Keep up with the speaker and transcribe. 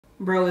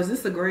Bro, is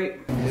this a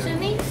grape?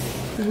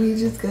 Shanice? We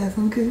just got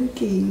some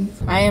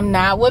cookies. I am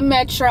not with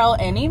Metro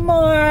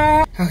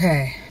anymore.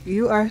 Okay,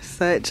 you are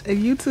such a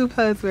YouTube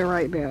husband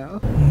right now.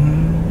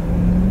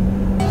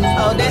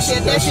 Oh, that's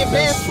your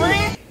best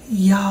friend?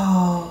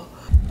 Y'all,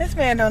 this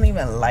man don't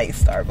even like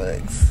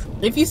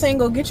Starbucks. If you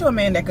single, get you a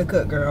man that could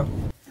cook, girl.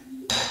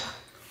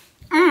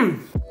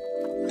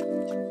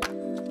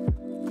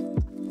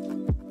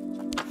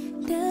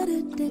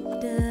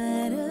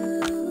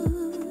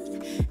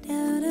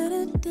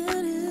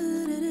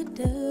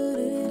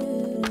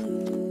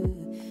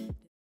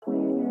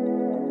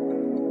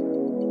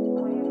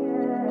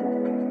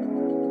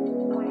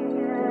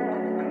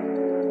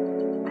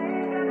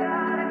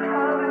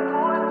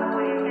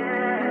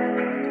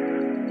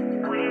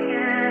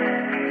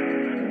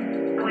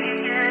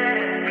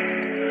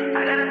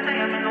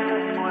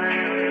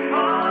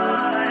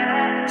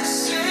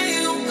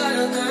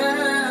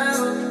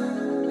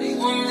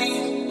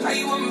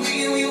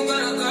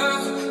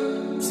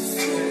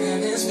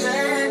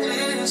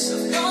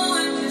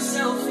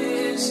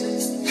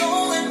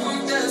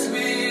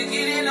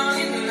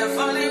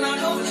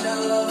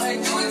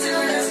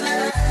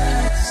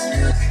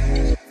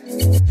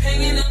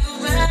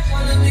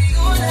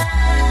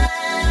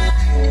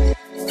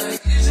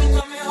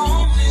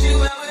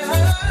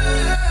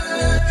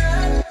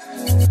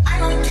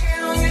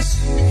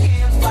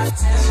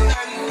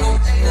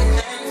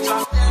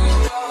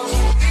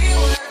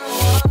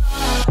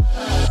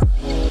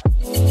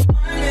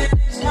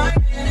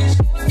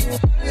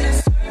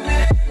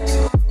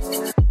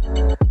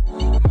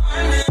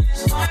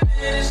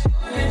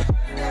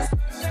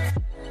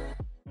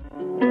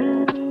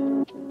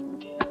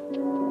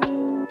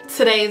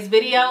 Today's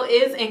video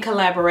is in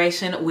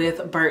collaboration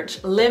with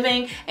Birch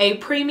Living, a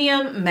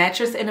premium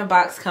mattress in a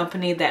box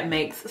company that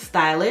makes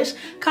stylish,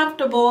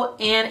 comfortable,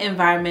 and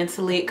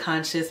environmentally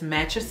conscious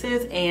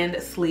mattresses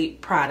and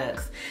sleep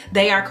products.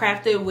 They are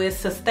crafted with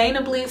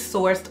sustainably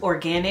sourced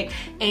organic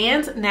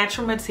and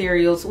natural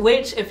materials,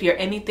 which, if you're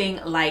anything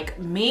like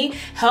me,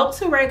 help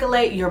to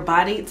regulate your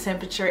body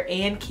temperature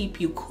and keep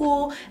you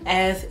cool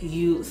as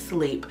you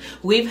sleep.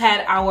 We've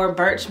had our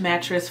Birch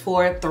mattress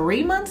for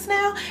 3 months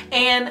now,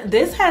 and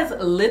this has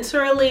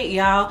literally,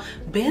 y'all,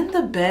 been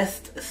the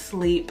best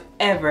sleep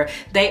ever.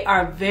 They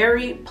are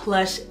very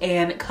plush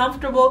and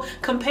comfortable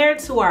compared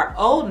to our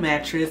old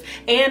mattress,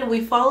 and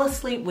we fall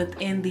asleep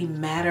within the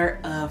matter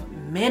of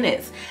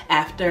minutes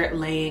after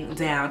laying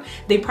down.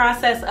 The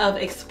process of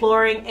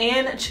exploring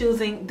and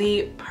choosing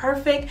the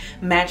perfect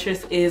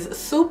mattress is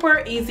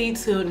super easy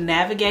to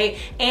navigate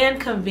and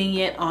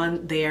convenient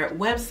on their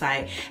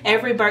website.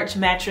 Every Birch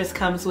mattress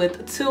comes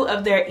with 2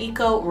 of their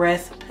Eco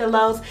Rest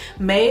pillows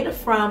made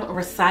from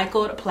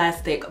recycled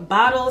plastic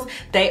bottles.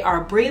 They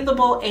are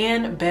breathable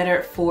and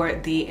better for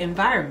the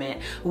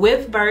environment.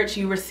 With Birch,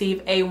 you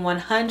receive a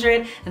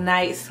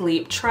 100-night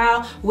sleep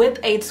trial with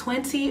a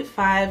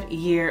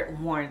 25-year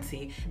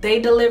warranty. They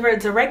deliver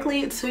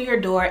directly to your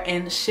door,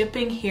 and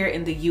shipping here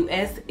in the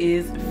US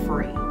is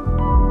free.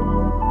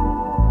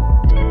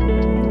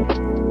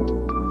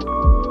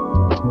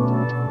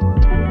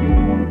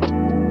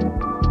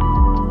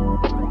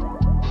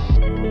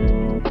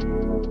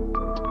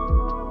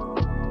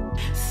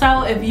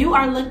 So if you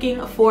are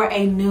looking for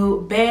a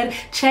new bed,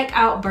 check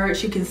out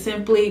Birch. You can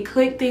simply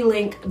click the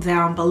link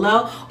down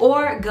below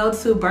or go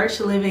to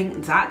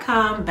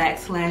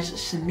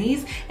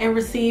birchLiving.com/Shanice and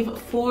receive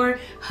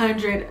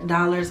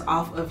 $400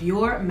 off of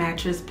your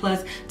mattress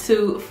plus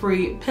 2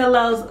 free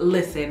pillows.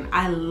 Listen,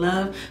 I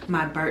love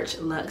my Birch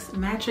Luxe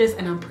mattress,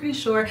 and I'm pretty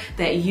sure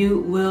that you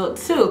will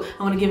too.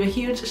 I want to give a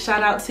huge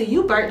shout out to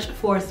you, Birch,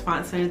 for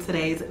sponsoring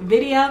today's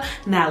video.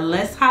 Now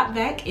let's hop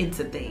back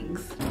into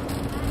things.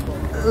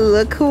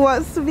 Look who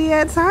wants to be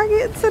at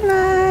Target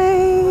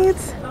tonight.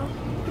 I'm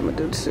gonna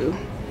do 2.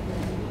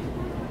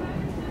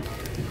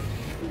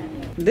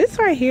 This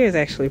right here is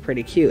actually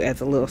pretty cute as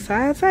a little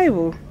side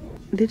table.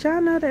 Did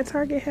y'all know that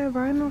Target have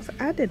vinyls?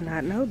 I did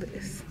not know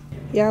this.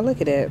 Y'all, look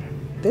at it.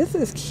 This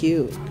is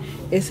cute.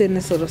 It's in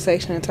this little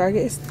section in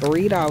Target. It's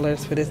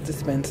 $3 for this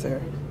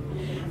dispenser.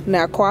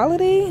 Now,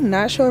 quality,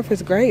 not sure if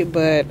it's great,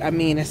 but I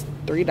mean, it's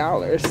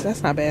 $3.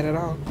 That's not bad at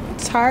all.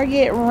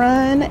 Target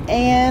run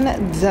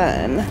and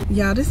done.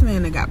 Y'all, this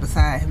man that got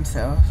beside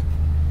himself.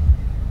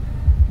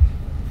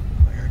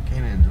 Like, I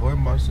can't enjoy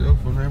myself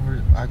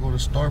whenever I go to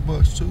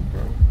Starbucks too,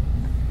 bro.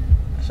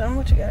 Show me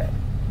what you got.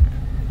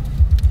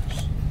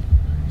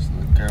 It's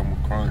the caramel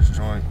crunch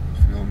joint,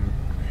 you feel me?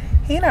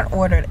 He done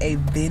ordered a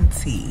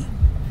venti.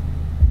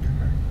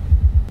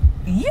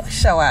 You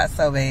show out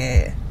so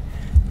bad.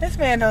 This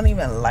man don't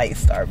even like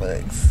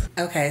Starbucks.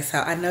 Okay, so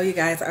I know you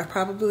guys are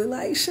probably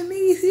like,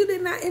 Shanice, you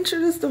did not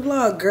introduce the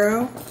vlog,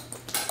 girl.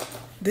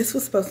 This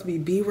was supposed to be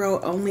B-roll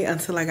only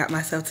until I got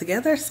myself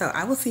together. So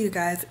I will see you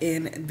guys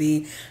in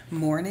the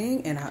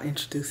morning and I'll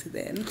introduce you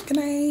then. Good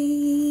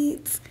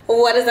night.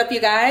 What is up, you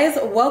guys?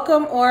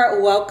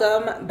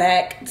 Welcome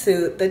back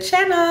to the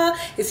channel.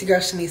 It's your girl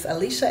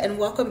ShaniceAlisha and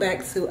welcome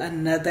back to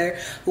another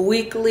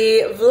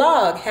weekly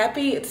vlog.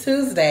 Happy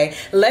Tuesday.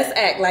 Let's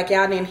act like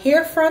y'all didn't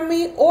hear from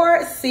me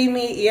or see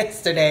me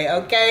yesterday,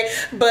 okay?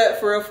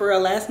 But for real,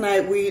 last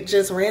night we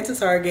just ran to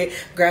Target,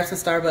 grabbed some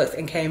Starbucks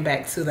and came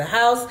back to the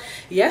house.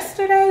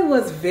 Yesterday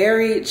was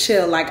very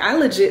chill. Like, I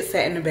legit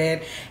sat in the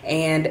bed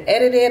and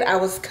edited. I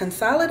was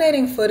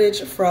consolidating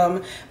footage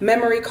from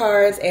memory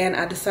cards and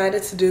I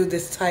decided to do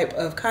this type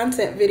of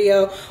content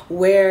video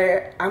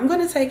where I'm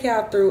gonna take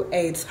y'all through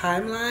a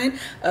timeline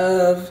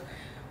of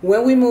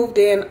when we moved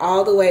in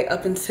all the way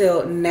up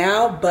until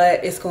now,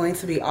 but it's going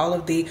to be all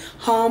of the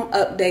home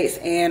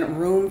updates and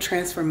room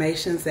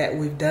transformations that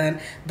we've done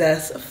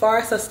thus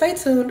far. So stay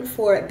tuned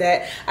for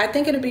that. I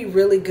think it'll be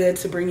really good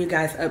to bring you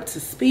guys up to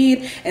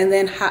speed and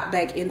then hop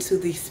back into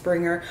the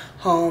Springer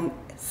home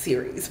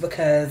series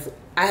because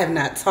I have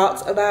not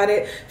talked about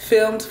it,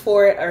 filmed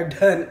for it, or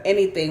done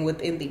anything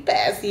within the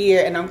past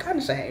year, and I'm kind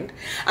of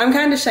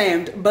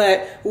ashamed.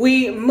 But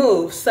we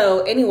moved.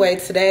 So anyway,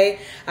 today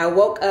I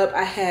woke up,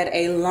 I had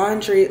a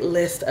laundry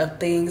list of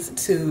things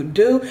to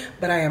do,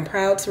 but I am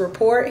proud to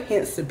report,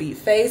 hence the beat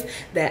face,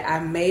 that I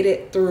made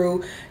it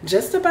through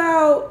just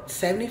about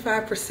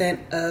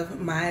 75% of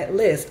my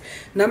list.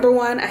 Number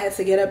one, I had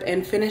to get up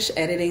and finish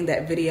editing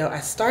that video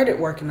I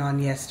started working on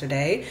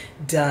yesterday.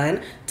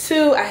 Done.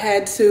 Two, I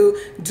had to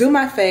do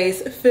my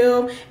face,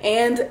 film,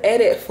 and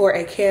edit for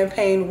a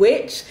campaign,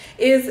 which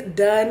is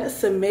done,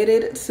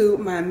 submitted to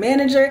my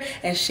manager,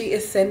 and she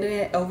is sending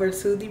it over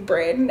to the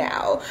brand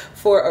now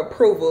for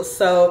approval.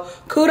 So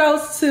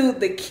kudos to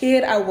the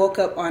kid. I woke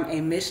up on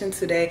a mission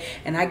today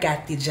and I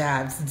got the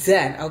jobs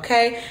done.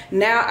 Okay,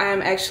 now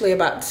I'm actually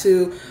about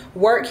to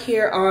work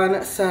here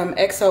on some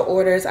XO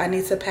orders. I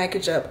need to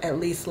package up at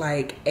least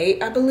like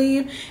 8, I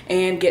believe,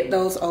 and get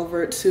those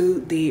over to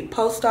the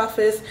post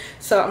office.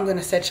 So I'm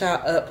gonna set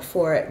y'all up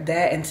for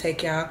that and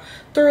take y'all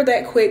through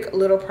that quick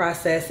little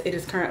process. It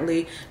is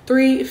currently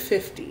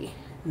 3:50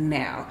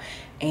 now,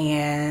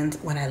 and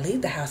when I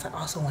leave the house I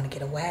also want to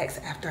get a wax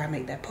after I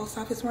make that post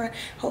office run.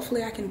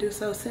 Hopefully I can do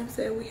so. Sim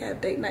said we have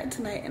date night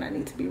tonight and I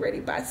need to be ready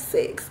by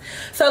 6.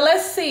 So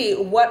let's see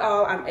what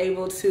all I'm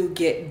able to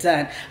get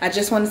done. I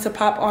just wanted to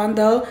pop on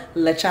though,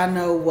 let y'all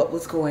know what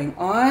was going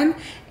on,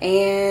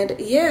 and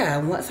yeah,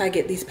 once I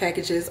get these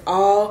packages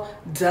all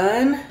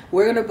done,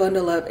 we're gonna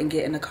bundle up and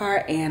get in the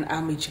car and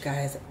I'll meet you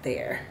guys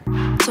there.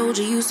 Told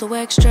you so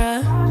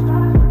extra,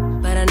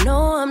 but I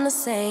know I'm the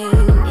same,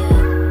 yeah.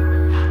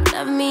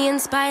 Love me in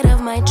spite of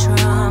my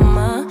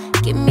trauma.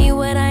 Give me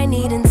what I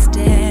need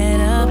instead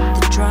of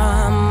the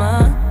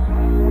drama.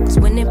 Cause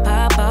when it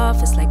pop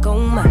off, it's like, oh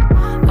my.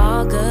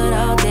 All good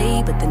all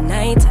day, but the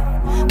night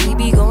we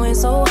be going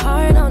so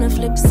hard on the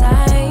flip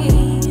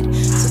side.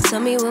 So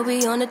tell me what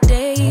we on a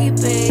day,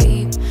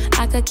 babe.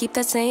 I could keep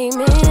that same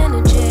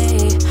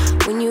energy.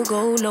 When you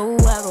go low,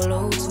 I go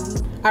low too.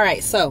 All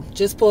right, so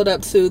just pulled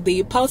up to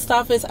the post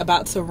office,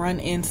 about to run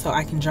in so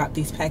I can drop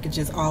these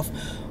packages off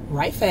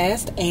right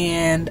fast.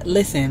 And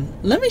listen,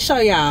 let me show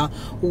y'all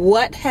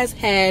what has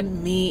had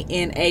me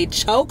in a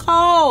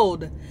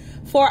chokehold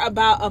for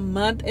about a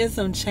month and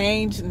some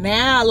change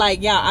now.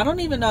 Like, y'all, I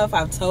don't even know if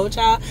I've told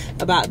y'all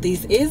about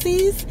these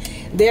Izzy's.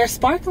 They're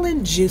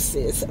sparkling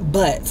juices,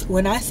 but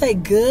when I say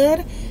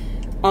good,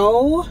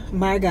 oh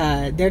my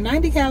God, they're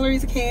 90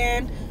 calories a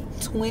can,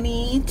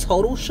 20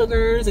 total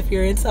sugars if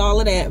you're into all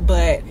of that,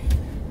 but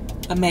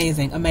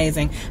amazing.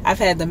 I've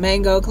had the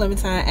mango,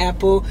 clementine,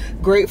 apple,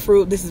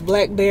 grapefruit. This is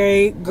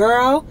blackberry.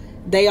 Girl,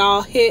 they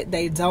all hit.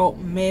 They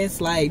don't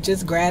miss. Like,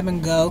 just grab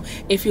and go.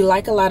 If you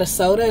like a lot of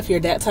soda, if you're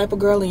that type of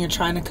girl and you're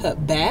trying to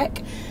cut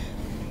back,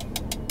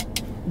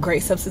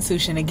 great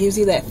substitution. It gives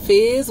you that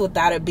fizz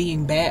without it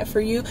being bad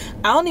for you.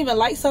 I don't even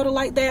like soda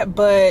like that,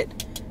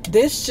 but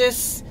this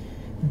just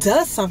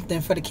does something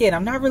for the kid.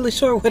 I'm not really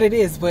sure what it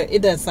is, but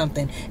it does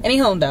something.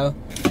 Anyhow though,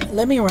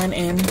 let me run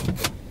in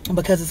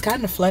because it's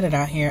kind of flooded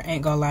out here.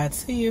 Ain't gonna lie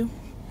to you.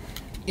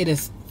 It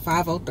is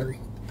 5:03.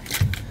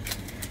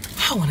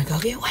 I want to go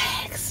get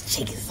waxed.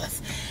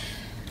 Jesus.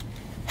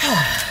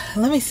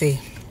 Let me see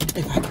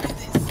if I can do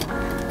this.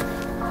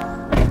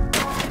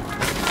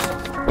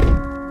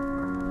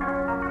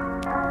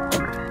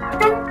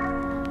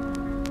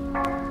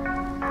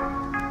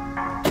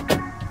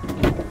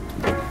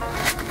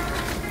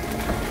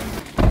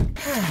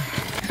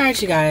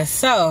 Alright, you guys,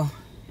 so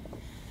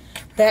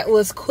that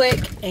was quick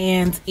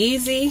and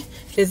easy.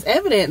 It's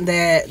evident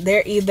that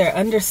they're either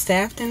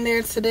understaffed in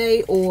there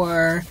today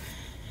or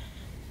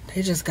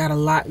they just got a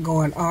lot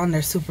going on.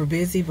 They're super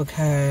busy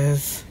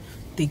because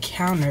the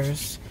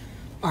counters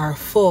are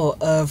full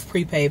of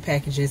prepaid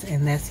packages,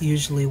 and that's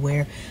usually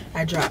where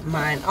I drop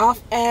mine off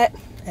at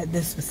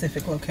this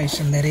specific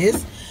location, that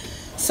is.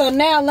 So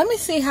now let me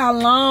see how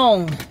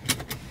long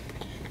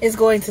it's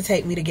going to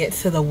take me to get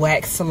to the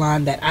wax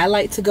salon that I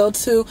like to go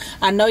to.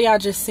 I know y'all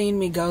just seen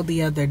me go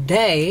the other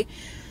day,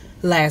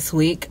 last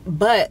week,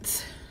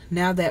 but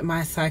now that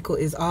my cycle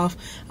is off,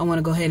 I want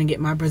to go ahead and get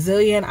my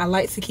Brazilian. I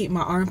like to keep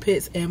my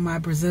armpits and my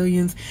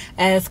Brazilians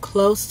as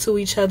close to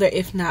each other,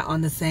 if not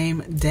on the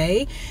same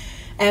day,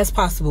 as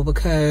possible,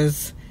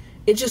 because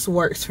it just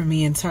works for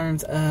me in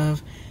terms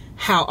of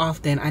how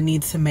often I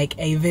need to make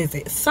a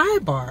visit.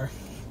 Sidebar,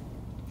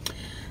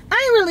 I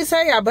ain't really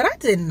say y'all, but I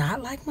did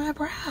not like my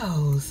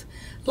brows.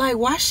 Like,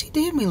 why she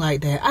did me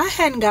like that? I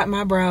hadn't got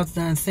my brows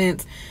done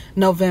since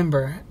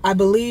November, I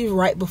believe,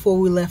 right before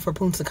we left for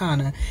Punta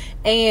Cana,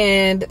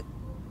 and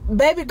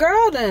baby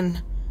girl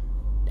done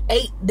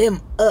ate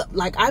them up.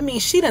 Like, I mean,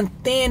 she done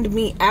thinned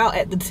me out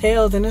at the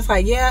tails, and it's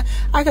like, yeah,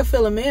 I could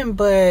fill them in,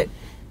 but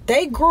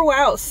they grew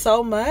out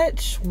so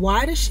much.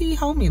 Why did she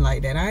hold me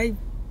like that? I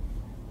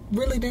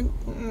really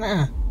didn't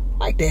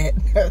like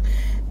that.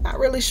 Not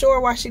really sure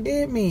why she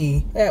did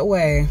me that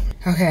way.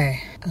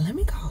 Okay, let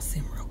me call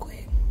Sim real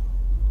quick.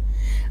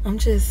 I'm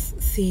just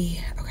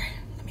okay,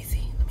 let me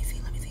see,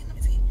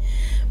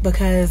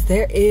 because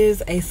there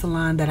is a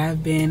salon that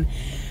I've been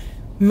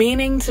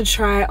meaning to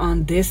try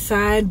on this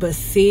side, but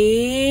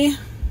see,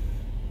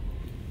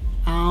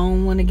 I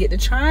don't want to get to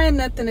trying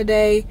nothing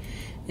today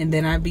and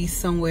then I be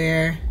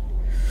somewhere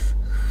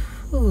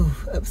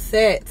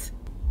upset.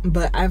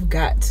 But I've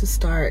got to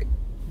start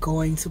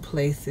going to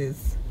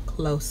places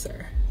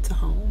closer to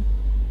home.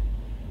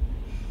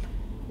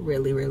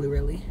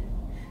 Really,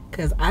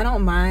 because I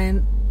don't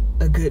mind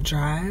a good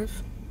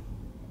drive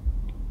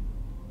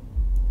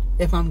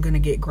if I'm gonna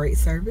get great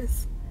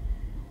service.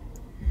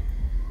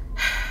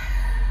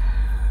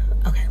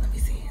 Okay, let me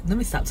see. Let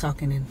me stop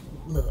talking and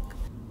look.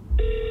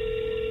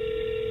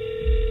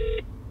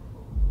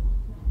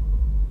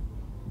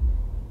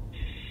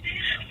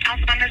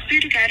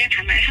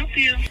 How may I help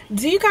you?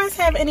 Do you guys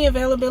have any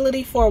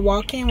availability for a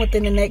walk-in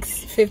within the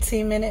next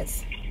 15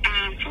 minutes?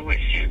 For what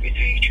service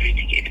are you trying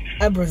to get?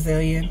 A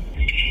Brazilian.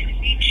 Okay, let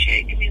me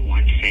check. Give me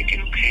 1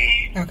 second,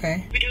 okay?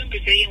 Okay. We're doing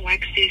Brazilian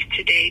waxes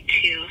today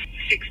till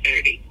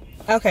 6:30.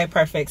 Okay,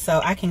 perfect.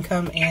 So I can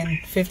come in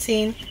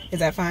 15. Is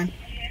that fine?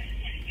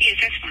 Yes,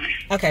 that's fine.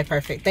 Okay,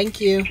 perfect. Thank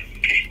you.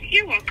 Okay,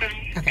 you're welcome.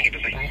 Okay,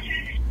 bye-bye. bye.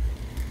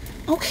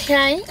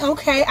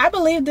 Okay. I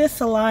believe this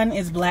salon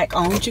is black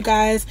owned, you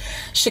guys.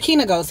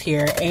 Shakina goes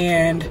here,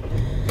 and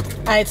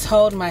I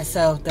told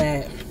myself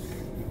that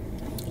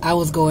I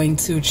was going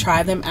to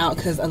try them out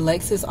because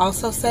Alexis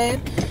also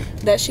said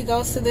that she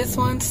goes to this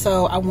one.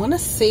 So I want to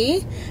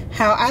see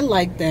how I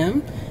like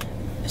them.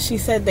 She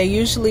said they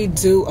usually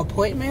do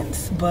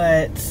appointments,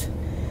 but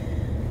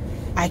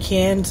I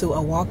can do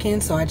a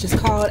walk-in, so I just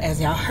called.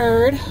 As y'all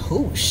heard,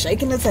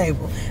 shaking the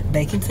table.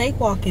 They can take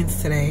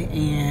walk-ins today,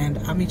 and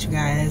I'll meet you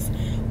guys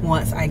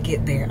once I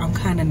get there. I'm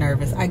kind of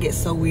nervous. I get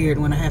so weird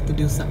when I have to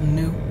do something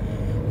new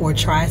or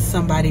try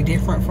somebody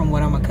different from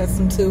what I'm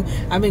accustomed to.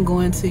 I've been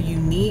going to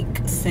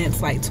Unique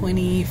since like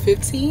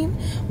 2015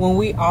 when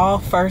we all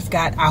first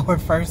got our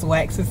first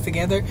waxes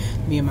together.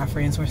 Me and my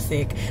friends were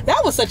sick.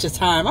 That was such a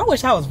time. I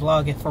wish I was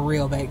vlogging for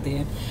real back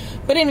then.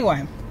 But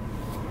anyway,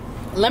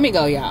 let me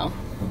go, y'all.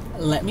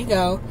 Let me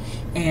go,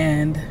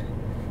 and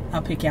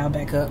I'll pick y'all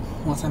back up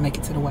once I make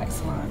it to the wax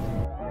salon.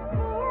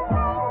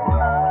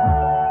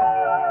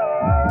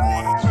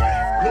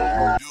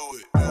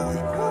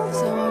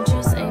 So won't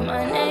you say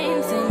my name,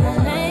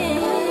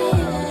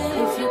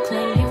 if you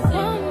claim you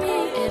want me,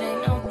 it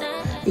ain't no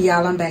that.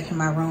 Y'all, I'm back in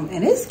my room,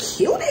 and it's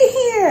cute in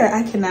here.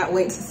 I cannot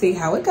wait to see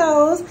how it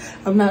goes.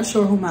 I'm not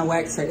sure who my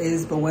waxer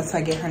is, but once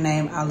I get her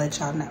name, I'll let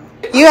y'all know.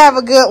 You have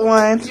a good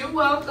one. You're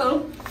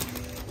welcome.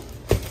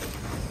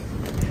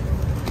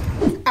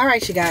 All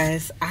right, you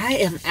guys, I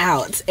am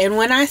out. And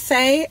when I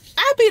say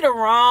I be the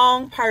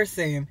wrong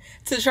person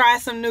to try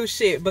some new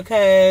shit,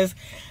 because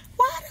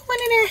why I done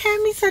went in there and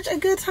had me such a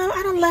good time.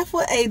 I done left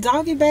with a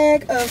doggy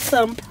bag of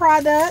some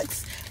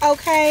products,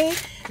 okay?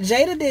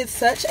 Jada did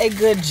such a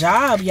good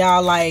job,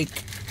 y'all. Like,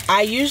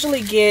 I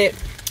usually get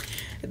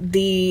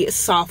the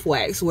soft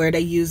wax where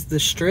they use the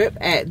strip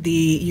at the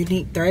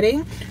Unique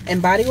Threading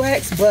and Body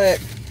Wax, but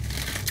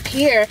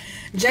here,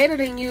 Jada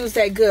didn't use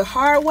that good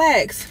hard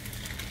wax.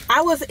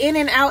 I was in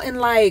and out in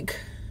like,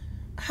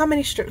 how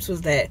many strips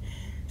was that?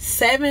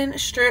 7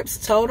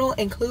 strips total,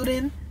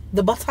 including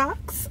the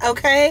buttocks,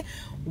 okay?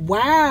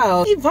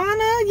 Wow.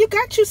 Ivana, you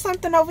got you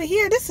something over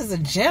here. This is a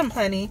gem,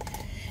 honey.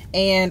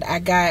 And I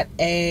got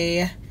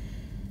a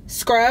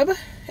scrub,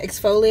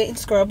 exfoliating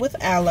scrub with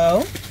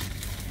aloe.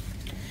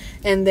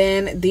 And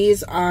then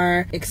these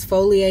are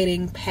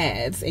exfoliating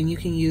pads, and you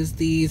can use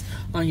these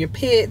on your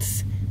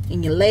pits,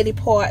 in your lady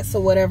parts,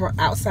 or whatever,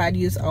 outside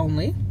use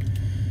only.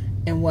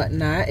 And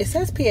whatnot. It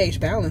says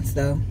pH balance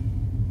though,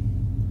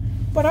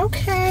 but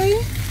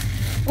okay,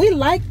 we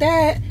like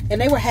that. And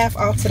they were half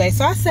off today,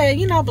 so I said,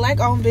 you know, black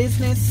owned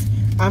business,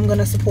 I'm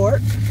gonna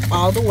support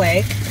all the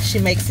way. She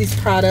makes these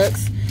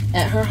products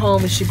at her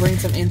home and she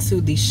brings them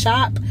into the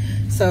shop.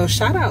 So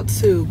shout out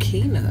to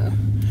Keena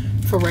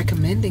for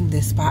recommending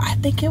this spot. I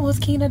think it was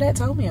Keena that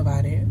told me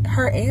about it,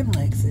 her and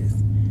Lexus,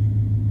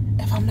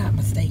 if I'm not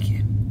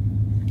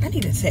mistaken. I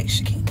need to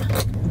text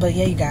Shakina. But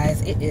yeah, you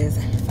guys, it is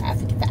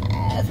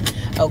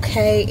 5:55.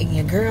 Okay, and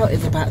your girl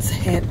is about to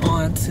head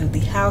on to the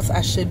house.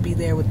 I should be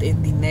there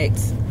within the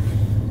next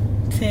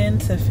 10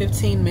 to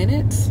 15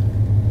 minutes.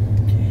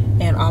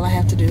 And all I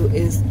have to do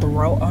is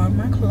throw on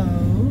my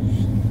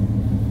clothes.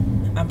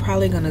 I'm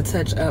probably gonna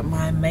touch up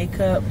my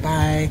makeup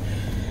by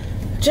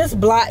just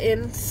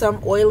blotting some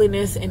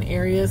oiliness in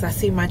areas. I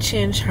see my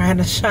chin trying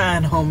to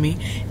shine on me.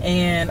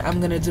 And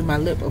I'm gonna do my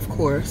lip, of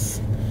course.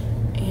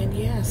 And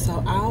yeah,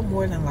 so I'll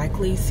more than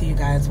likely see you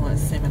guys once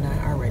Sim and I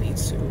are ready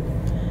to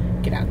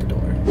get out the door.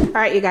 All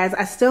right, you guys,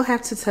 I still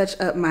have to touch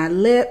up my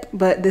lip,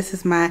 but this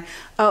is my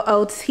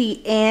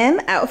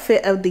OOTN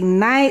outfit of the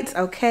night.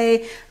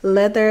 Okay,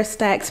 leather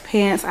Stacks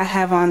pants. I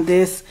have on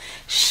this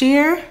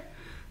sheer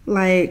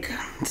like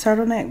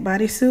turtleneck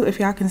bodysuit. If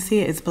y'all can see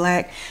it, it's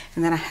black.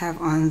 And then I have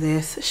on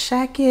this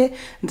jacket.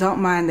 Don't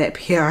mind that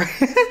PR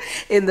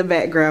in the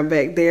background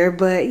back there.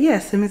 But yeah,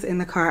 Sim is in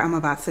the car. I'm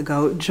about to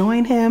go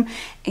join him.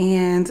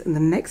 And the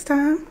next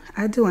time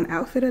I do an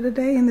outfit of the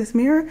day in this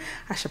mirror,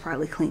 I should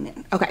probably clean it.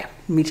 Okay,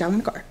 meet y'all in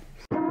the car.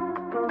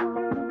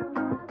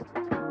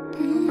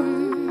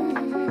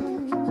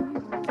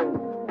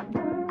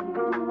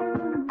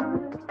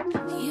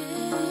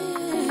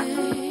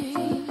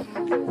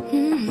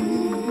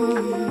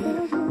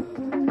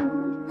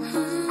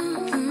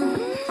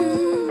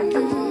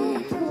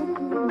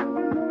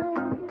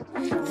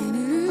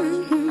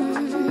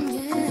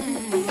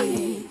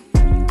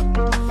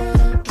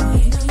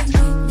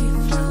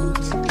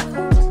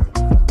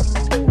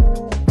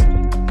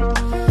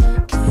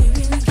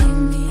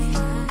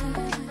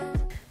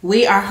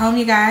 We are home,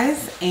 you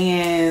guys,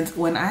 and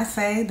when I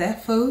say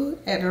that food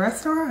at the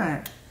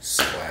restaurant,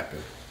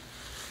 Slapping.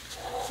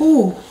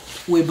 whew,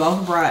 we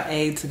both brought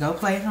a to-go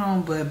plate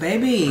home, but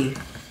baby,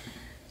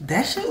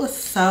 that shit was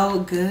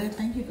so good.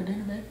 Thank you for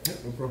dinner, babe. Yeah,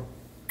 no problem.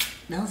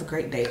 That was a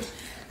great date.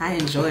 I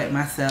enjoyed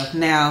myself.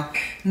 Now,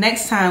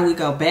 next time we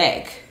go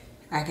back,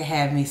 I can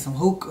have me some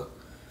hookah.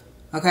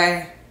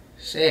 Okay?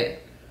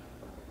 Shit.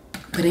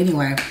 But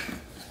anyway,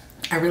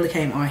 I really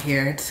came on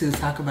here to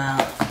talk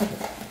about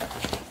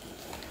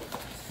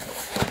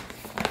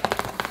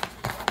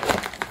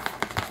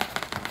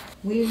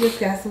we just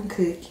got some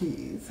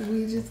cookies.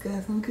 We just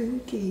got some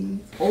cookies.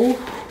 Oh,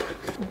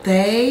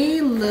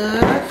 they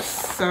look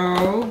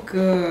so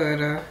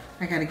good.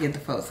 I gotta give the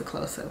folks a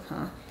close-up,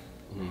 huh?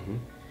 Mm-hmm.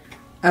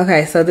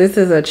 Okay, so this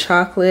is a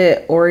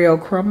chocolate Oreo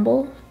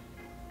crumble,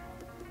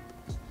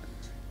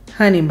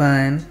 honey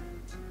bun,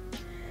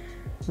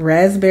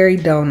 raspberry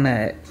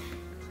donut,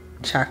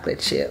 chocolate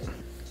chip.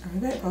 Are we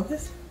back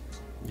focus?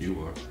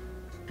 You are.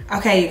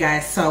 Okay, you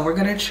guys, so we're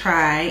gonna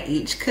try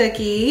each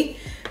cookie,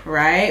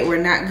 right? We're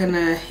not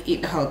gonna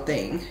eat the whole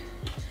thing.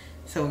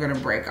 So we're gonna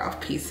break off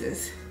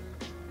pieces.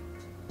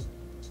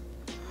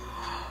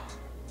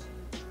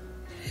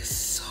 It is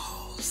so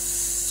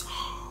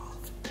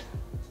soft.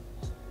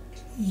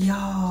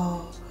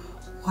 Y'all,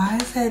 why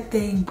is that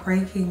thing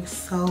breaking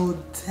so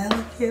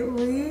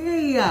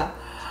delicately?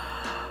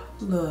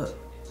 Look,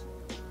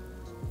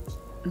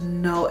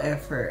 no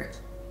effort.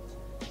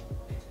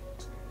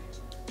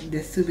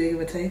 This too big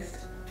of a taste?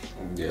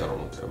 Yeah, I don't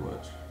want that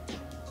much.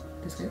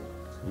 This good?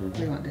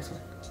 We want this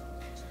one.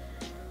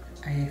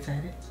 Are you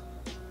excited?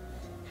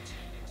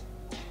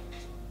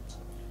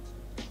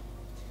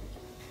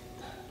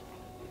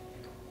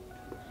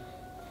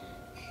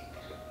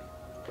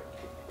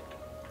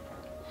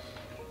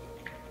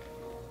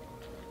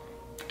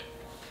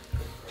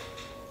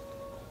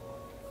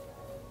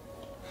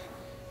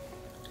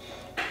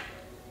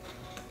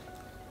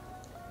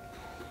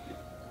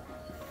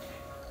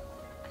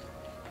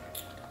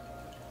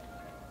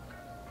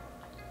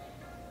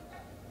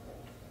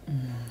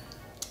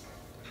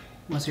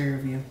 What's your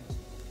review?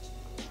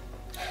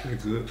 Pretty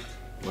good.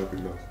 Let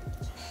me know.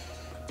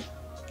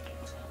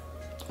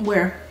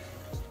 Where?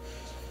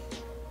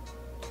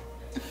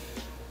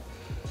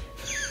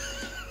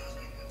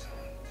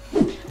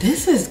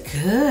 This is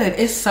good.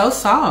 It's so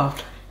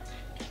soft.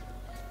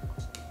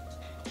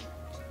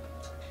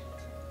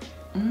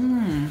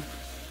 The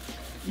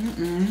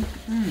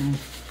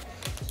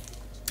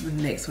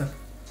next one.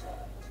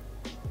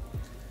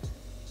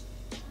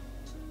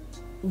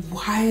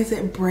 Why is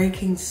it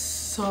breaking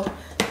so?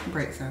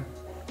 Break some.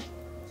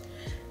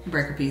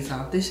 Break a piece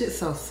off. This shit's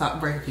so soft.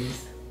 Break a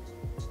piece.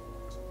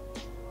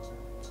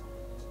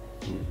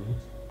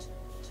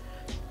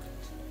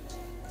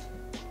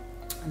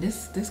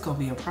 This gonna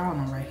be a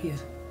problem right here.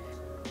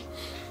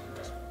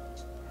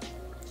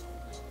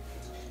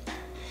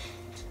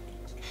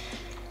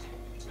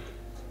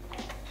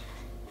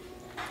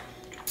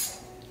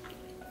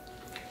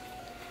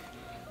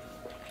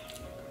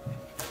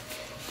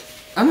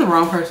 I'm the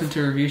wrong person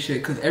to review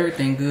shit because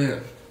everything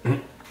good.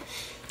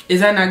 Is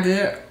that not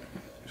good?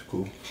 It's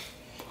cool.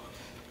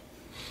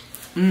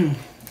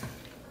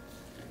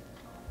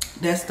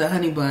 That's the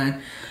honey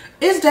bun.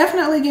 It's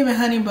definitely giving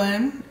honey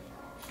bun,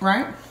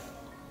 right?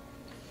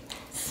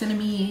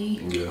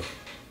 Cinnamon. Yeah.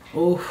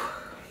 Oh.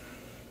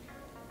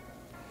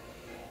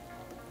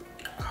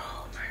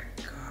 Oh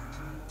my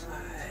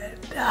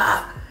god.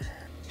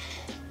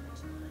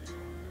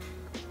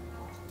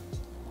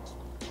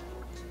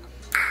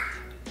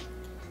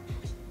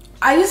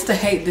 I used to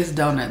hate this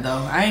donut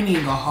though. I ain't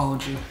even gonna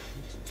hold you.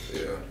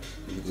 Yeah,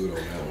 you good on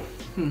that one.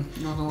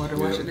 You want to water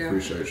wash it down?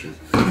 Appreciate you.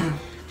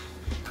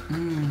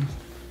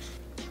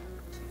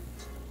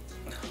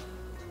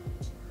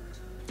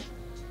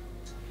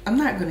 I'm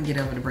not gonna get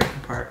over the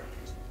breaking part.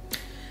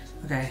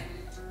 Okay.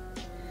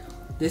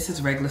 This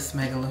is regular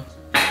smegula.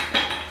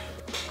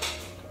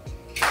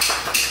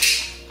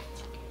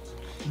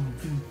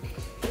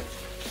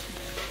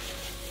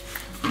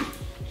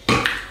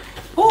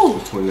 Ooh.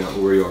 Between that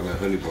Oreo and that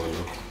honey bun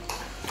though.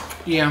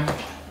 Yeah.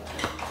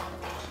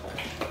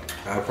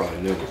 I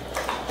probably never,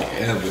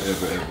 ever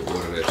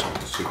order that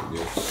chocolate chip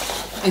again.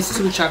 It's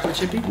too chocolate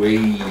chippy.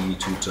 Way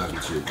too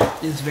chocolate chip.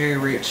 It's very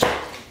rich.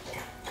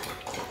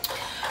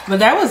 But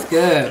that was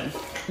good.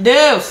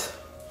 Deuce.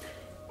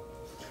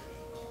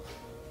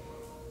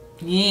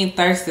 You ain't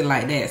thirsty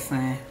like that,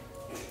 son.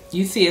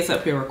 You see us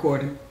up here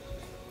recording.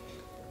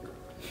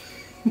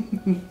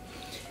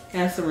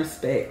 Have some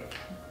respect.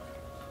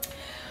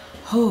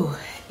 Oh,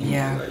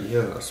 yeah. Like,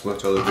 yeah, I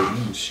smelt y'all up there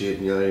eating shit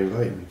and y'all ain't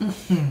invite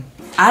me.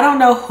 I don't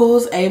know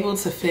who's able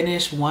to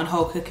finish one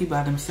whole cookie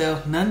by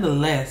themselves.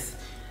 Nonetheless,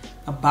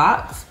 a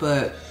box,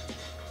 but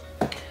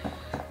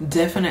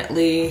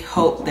definitely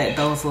hope that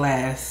those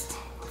last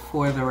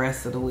for the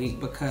rest of the week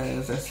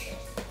because that's...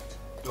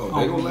 Oh,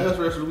 they gonna last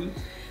the rest of the week?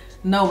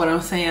 No, but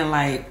I'm saying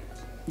like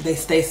they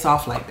stay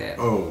soft like that.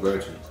 Oh,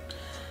 gotcha.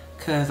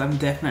 Cause I'm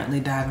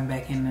definitely diving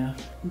back in there.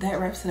 That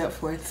wraps it up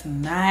for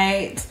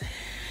tonight.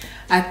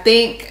 I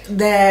think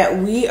that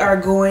we are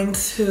going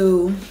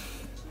to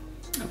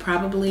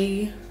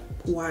probably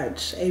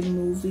watch a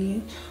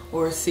movie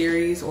or a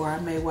series, or I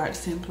may watch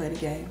Sim play the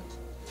game.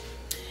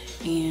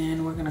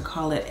 And we're gonna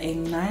call it a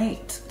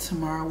night.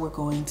 Tomorrow we're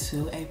going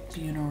to a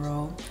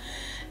funeral.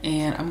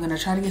 And I'm gonna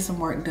try to get some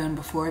work done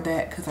before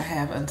that because I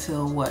have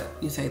until what,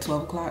 you say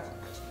 12 o'clock?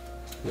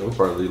 Yeah, we'll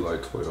probably leave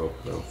like 12,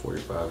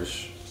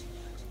 45-ish.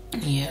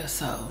 Yeah,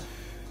 so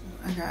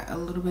I got a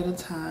little bit of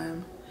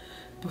time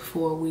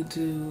before we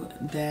do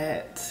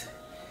that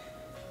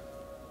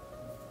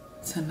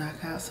to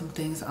knock out some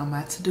things on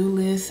my to-do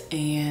list.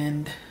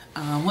 And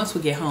once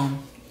we get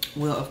home,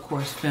 we'll of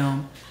course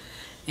film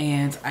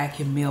and I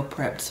can meal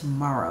prep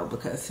tomorrow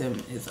because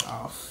Sim is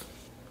off.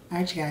 All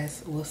right, you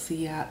guys, we'll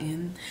see y'all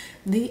in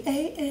the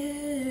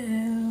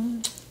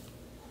AM.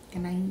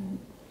 Good night.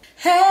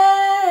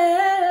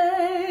 Hey!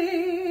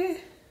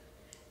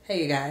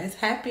 Hey, you guys.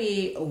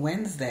 Happy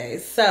Wednesday.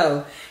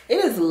 So, it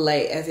is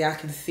late, as y'all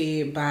can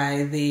see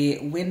by the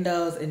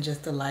windows and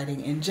just the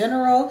lighting in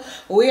general.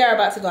 We are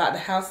about to go out the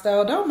house,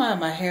 though. Don't mind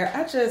my hair.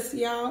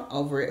 Y'all,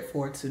 over it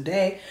for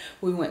today.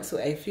 We went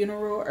to a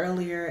funeral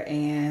earlier,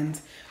 and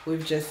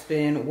we've just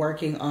been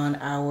working on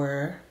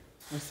our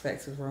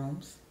respective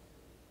rooms.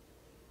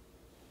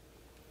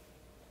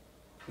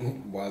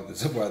 Why the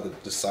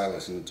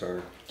silence in the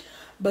turn?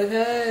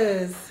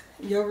 Because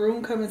your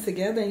room coming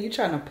together and you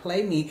trying to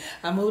play me.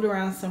 I moved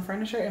around some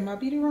furniture in my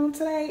beauty room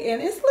today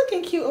and it's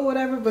looking cute or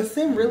whatever, but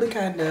Sim really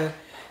kind of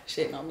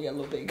shitting on me a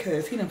little bit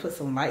because he done put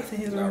some lights in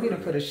his room. He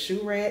done put a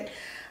shoe rack.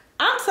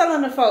 I'm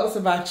telling the folks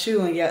about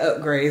you and your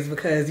upgrades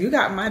because you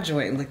got my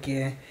joint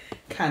looking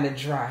kind of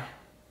dry.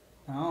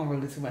 I don't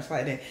really too much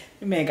like that.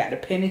 The man got the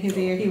pen in his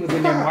ear. He was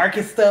in there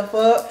marking stuff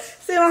up.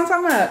 See what I'm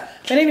talking about?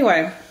 But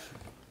anyway,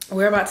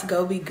 we're about to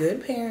go be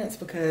good parents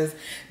because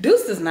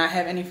Deuce does not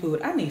have any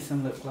food. I need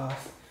some lip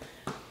gloss.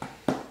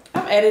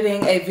 I'm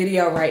editing a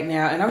video right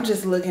now and I'm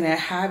just looking at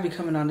how I be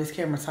coming on this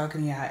camera talking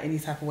to y'all any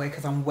type of way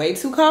because I'm way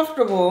too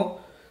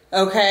comfortable,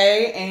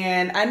 okay?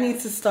 And I need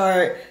to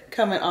start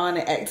coming on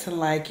and acting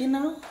like, you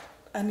know,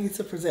 I need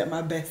to present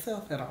my best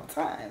self at all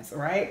times,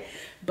 right?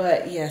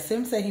 But yeah,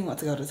 Sim said he wants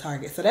to go to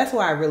Target. So that's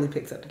why I really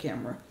picked up the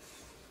camera.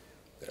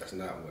 That's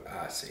not what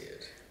I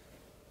said.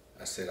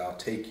 I said I'll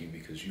take you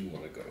because you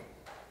want to go.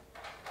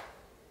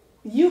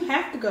 You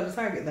have to go to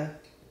Target though.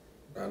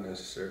 Not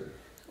necessarily.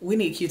 We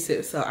need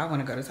Q-tips, so I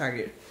want to go to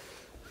Target.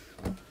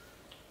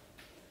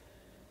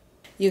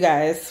 You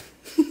guys,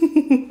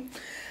 I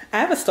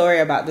have a story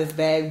about this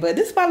bag, but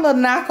this is my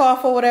little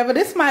knockoff or whatever.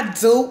 This is my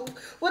dupe.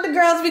 What the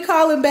girls be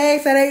calling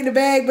bags that ain't the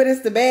bag, but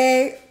it's the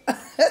bag.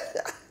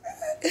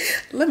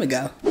 Let me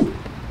go.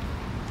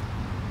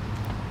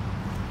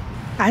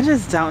 I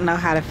just don't know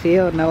how to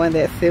feel knowing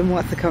that Sim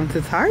wants to come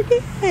to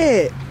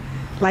Target.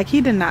 Like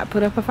he did not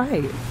put up a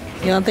fight.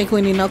 You don't think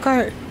we need no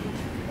cart?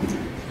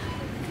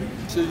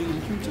 Shanice?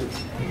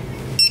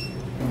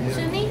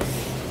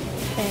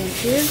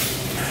 Thank you.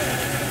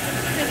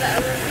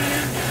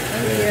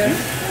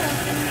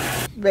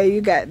 Thank you. Babe,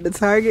 you got the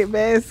Target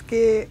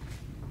basket,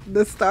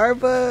 the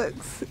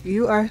Starbucks.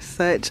 You are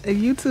such a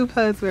YouTube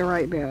husband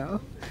right now.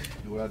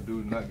 What I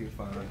do not get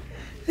fined.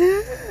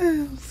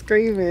 I'm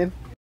screaming.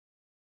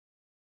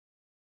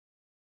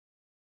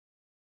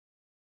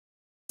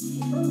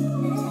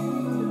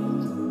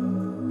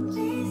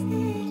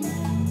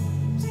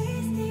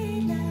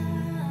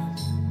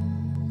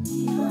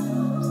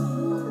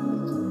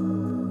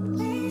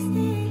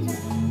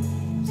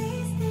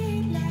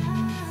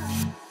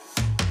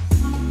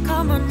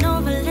 Come on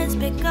over, let's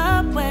pick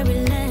up where we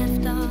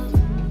left off.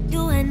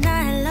 You and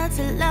I had lots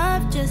of love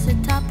just to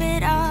top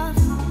it off.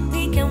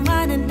 We can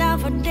wind it down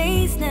for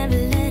days, never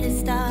let it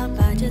stop.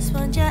 I just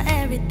want your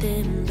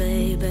everything,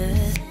 baby.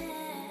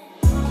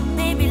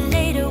 Maybe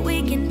later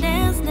we can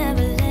dance,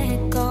 never let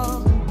it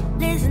go.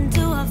 Listen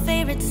to our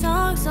favorite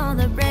songs on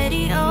the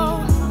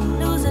radio.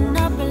 Losing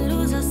up and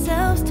lose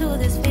ourselves to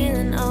this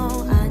feeling,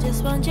 oh. I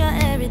just want your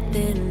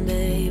everything,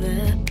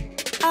 baby.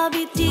 I'll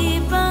be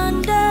deep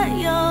under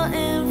your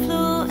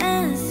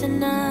influence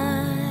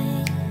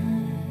tonight.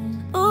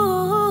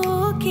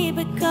 Ooh, keep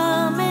it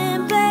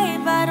coming,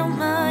 babe. I don't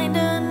mind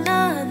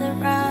another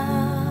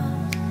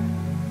round.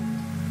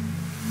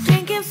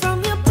 Drinking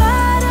from your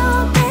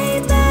bottle,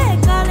 baby.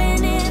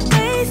 Calling it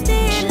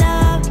wasted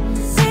love,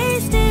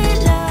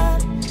 wasted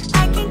love.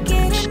 I can't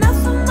get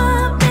enough of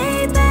my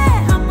baby.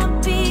 I'ma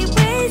be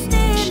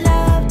wasted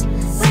love,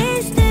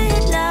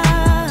 wasted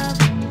love.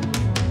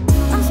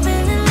 I'm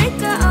spilling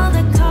liquor on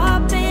the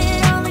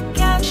carpet, on the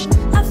couch.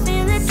 I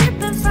feel it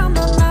dripping from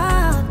my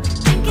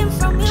mouth. Drinking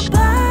from your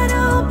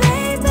bottle,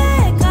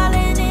 baby.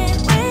 Calling it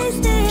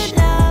wasted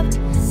love,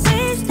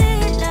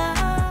 wasted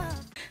love.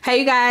 Hey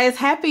you guys,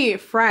 happy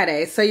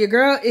Friday. So your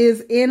girl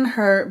is in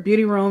her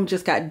beauty room,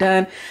 just got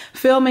done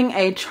filming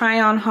a try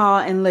on haul.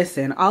 And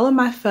listen, all of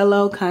my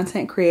fellow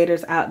content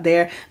creators out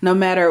there, no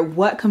matter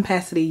what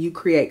capacity you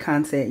create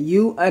content,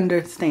 you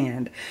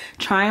understand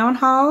try on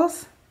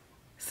hauls,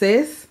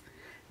 sis,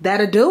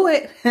 that'll do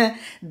it.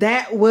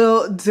 That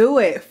will do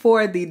it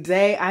for the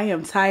day. I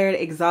am tired,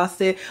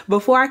 exhausted.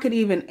 Before I could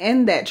even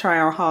end that try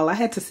on haul, I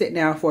had to sit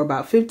down for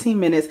about 15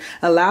 minutes,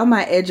 allow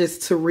my edges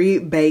to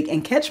re-bake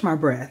and catch my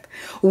breath.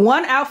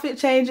 One outfit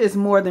change is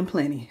more than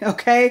plenty,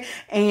 okay?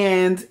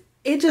 And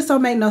it just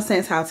don't make no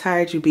sense how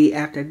tired you be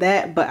after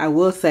that. But I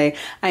will say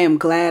I am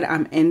glad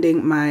I'm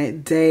ending my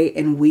day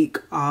and week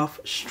off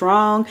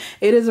strong.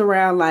 It is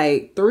around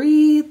like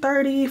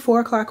 3:30, 4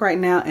 o'clock right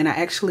now, and I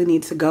actually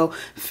need to go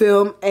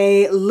film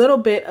a little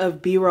bit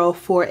of B-roll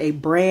for a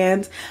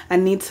brand. I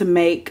need to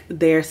make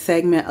their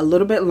segment a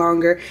little bit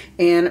longer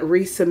and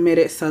resubmit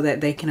it so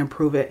that they can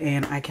approve it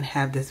and I can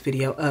have this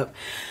video up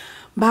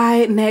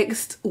by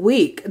next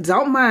week.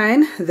 Don't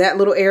mind that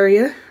little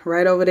area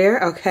right over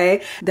there,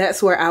 okay?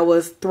 That's where I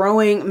was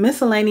throwing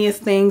miscellaneous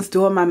things,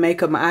 doing my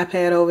makeup, my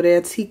iPad over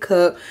there,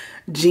 teacup,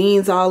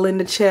 jeans all in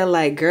the chair.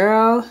 Like,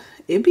 girl,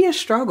 it'd be a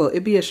struggle.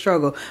 It'd be a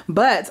struggle.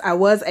 But I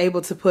was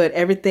able to put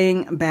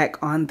everything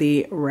back on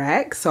the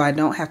rack so I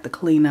don't have to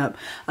clean up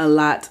a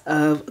lot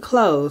of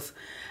clothes.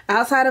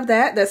 Outside of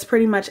that, that's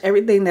pretty much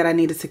everything that I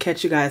needed to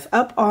catch you guys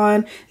up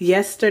on.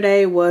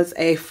 Yesterday was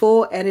a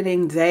full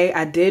editing day.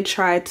 I did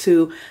try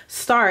to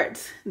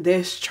start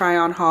this try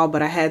on haul,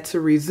 but I had to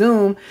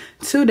resume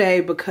today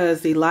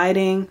because the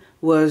lighting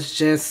was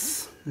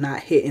just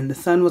not hitting. The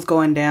sun was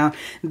going down.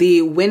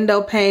 The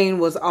window pane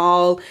was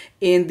all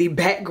in the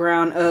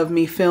background of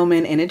me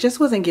filming and it just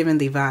wasn't giving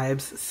the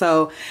vibes.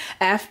 So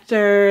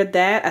after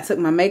that, I took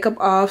my makeup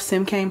off.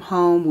 Sim came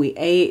home, we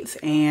ate,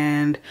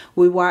 and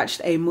we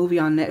watched a movie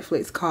on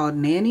Netflix called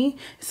Nanny.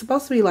 It's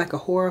supposed to be like a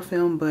horror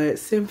film, but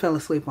Sim fell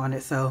asleep on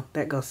it, so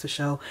that goes to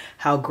show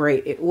how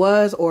great it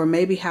was, or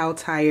maybe how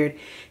tired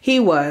he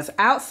was.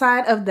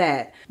 Outside of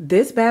that,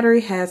 this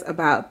battery has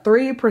about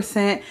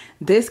 3%.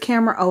 This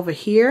camera over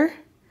here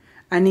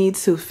I need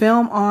to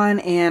film on,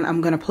 and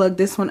I'm gonna plug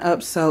this one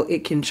up so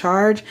it can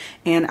charge,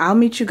 and I'll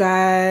meet you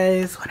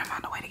guys when I'm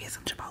on the way to get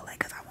some Chipotle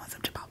because I want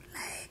some Chipotle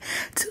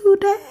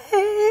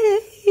today.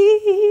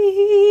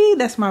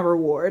 That's my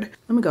reward.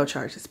 Let me go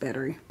charge this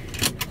battery.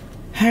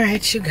 All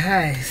right, you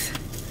guys.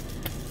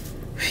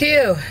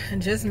 Phew, I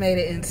just made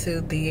it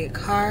into the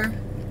car.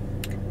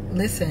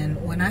 Listen,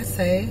 when I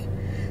say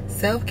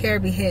self-care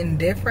be hitting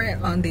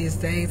different on these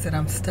days that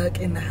I'm stuck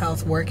in the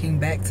house working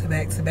back to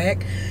back to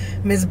back.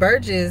 Miss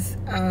Burgess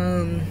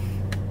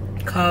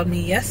called me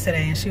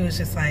yesterday and she was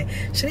just like,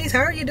 Shanice, how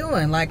are you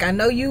doing? Like, I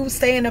know you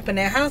staying up in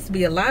that house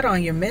be a lot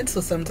on your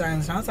mental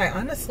sometimes. And I was like,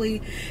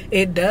 honestly,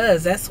 it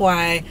does. That's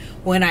why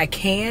when I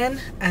can,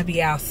 I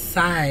be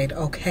outside,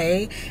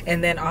 okay?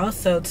 And then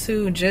also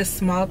too, just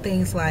small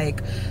things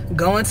like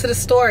going to the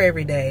store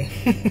every day,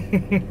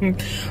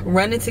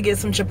 running to get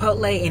some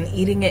Chipotle and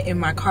eating it in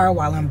my car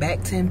while I'm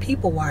back to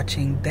people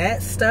watching.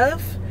 That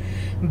stuff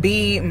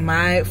be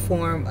my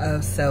form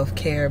of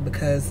self-care,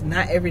 because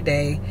not every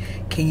day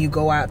can you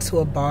go out to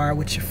a bar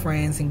with your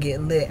friends and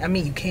get lit. I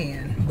mean, you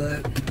can,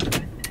 but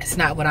it's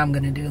not what I'm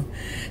gonna do.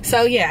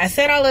 So yeah, I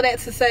said all of that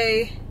to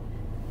say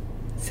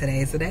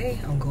today's the day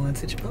I'm going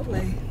to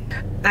Chipotle.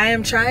 I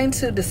am trying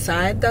to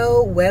decide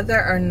though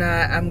whether or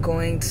not I'm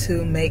going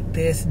to make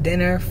this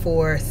dinner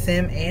for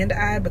Sim and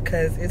I,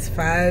 because it's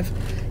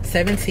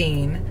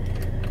 5:17.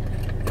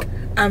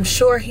 I'm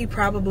sure he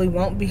probably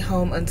won't be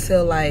home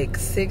until like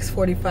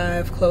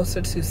 6:45,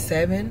 closer to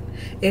 7,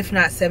 if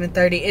not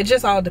 7:30. It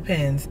just all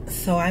depends.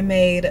 So I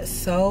made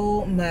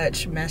so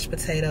much mashed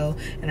potato,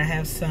 and I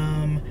have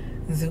some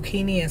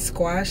zucchini and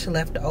squash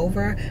left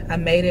over. I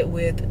made it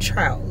with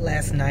trout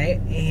last night,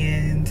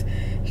 and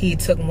he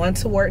took one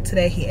to work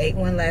today. He ate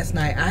one last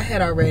night. I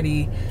had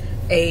already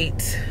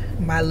ate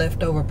my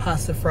leftover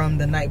pasta from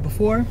the night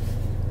before.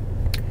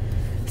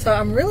 So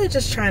I'm really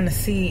just trying to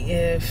see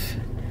if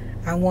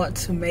I want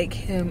to make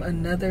him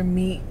another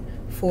meat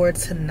for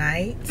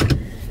tonight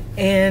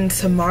and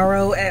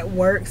tomorrow at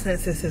work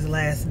since it's his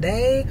last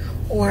day,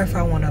 or if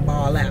I want to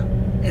ball out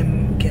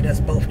and get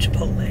us both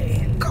Chipotle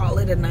and call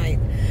it a night,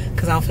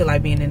 because I don't feel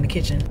like being in the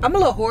kitchen. I'm a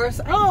little hoarse.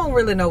 I don't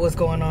really know what's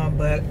going on,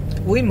 but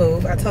we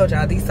move. I told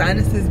y'all these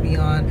sinuses be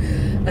on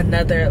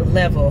another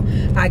level.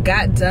 I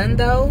got done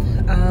though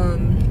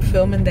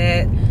filming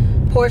that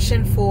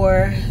portion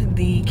for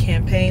the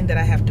campaign that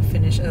I have to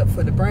finish up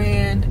for the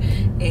brand,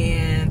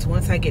 and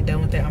once I get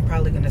done with that I'm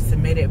probably going to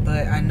submit it,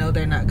 but I know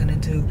they're not going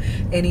to do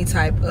any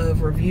type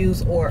of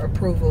reviews or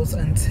approvals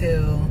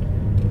until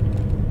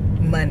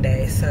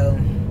Monday. So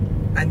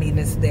I mean,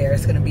 it's there,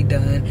 it's going to be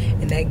done,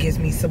 and that gives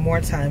me some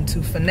more time to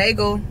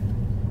finagle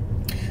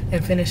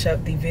and finish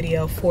up the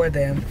video for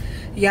them.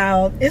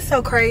 Y'all, it's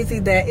so crazy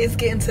that it's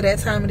getting to that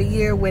time of the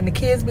year when the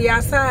kids be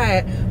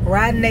outside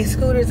riding their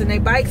scooters and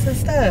their bikes and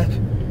stuff.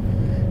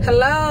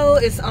 Hello,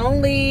 it's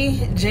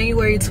only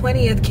January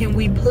 20th. Can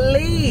we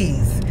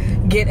please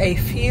get a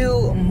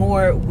few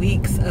more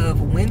weeks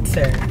of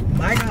winter?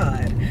 My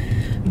God.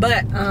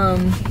 But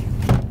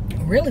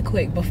really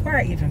quick, before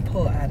I even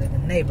pull out of the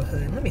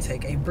neighborhood, let me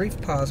take a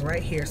brief pause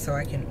right here so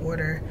I can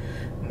order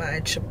my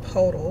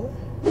Chipotle.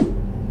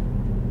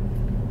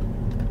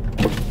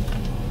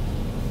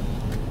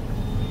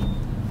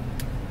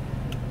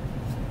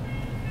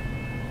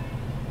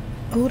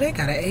 Oh, they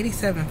got an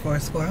 87 for a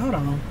score. Hold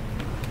on.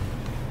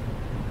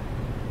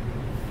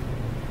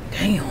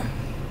 Damn.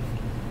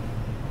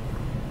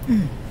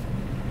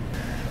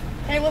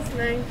 Hey, what's your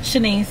name?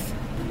 Shanice.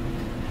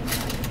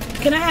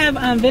 Can I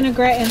have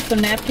vinaigrette and some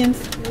napkins?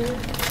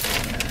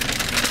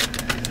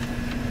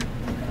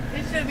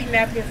 There should be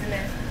napkins in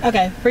there.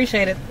 Okay,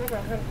 appreciate it. No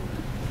problem.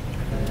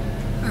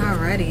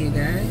 Alrighty, you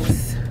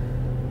guys.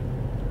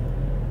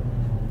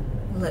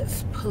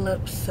 Let's pull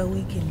up so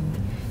we can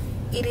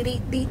eat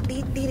it.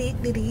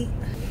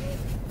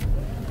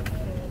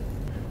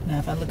 Now,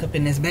 if I look up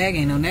in this bag,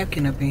 ain't no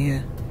napkin up in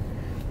here.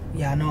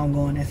 Y'all know I'm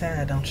going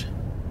inside, don't you?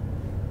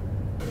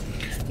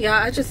 Y'all,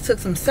 I just took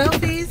some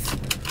selfies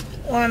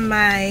on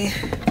my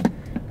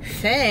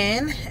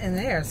fan, and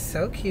they are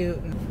so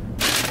cute.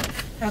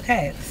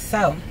 Okay,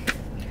 so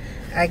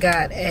I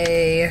got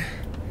a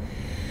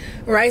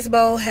rice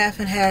bowl, half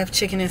and half,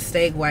 chicken and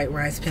steak, white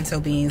rice, pinto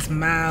beans,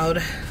 mild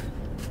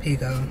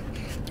pico,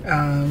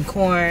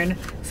 corn,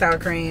 sour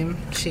cream,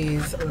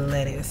 cheese,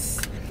 lettuce,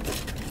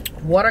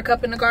 water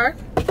cup in the car.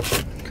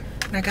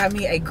 And I got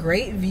me a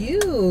great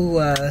view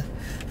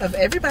of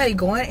everybody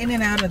going in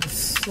and out of the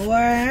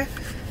store.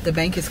 The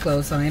bank is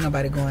closed, so ain't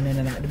nobody going in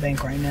and out the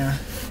bank right now,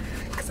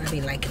 because I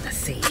be liking to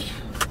see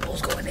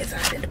who's going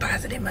inside and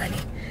depositing money.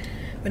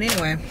 But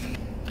anyway,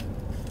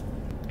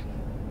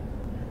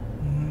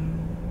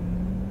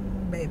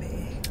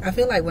 baby, I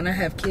feel like when I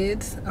have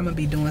kids, I'm gonna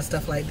be doing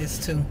stuff like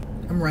this too.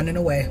 I'm running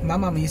away. My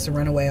mama used to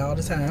run away all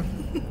the time.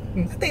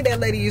 I think that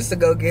lady used to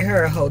go get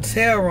her a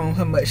hotel room,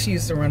 how much she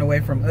used to run away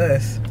from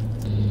us.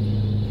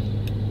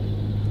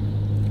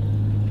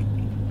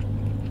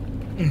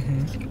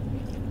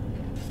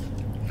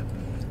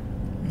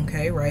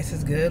 Okay, rice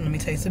is good. Let me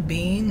taste a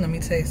bean. Let me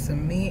taste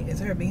some meat. Is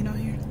there a bean on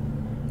here?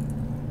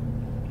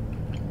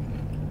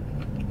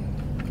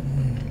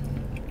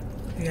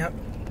 Yep.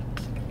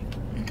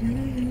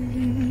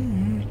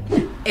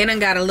 And I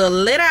got a little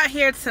lit out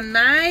here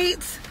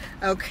tonight.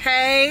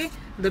 Okay,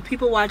 the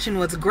people watching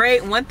was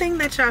great. One thing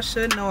that y'all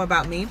should know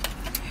about me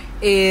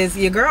is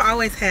your girl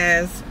always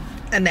has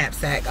a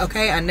knapsack.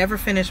 Okay, I never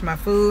finish my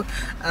food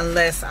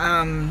unless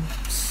I'm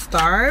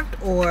starved,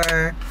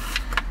 or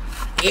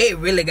it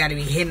really got to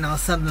be hitting on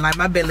something, like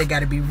my belly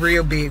got to be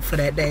real big for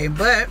that day.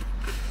 But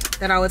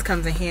that always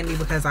comes in handy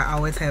because I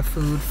always have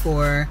food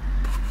for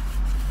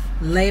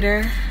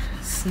later,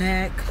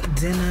 snack,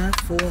 dinner,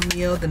 full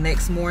meal the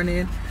next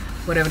morning,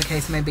 whatever the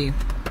case may be.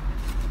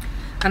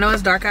 I know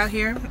it's dark out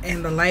here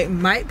and the light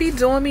might be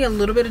doing me a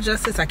little bit of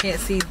justice. I can't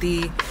see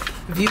the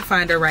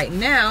viewfinder right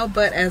now,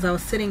 but as I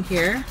was sitting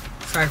here,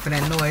 sorry for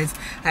that noise,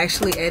 I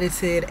actually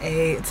edited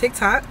a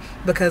TikTok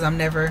because I'm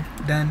never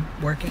done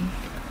working.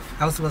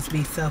 I was supposed to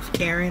be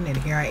self-caring, and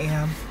here I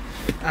am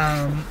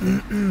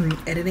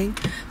editing.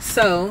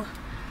 So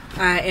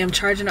I am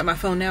charging up my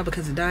phone now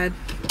because it died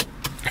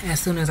as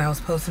soon as I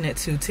was posting it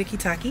to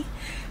TikTok,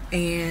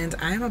 and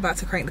I am about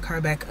to crank the car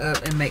back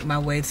up and make my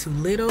way to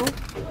Lidl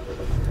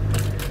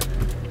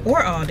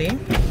or Aldi,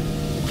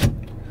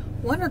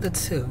 one of the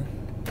two.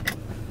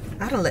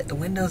 I done let the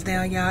windows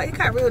down, y'all. It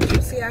got real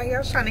juicy out here. I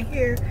was trying to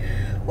hear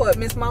what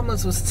Miss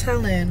Mamas was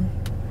telling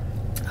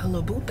her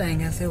little boo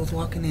thing as they was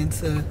walking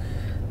into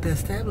the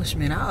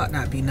establishment. I ought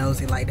not be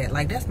nosy like that.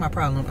 Like, that's my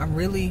problem. I'm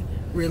really,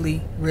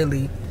 really,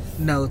 really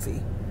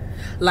nosy.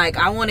 Like,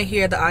 I want to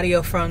hear the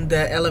audio from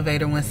the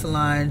elevator when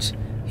Solange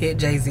hit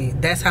Jay-Z.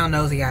 That's how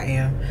nosy I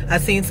am. I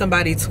seen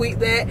somebody tweet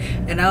that,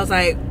 and I was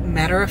like,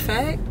 matter of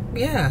fact,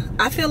 yeah.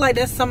 I feel like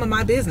that's some of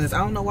my business. I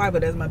don't know why,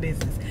 but that's my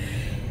business.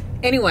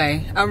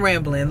 Anyway, I'm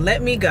rambling.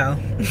 Let me go.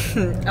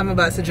 I'm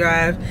about to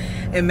drive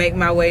and make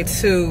my way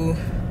to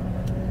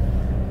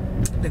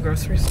the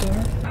grocery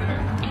store.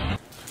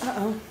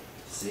 Uh-oh.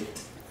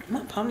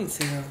 Not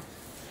ponytail.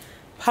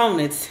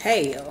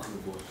 Ponytail.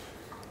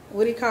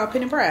 What do you call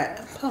Penny Bride?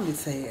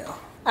 Ponytail.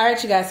 All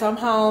right, you guys, so I'm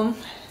home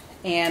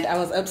and I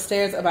was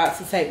upstairs about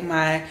to take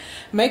my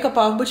makeup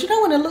off, but you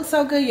know when it looks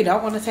so good, you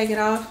don't want to take it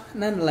off.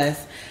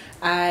 Nonetheless,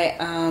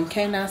 I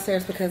came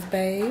downstairs because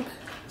babe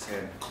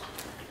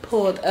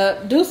pulled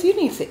up. Deuce, you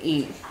need to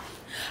eat.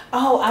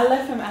 Oh, I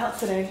left him out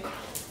today.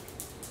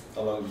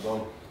 How long you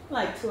gone?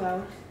 Like 2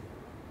 hours.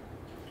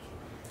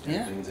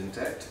 Yeah. Everything's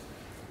intact.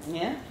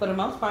 Yeah, for the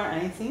most part, I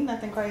ain't seen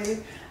nothing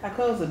crazy. I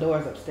closed the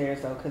doors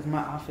upstairs though, because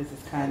my office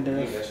is kind of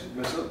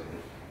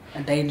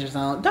a danger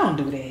zone. Don't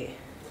do that.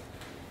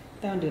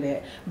 Don't do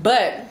that.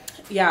 But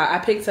yeah, I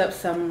picked up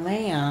some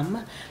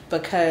lamb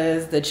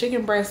because the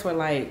chicken breasts were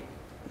like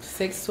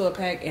 6 to a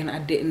pack and I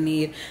didn't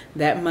need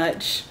that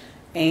much.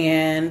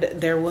 And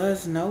there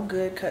was no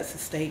good cuts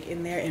of steak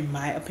in there, in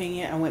my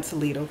opinion. I went to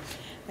Lidl,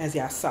 as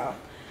y'all saw.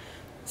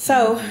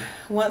 So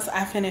once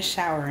I finish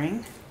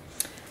showering,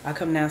 I'll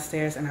come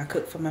downstairs and I'll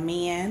cook for my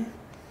man.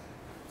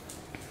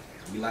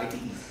 We like to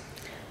eat.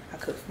 I'll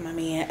cook for my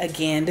man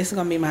again. This is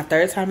gonna be my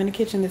 3rd time in the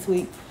kitchen this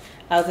week.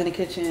 I was in the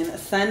kitchen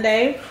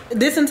Sunday.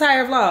 This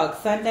entire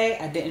vlog, Sunday,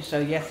 I didn't show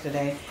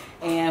yesterday.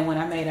 And when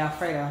I made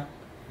Alfredo,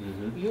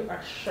 you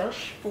are so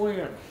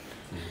spoiled.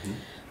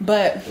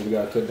 But we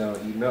gotta cut down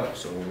eating out,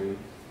 so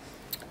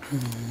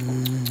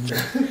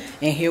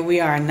and here we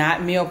are,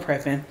 not meal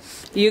prepping.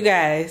 You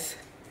guys,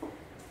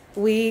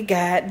 we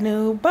got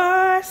new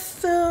bar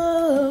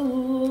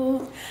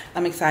stools.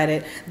 I'm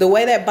excited. The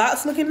way that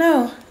box looking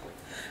though,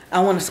 I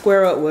want to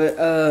square up with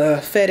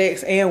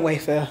FedEx and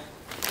Wayfair.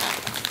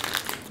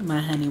 My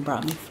honey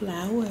brought me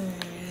flowers.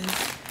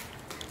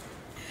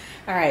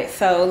 All right,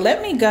 so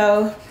let me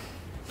go.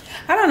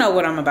 I don't know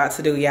what I'm about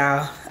to do,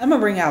 y'all. I'm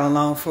gonna bring y'all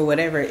along for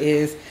whatever it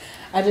is.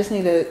 I just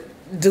need to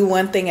do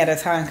one thing at a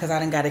time because I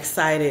done got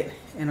excited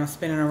and I'm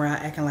spinning around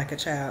acting like a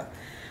child.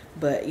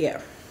 But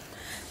yeah.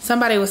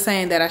 Somebody was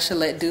saying that I should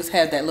let Deuce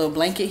have that little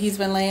blanket he's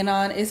been laying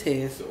on. It's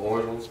his. the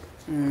orange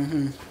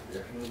ones.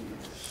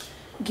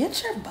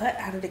 Get your butt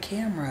out of the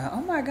camera.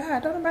 Oh my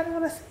God, don't nobody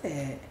want to see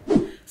that.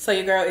 So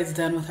your girl is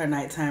done with her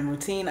nighttime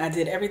routine. I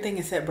did everything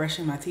except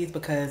brushing my teeth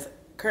because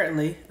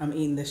currently I'm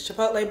eating this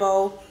Chipotle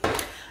bowl.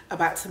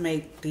 About to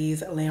make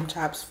these lamb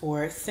chops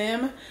for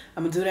Sim.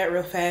 I'm gonna do that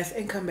real fast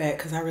and come back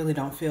because I really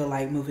don't feel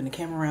like moving the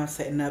camera around,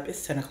 setting up.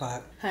 It's 10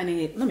 o'clock.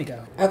 Honey, let me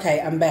go.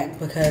 Okay, I'm back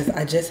because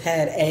I just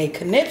had a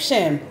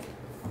conniption.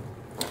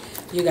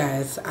 You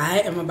guys, I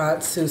am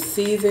about to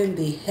season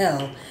the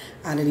hell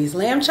out of these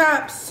lamb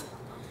chops.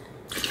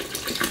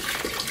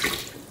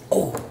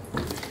 Oh,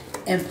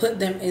 and put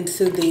them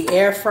into the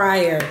air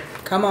fryer.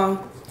 Come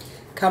on,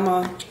 come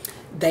on.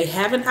 They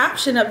have an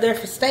option up there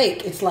for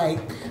steak. It's like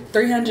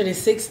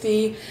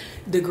 360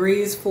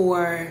 degrees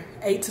for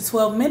 8 to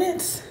 12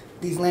 minutes.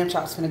 These lamb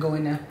chops gonna go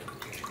in there.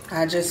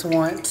 I just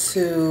want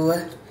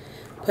to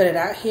put it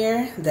out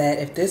here that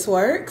if this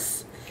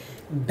works,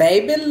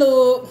 baby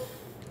look.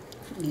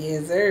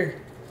 Yes, sir.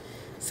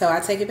 So I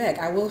take it back.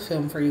 I will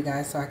film for you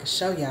guys so I can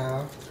show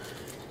y'all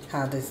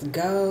how this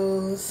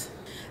goes.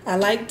 I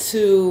like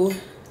to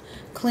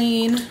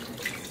clean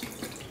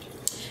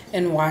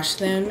and wash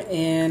them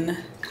in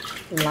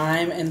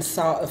lime and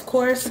salt, of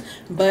course,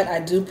 but I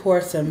do pour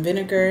some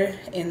vinegar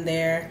in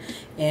there,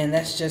 and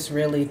that's just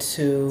really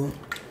to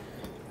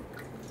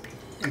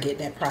get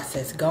that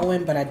process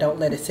going, but I don't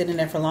let it sit in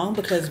there for long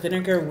because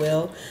vinegar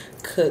will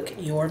cook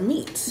your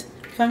meat.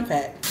 Fun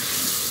fact.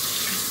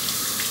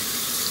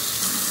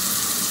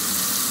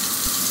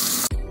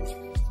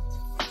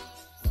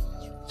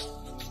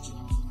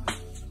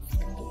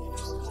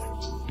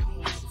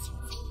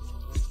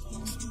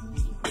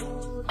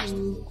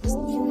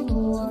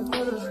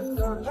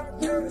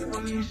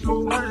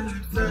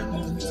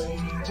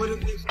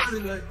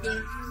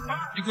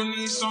 You gon'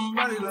 need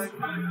somebody like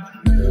me.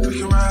 We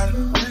can ride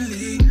in the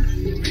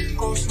Bentley,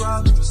 ghost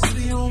ride to the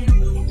city on me.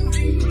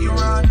 We can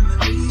ride in the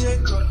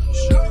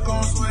V8,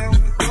 gon' sway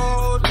with the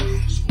gold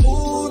days.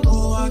 Ooh,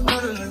 no, I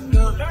got it like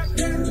that.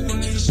 You gon'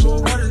 need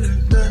somebody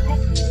like that,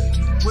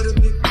 with a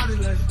big body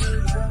like that.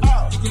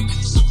 You gon'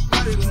 need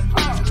somebody like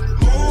that.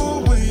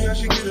 Ooh, wait, I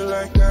should get it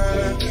like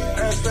that.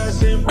 Ass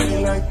fast and pretty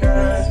like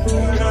that.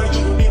 Girl, you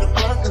don't need a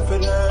partner for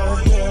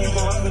that. You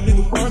gon' have to need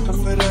a partner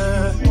for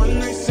that.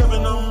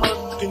 187, I'm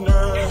working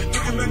her. You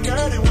can back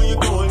at it when you're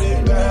doing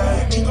it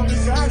back. You gon' be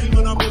sad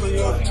when I'm over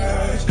your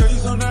ass. Girl, you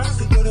so nice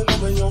to get it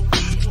over your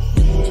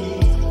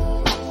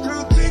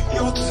girl, take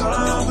your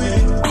time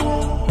with it.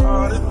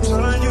 All the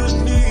time you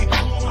need.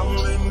 I'm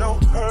in no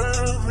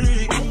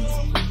hurry.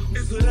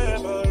 It's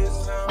whatever,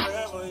 it's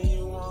however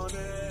you want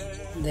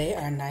it. They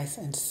are nice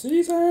and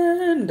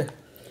seasoned.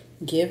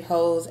 Give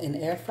hoes an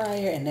air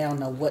fryer and they don't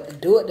know what to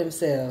do with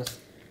themselves.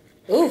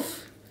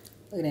 Oof.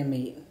 Look at that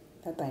meat.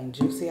 That thing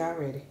juicy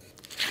already.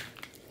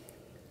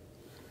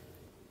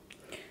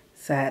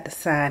 Side to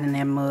side in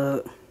that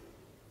mug.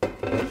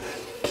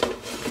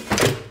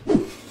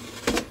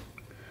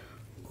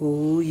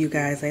 Ooh, you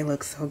guys, they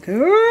look so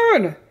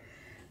good.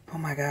 Oh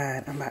my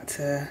God, I'm about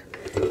to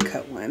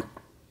cut one.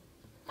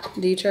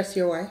 Do you trust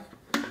your wife?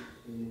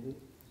 Mm-hmm.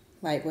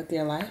 Like with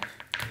your life?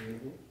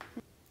 Mm-hmm.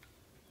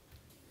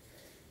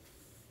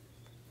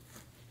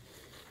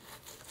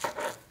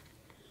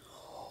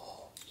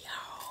 Oh,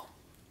 y'all.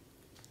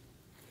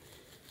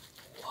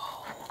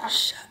 Whoa,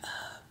 shut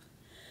up.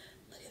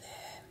 Look at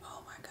that.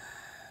 Oh my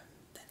God.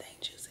 That thing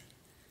juicy.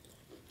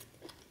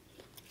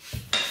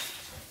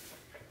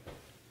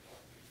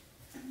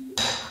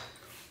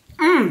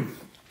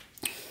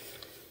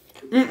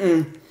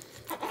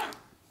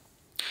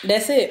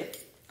 That's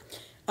it.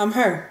 I'm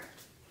her.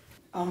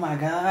 Oh my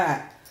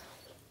God.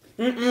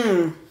 I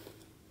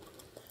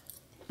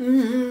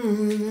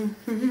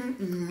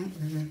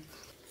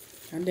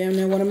damn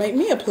near want to make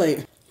me a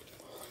plate.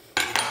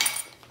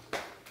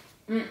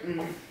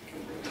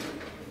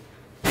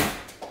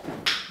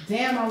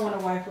 Damn, I want a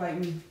wife like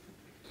me.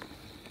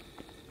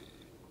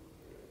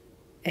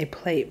 A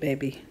plate,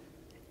 baby.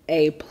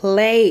 A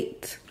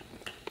plate.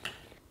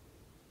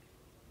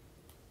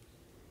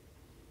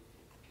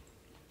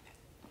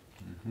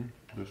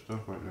 Good stuff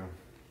right there.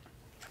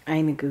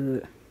 Ain't it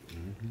good?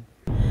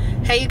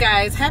 Hey you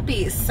guys,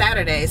 happy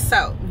Saturday.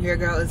 So your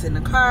girl is in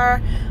the car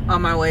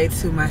on my way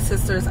to my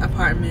sister's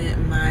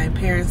apartment. My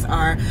parents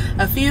are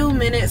a few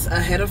minutes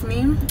ahead of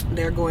me.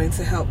 They're going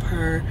to help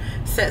her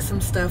set some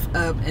stuff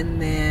up,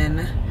 and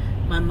then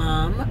my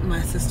mom,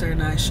 my sister,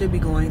 and I should be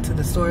going to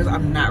the stores.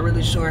 I'm not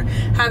really sure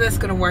how that's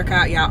gonna work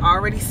out. Y'all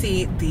already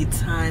see the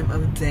time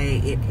of day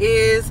it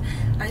is.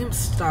 I am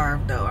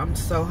starved though. I'm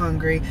so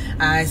hungry.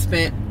 I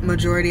spent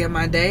majority of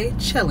my day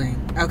chilling.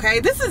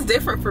 Okay, this is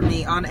different for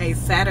me on a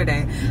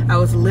Saturday. I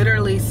was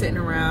literally sitting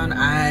around.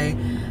 I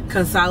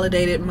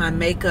consolidated my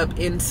makeup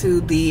into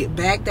the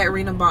bag that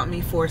Rena bought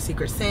me for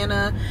Secret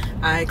Santa.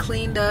 I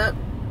cleaned up,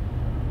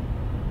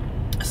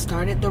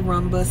 started the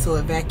Crumbl so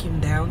it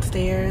vacuumed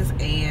downstairs,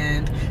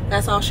 and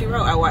that's all she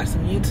wrote. I watched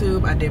some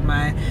YouTube. I did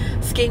my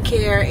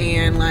skincare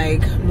and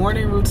like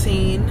morning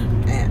routine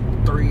at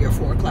 3 or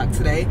 4 o'clock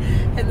today,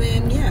 and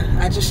then yeah,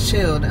 I just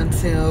chilled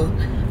until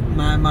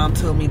my mom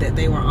told me that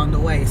they were on the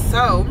way.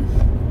 So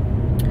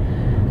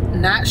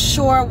not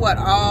sure what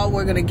all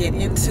we're gonna get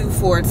into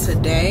for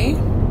today.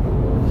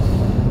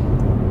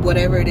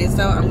 Whatever it is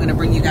though, I'm gonna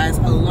bring you guys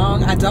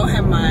along. I don't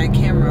have my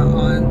camera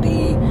on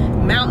the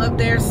mount up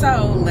there,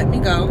 so let me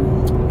go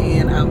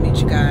and I'll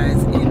meet you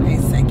guys in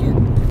a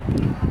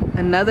second.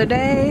 Another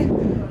day,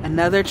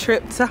 another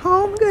trip to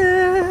Home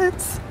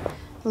Goods.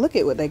 Look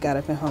at what they got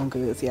up in Home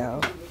Goods,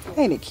 y'all.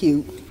 Ain't it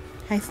cute?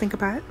 Hey, Stink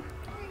Pot.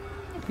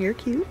 You're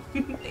cute.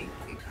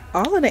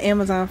 All of the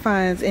Amazon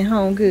finds in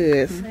Home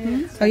Goods.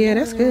 Oh yeah,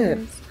 that's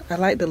good. I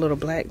like the little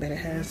black that it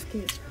has.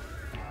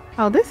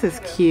 Oh, this is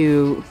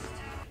cute.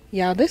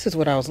 Y'all, this is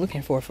what I was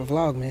looking for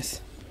Vlogmas.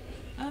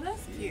 Oh,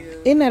 that's cute.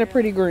 Isn't that a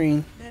pretty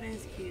green? That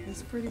is cute.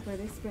 It's pretty, but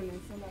it's spending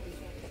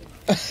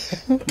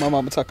somebody's. My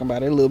mama talking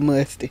about it, a little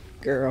musty,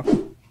 girl.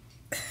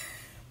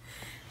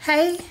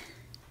 Hey,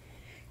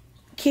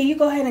 can you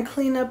go ahead and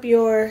clean up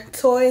your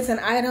toys and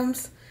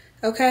items,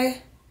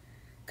 okay?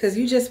 Cause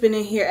you just been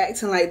in here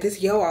acting like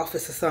this your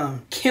office or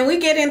something. Can we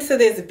get into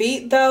this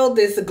beat though?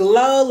 This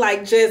glow,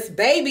 like just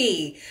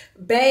baby.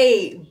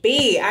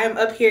 I'm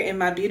up here in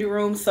my beauty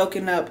room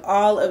soaking up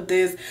all of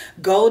this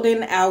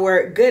golden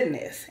hour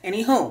goodness.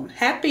 Anywho,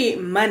 happy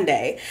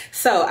Monday.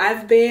 So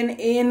I've been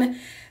in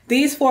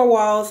these 4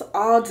 walls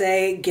all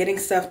day getting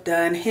stuff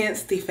done,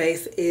 hence the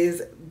face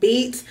is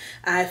beat.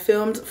 I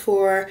filmed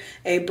for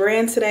a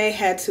brand today,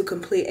 had to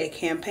complete a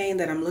campaign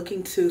that I'm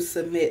looking to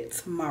submit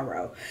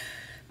tomorrow.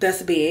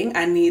 Thus being,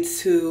 I need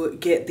to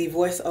get the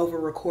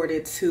voiceover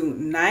recorded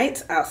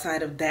tonight.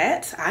 Outside of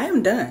that, I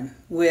am done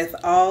with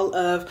all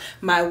of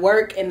my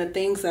work and the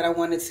things that I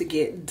wanted to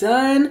get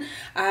done.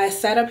 I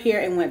sat up here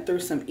and went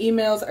through some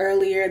emails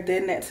earlier.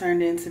 Then that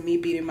turned into me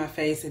beating my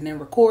face and then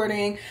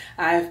recording.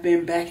 I've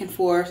been back and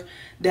forth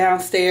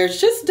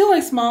downstairs just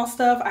doing small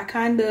stuff. I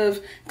kind of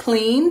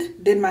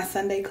cleaned, did my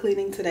Sunday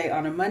cleaning today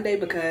on a Monday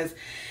because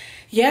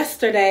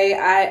yesterday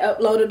I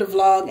uploaded a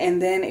vlog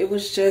and then it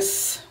was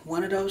just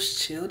one of those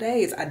chill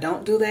days. I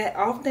don't do that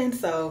often,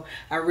 so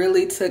I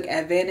really took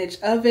advantage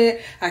of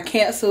it. I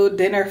canceled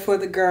dinner for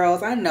the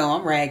girls. I know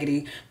I'm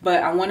raggedy,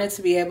 but I wanted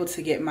to be able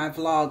to get my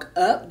vlog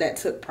up. That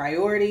took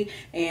priority,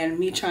 and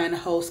me trying to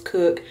host,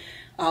 cook,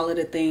 all of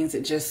the things,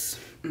 it just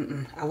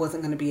I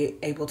wasn't going to be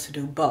able to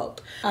do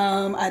both.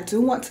 I do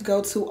want to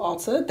go to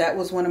Ulta. That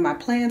was one of my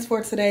plans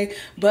for today,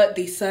 but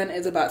the sun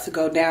is about to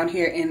go down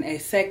here in a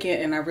second,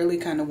 and I really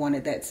kind of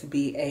wanted that to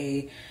be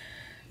a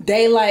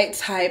daylight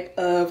type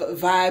of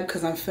vibe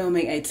because I'm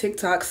filming a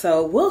TikTok,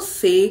 so we'll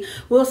see.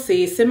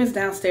 Sim is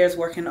downstairs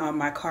working on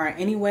my car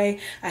anyway.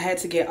 I had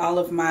to get all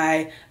of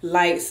my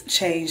lights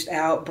changed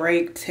out,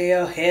 brake,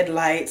 tail,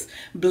 headlights,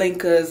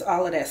 blinkers,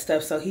 all of that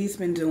stuff, so he's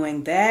been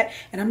doing that,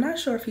 and I'm not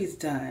sure if he's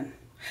done.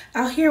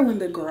 I'll hear when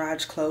the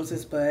garage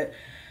closes, but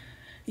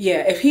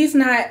yeah, if he's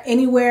not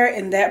anywhere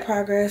in that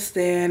progress,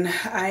 then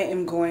I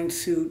am going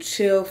to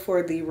chill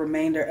for the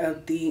remainder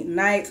of the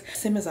night.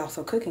 Sim is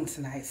also cooking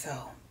tonight, so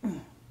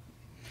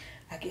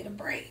I get a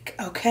break,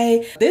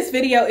 okay? This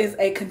video is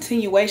a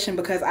continuation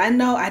because I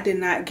know I did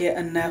not get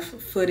enough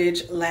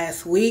footage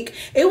last week.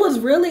 It was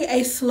really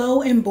a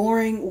slow and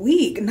boring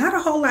week. Not a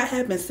whole lot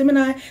happened. Sim and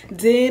I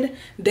did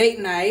date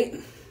night.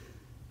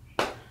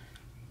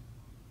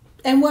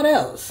 And what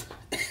else?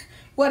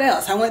 What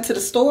else? I went to the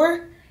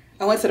store.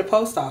 I went to the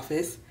post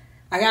office.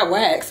 I got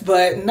waxed,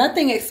 but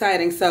nothing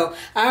exciting. So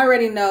I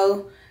already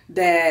know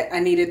that I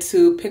needed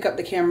to pick up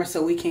the camera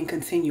so we can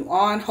continue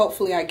on.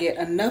 Hopefully I get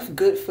enough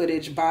good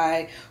footage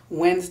by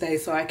Wednesday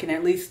so I can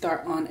at least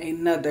start on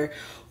another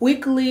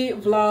weekly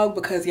vlog,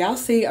 because y'all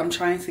see I'm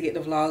trying to get the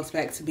vlogs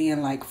back to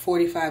being like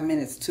 45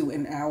 minutes to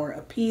an hour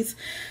a piece.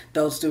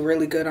 Those do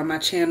really good on my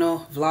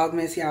channel.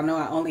 Vlogmas, y'all know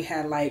I only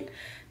had like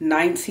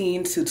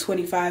 19 to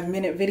 25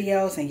 minute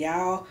videos and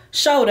y'all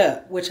showed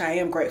up, which I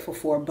am grateful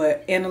for,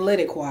 but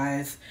analytic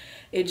wise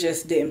it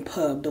just didn't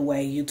pub the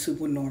way YouTube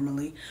would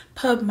normally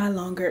pub my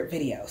longer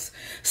videos.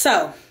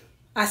 So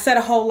I said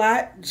a whole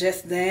lot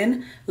just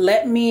then.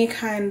 Let me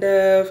kind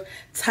of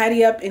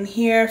tidy up in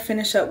here,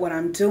 finish up what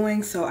I'm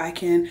doing so I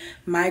can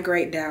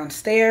migrate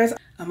downstairs.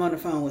 I'm on the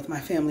phone with my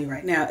family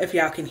right now. If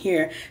y'all can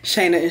hear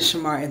Shayna and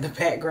Shamar in the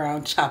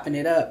background chopping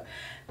it up.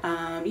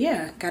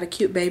 Yeah, got a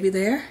cute baby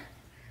there.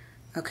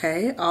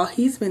 Okay, all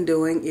he's been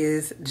doing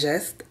is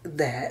just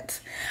that.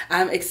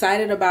 I'm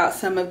excited about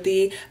some of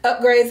the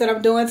upgrades that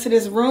I'm doing to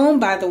this room.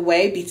 By the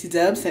way, BT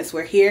Dub, since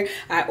we're here,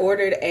 I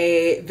ordered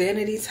a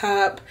vanity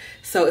top,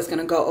 so it's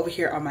gonna go over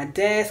here on my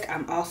desk.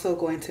 I'm also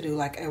going to do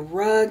like a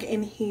rug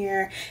in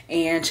here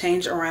and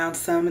change around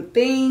some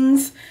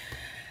things.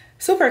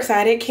 Super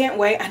excited, can't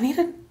wait. I need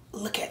to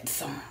look at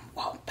some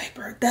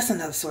wallpaper. That's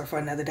another story for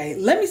another day.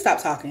 Let me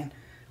stop talking.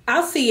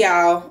 I'll see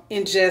y'all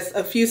in just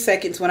a few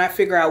seconds when I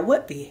figure out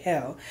what the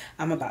hell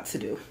I'm about to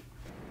do.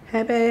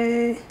 Hey,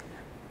 babe.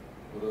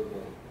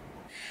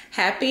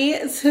 Happy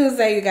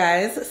Tuesday, you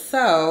guys.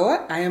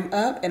 So I am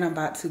up and I'm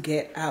about to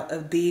get out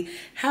of the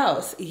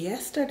house.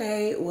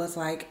 Yesterday was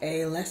like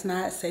a let's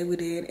not say we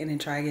did and then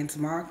try again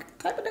tomorrow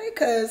type of day,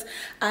 because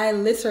I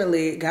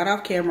literally got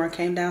off camera,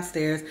 came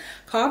downstairs,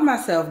 called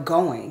myself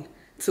going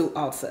to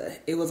Ulta.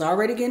 It was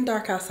already getting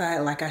dark outside.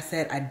 Like I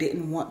said, I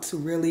didn't want to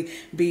really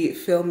be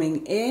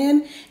filming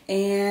in,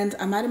 and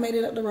I might have made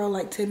it up the road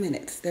like 10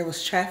 minutes. There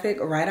was traffic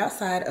right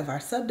outside of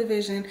our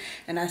subdivision,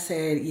 and I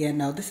said, yeah,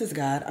 no, this is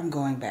God. I'm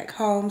going back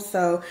home.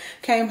 So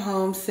came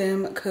home,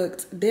 Sim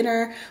cooked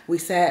dinner. We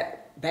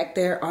sat back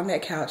there on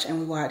that couch and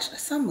we watched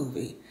some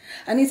movie.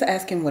 I need to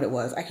ask him what it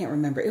was. I can't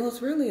remember. It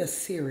was really a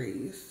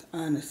series,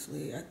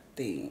 honestly. I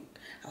think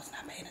I was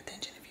not paying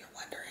attention, if you're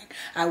wondering.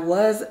 I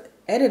was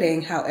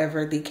editing,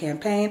 however, the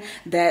campaign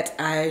that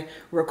I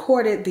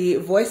recorded the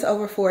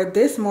voiceover for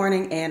this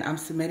morning, and I'm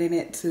submitting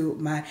it to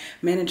my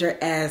manager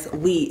as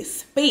we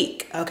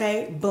speak.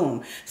 Okay,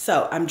 boom.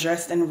 So I'm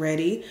dressed and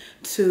ready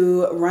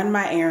to run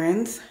my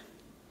errands.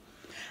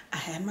 I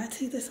had my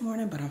tea this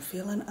morning, but I'm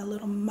feeling a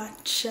little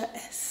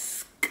matcha-esque.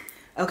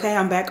 Okay,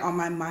 I'm back on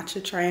my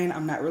matcha train.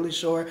 I'm not really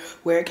sure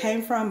where it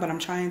came from, but I'm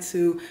trying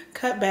to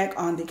cut back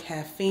on the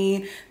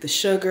caffeine, the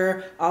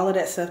sugar, all of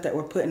that stuff that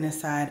we're putting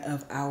inside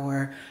of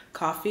our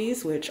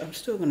coffees, which I'm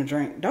still gonna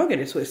drink. Don't get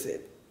it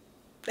twisted.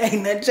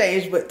 Ain't nothing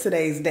changed but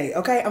today's date,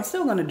 okay? I'm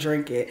still gonna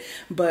drink it,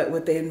 but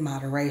within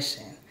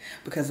moderation,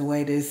 because the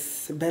way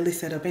this belly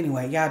set up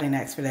anyway, y'all didn't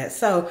ask for that.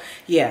 So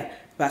yeah,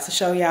 about to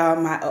show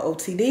y'all my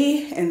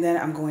OOTD, and then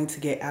I'm going to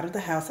get out of the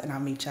house and I'll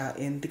meet y'all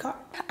in the car.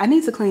 I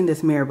need to clean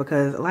this mirror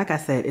because, like I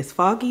said, it's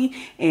foggy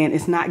and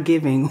it's not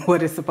giving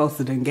what it's supposed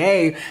to do.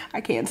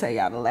 I can't tell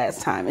y'all the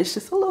last time. It's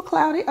just a little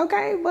cloudy,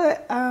 okay?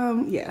 But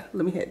yeah,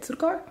 let me head to the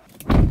car.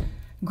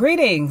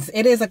 Greetings.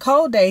 It is a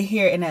cold day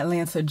here in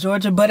Atlanta,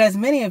 Georgia, but as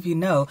many of you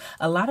know,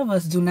 a lot of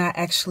us do not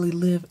actually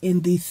live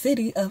in the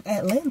city of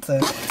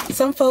Atlanta.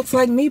 Some folks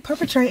like me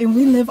perpetrate and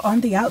we live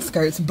on the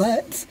outskirts,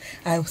 but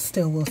I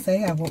still will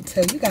say I won't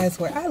tell you guys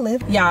where I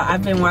live. Y'all,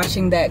 I've been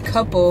watching that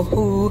couple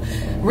who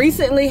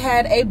recently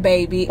had a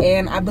baby,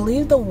 and I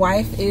believe the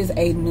wife is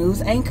a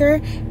news anchor,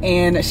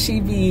 and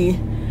she be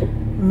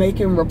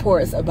making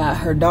reports about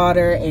her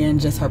daughter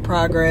and just her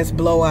progress,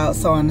 blowout,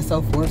 so on and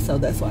so forth. So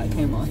that's why I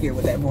came on here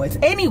with that voice.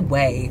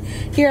 Anyway,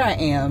 here I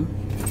am.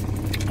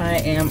 I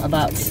am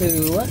about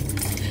to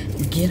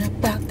get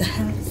up out the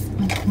house,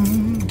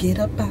 get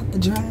up out the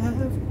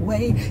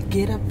driveway,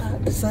 get up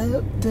out the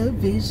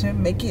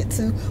subdivision, make it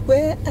to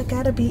where I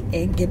gotta be,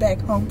 and get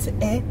back home to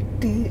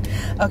edit.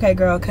 Okay,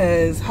 girl,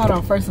 cause hold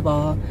on. First of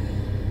all,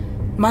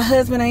 my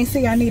husband ain't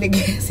see I needed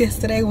gas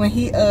yesterday when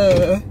he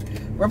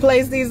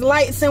replace these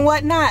lights and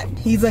whatnot.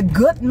 He's a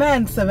good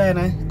man,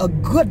 Savannah. A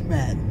good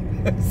man.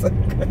 So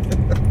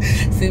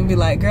he'd be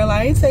like, girl,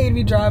 I ain't saying you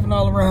be driving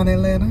all around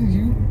Atlanta.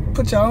 You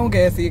put your own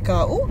gas in your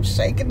car. Ooh,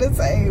 shaking the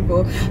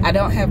table. I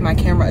don't have my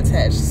camera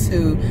attached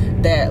to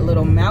that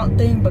little mount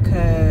thing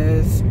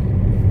because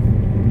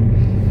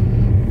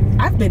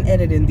I've been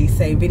editing these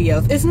same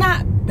videos. It's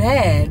not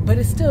bad, but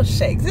it still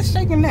shakes. It's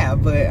shaking now,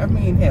 but I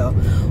mean, hell,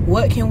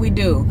 what can we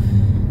do?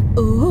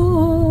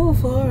 Ooh,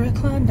 for a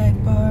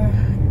Klondike bar.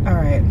 All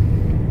right,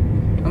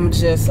 I'm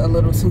just a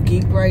little too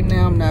geek right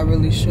now. I'm not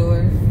really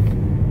sure.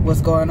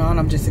 what's going on.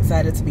 I'm just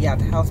excited to be out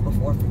the house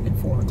before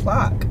 4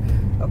 o'clock,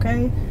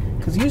 okay?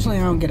 Because usually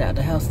I don't get out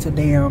the house till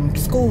damn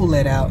school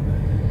let out.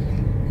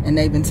 And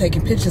they've been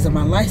taking pictures of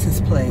my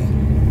license plate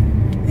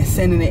and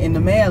sending it in the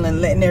mail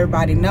and letting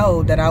everybody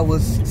know that I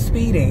was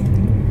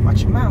speeding.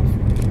 Watch your mouth,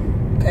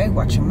 okay?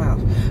 Watch your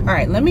mouth. All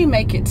right, let me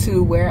make it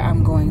to where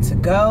I'm going to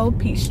go.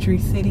 Peachtree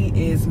City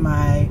is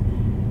my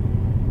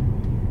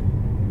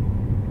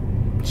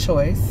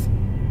choice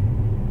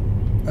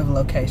of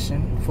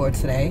location for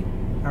today.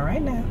 All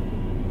right now,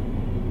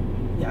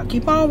 y'all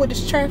keep on with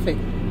this traffic.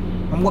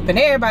 I'm whooping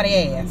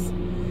everybody's ass,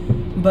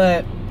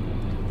 but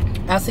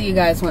I'll see you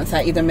guys once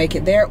I either make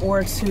it there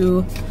or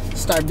to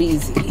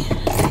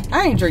Starbucks.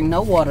 I ain't drink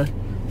no water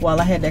while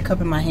I had that cup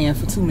in my hand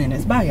for 2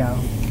 minutes. Bye, y'all.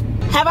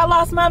 Have I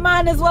lost my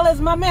mind as well as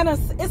my manners?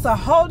 It's a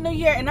whole new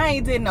year and I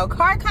ain't did no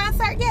car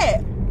concert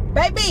yet,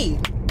 baby.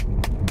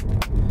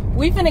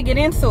 We finna get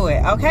into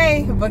it,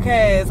 okay?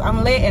 Because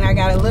I'm lit and I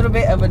got a little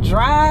bit of a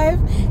drive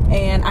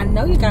and I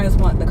know you guys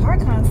want the car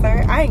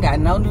concert. I ain't got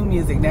no new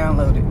music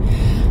downloaded.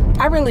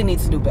 I really need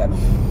to do better.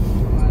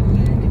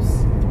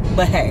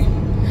 But hey,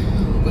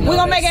 we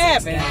gonna make it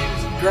happen.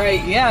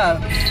 Great, yeah.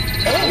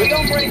 We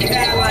gonna break it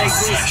down like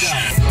this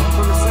though.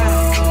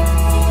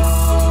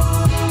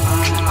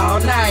 All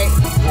night.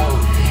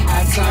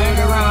 I turned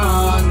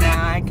around,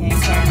 now I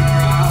can't turn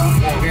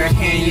around. Girl,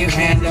 can you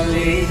handle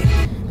it?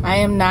 I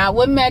am not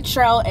with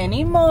Metro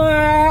anymore.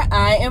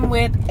 I am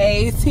with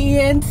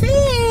AT&T,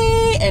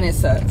 and it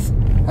sucks,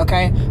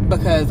 okay?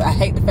 Because I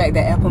hate the fact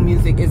that Apple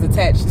Music is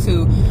attached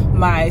to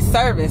my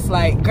service.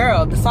 Like,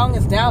 girl, the song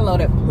is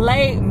downloaded.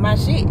 Play my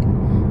shit.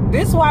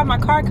 This is why my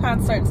car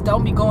concerts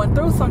don't be going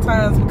through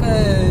sometimes,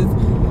 because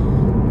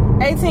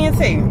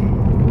AT&T.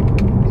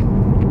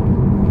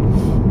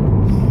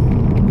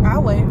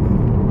 I'll wait.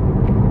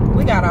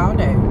 We got all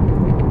day.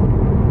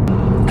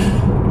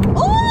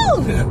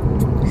 Ooh!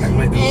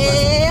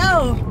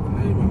 Ew!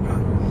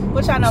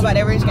 What y'all know about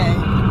that rich game?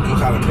 I'm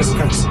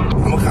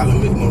gonna call him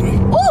Milk Marie.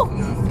 Ooh!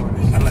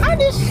 I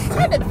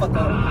did the fuck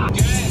up.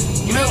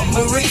 Milk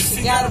Marie,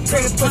 she got a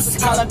pretty pussy,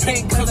 call her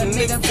pink, cause a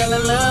nigga fell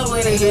in love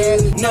with her, yeah.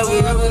 Never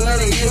ever let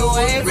her get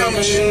away from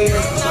her, yeah.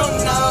 No.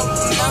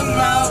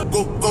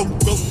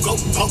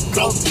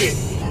 Go, get.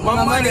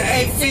 My money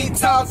 8 feet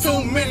tall,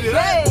 2 million,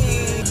 hey!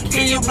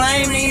 Can you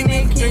blame me,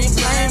 Nick? Can you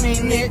blame me,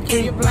 Nick?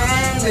 Can you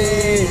blame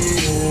me?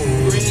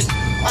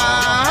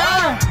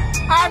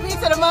 RP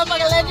to the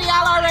motherfucking legend,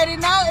 y'all already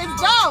know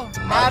it's gone.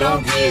 I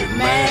don't get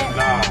mad,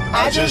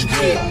 I just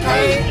get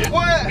paid.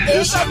 What?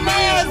 It's a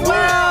man's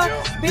world,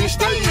 bitch,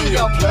 stay in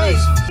your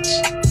place.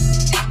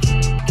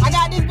 I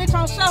got this bitch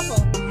on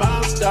shuffle.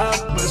 Mouse up,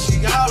 but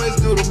she always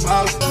do the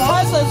mouse.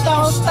 Hustlers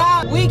don't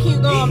stop, we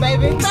keep going,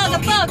 baby.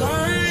 Fuck.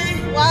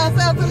 Why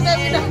sell to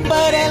the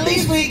but at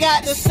least we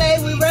got to say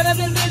we run up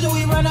in vision,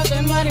 we run up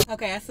in money.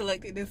 Okay, I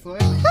selected this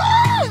one.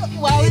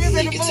 While we was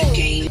in the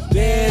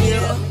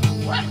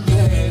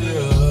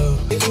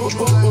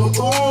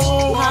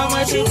how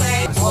much you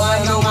pay? Boy,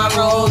 I know my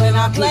role and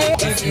I play.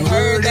 If you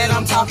heard that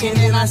I'm talking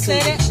and I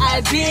said it,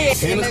 I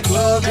did. In the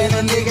club and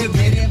a nigga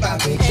been it by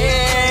me.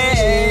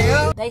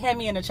 Yeah. They had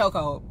me in a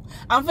chokehold.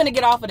 I'm finna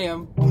get off of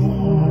them.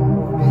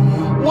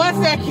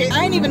 1 second.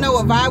 I didn't even know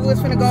what vibe was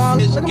finna go on.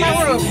 Look at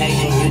my room.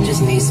 You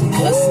just need some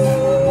pussy.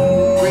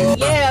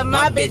 Yeah,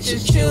 my bitch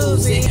is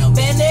choosy.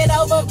 Bend it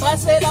over,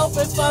 bust it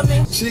open for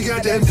me. She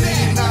got that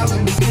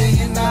 $1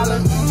 billion.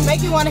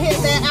 Make you wanna hit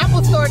that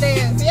Apple Store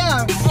dance,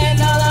 yeah. And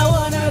all I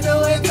wanna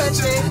do is touch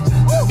it.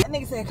 Woo. That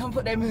nigga said, come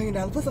put that $1 million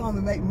pussy on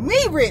and make me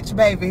rich,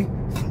 baby.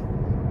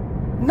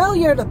 Know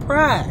you're the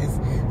prize.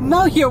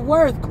 Know your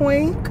worth,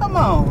 queen. Come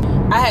on.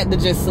 I had to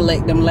just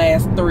select them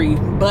last 3,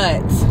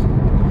 but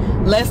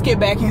let's get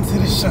back into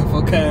the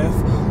shuffle, cause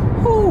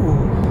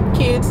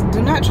kids,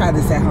 do not try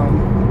this at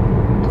home.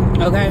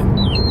 Okay?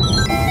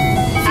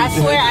 I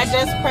swear I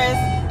just pressed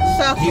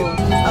shuffle.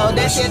 Oh,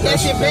 that's your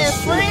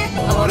best friend?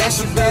 Oh, that's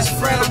your best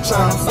friend. I'm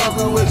trying to fuck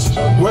her with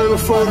you. Way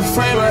before the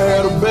fame, I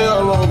had a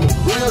bell on me.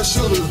 Real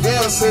shooters,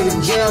 they'll sit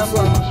in jail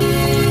for me.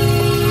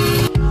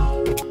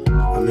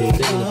 I mean,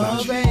 thinking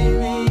about you.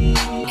 Baby.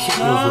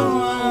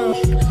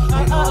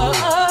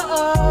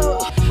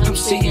 I'm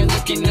sitting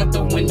looking out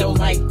the window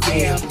like,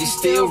 damn, you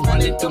still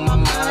running through my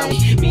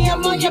mind. Me,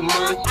 I'm on your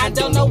mind. I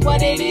don't know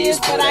what it is,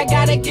 but I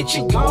gotta get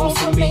you gone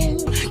from me.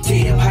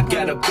 Damn, I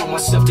gotta pull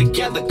myself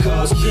together,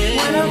 cause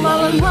when I'm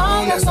all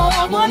alone, that's all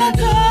I wanna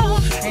do.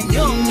 And you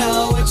don't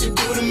know what you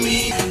do to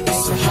me.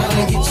 It's so hard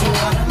to get you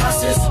out of my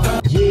system.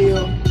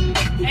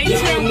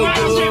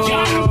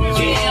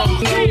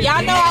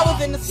 Y'all know I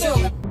was in the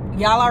suit.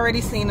 Y'all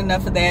already seen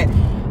enough of that.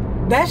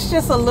 That's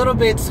just a little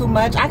bit too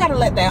much. I gotta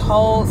let that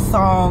whole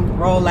song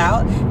roll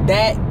out.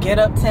 That Get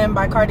Up 10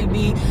 by Cardi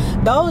B.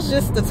 Those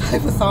just the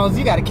type of songs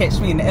you gotta catch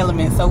me in the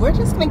element. So we're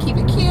just gonna keep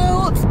it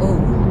cute. Ooh.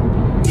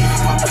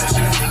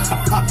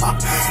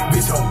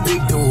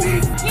 Big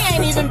dude. He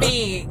ain't even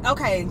big.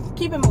 Okay,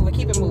 keep it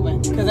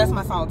moving, cause that's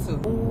my song too.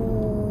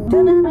 Ooh.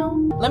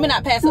 Let me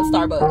not pass up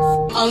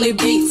Starbucks. Only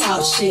big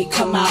talk shit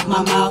come out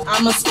my mouth.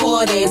 I'm a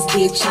spoiled ass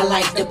bitch, I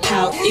like the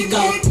pout. It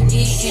go in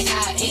and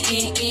out,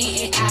 in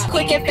and out.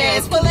 Quick and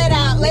fast, pull it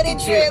out, let it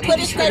drip, put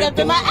it straight up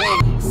in my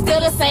ass.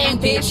 Still the same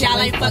bitch, y'all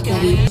ain't fucking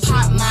with.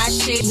 Pop my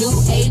shit, new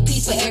AP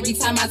for every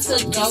time I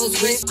took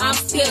those risks. I'm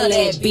still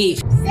that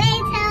bitch.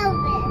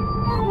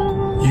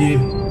 Yeah.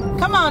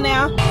 Come on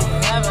now.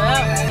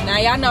 Now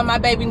y'all know my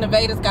baby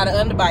Nevada's got an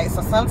underbite,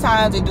 so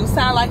sometimes it do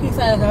sound like he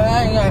says,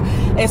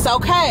 it's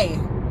okay.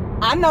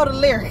 I know the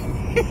lyrics.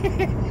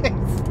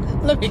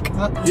 Let me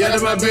go. Yeah,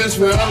 that's my bitch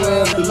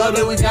forever. The love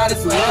that we got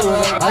is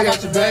forever. I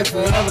got your back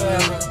forever.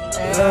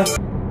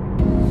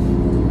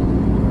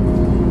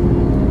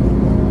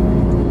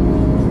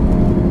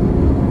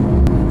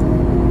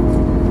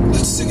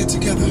 Let's sing it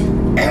together.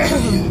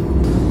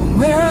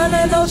 We're on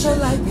an ocean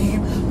like me.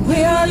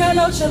 We're on an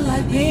ocean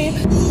like me.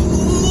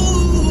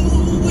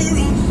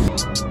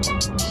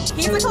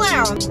 He's a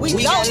clown.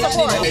 We don't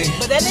support him,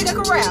 but that nigga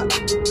can rap.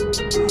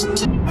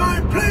 I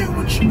ain't playing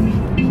with you.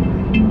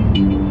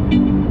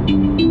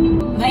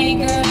 My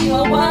girl, you a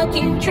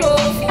walking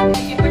trophy.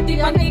 You're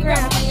pretty on the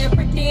ground, you're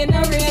pretty in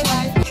a real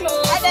life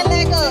trophy. Let that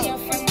leg up. Your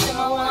friends, I'm a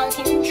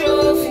walking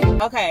trophy.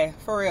 Okay,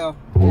 for real.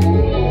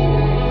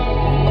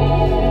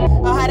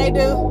 Oh, how they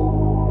do?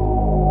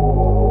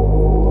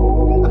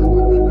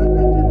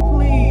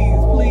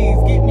 Please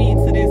get me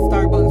to this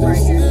Starbucks right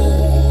here.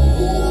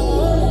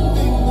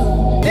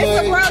 This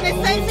the world is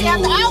safety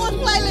after hours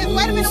playlist.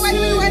 Wait a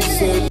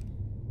minute.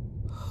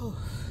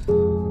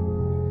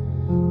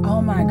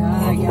 Oh my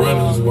God,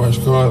 Brothers watch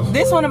cars.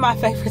 this one of my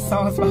favorite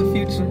songs by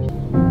Future.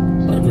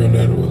 My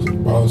granddaddy was a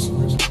boss.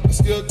 I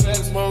still can't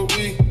smoke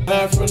weed.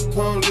 Hide from the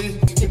police.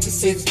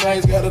 56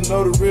 nights, gotta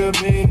know the real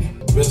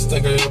meaning. Best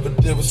thing I ever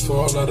did was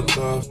fall out of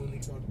love.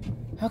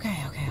 Okay.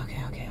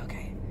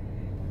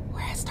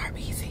 We're at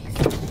Starbucks.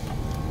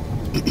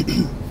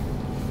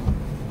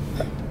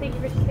 Thank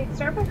you for choosing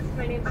Starbucks.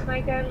 My name is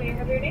Micah. May I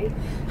have your name?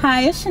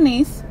 Hi, it's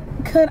Shanice.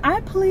 Could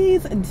I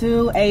please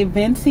do a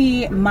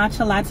venti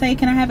matcha latte?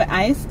 Can I have it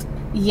iced?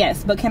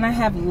 Yes, but can I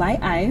have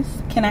light ice?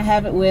 Can I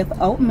have it with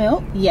oat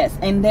milk? Yes,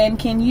 and then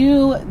can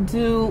you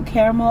do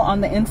caramel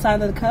on the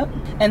inside of the cup?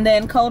 And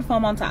then cold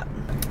foam on top.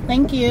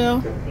 Thank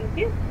you. Thank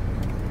you.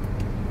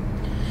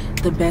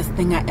 The best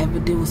thing I ever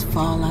did was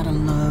fall out of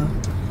love.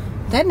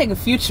 That nigga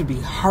Future be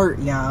hurt,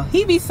 y'all.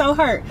 He be so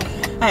hurt.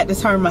 I had to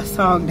turn my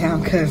song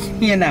down because,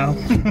 you know,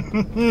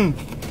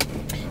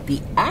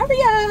 the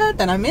area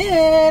that I'm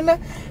in.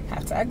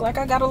 Have to act like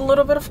I got a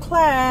little bit of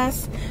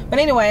class. But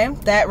anyway,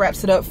 that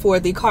wraps it up for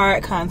the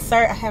card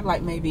concert. I have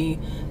like maybe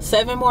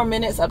 7 more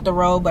minutes up the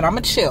road, but I'ma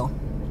chill.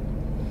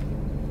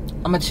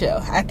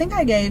 I think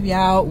I gave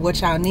y'all what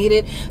y'all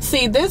needed.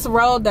 See, this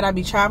road that I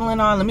be traveling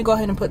on, let me go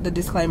ahead and put the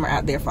disclaimer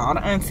out there for all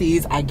the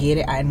aunties. I get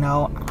it. I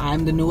know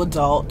I'm the new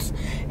adult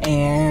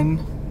and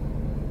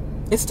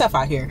it's tough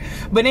out here.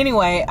 But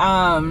anyway,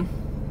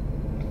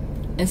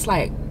 it's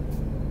like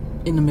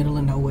in the middle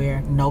of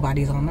nowhere.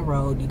 Nobody's on the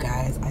road, you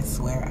guys. I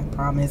swear, I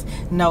promise.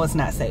 No, it's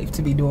not safe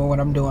to be doing what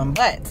I'm doing,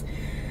 but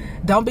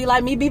don't be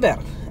like me, be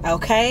better,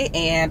 okay?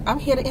 And I'm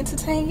here to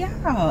entertain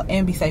y'all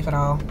and be safe at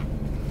all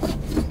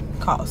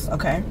costs,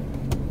 okay?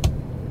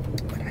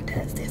 But I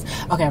does this.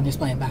 Okay, I'm just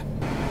playing. Bye.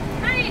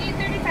 Hi,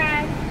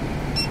 8:35.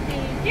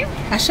 Thank you.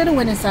 I should have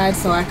went inside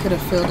so I could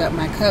have filled up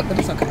my cup, but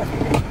it's okay.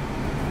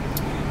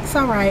 It's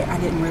all right. I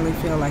didn't really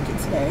feel like it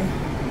today.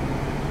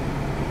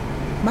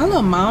 My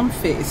little mom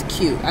fit is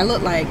cute. I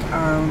look like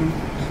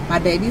my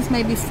baby's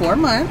maybe 4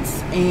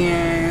 months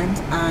and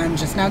I'm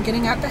just now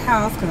getting out the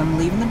house because I'm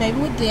leaving the baby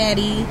with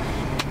daddy.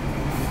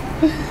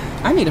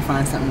 I need to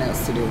find something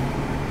else to do.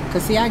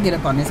 Cause see, I get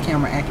up on this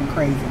camera acting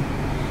crazy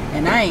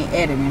and I ain't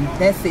editing.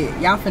 That's it.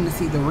 Y'all finna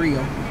see the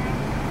real.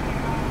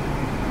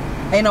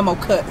 Ain't no more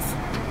cuts.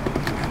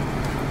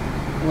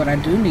 What I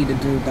do need to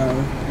do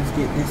though is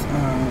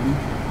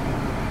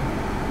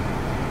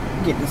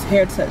get this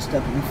hair touched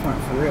up in the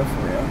front for real.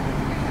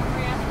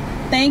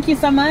 Thank you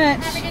so much.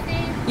 Have a good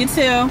day. You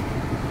too.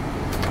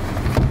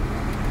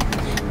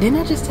 Didn't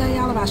I just tell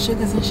y'all about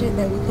sugars and shit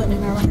that we putting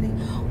in our body?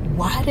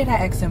 Why did I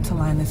ask them to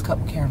line this cup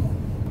with caramel?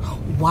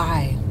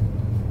 Why?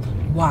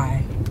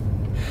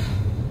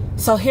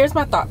 So here's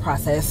my thought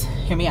process.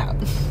 Hear me out.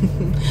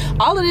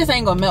 All of this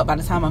ain't gonna melt by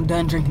the time I'm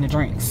done drinking the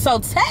drink. So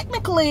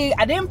technically,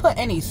 I didn't put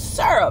any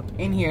syrup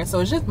in here. So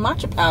it's just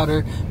matcha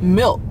powder,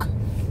 milk,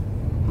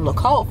 a little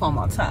cold foam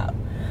on top.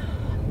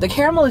 The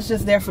caramel is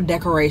just there for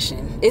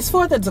decoration. It's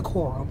for the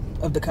decorum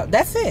of the cup.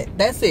 That's it.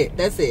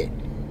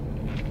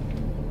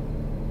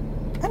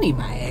 I need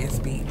my ass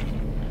beat.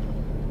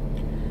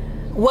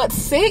 What's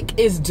sick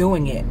is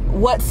doing it.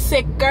 What's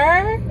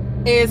sicker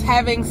is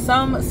having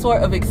some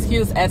sort of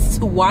excuse as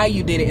to why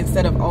you did it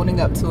instead of owning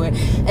up to it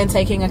and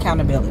taking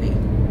accountability.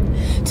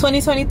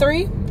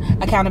 2023,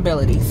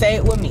 accountability. Say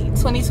it with me.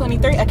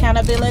 2023,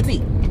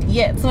 accountability.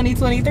 Yeah,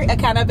 2023,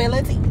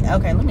 accountability.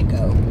 Okay, let me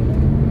go.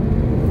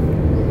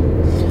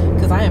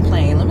 Because I am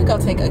playing. Let me go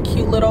take a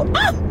cute little...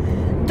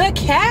 the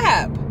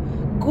cap!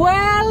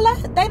 Well,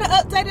 they done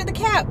updated the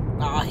cap.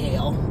 Oh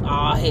hell.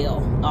 Oh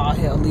hell. Oh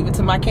hell. Leave it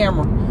to my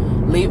camera.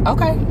 Leave.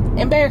 Okay.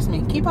 Embarrass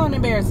me. Keep on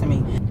embarrassing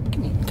me.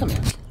 Come here. Come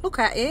here. Look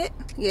at it.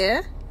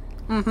 Yeah.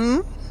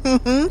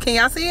 Mm-hmm. Can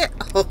y'all see it?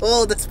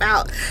 Oh, the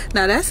spout.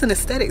 Now that's an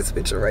aesthetics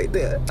picture right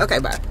there. Okay,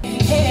 bye.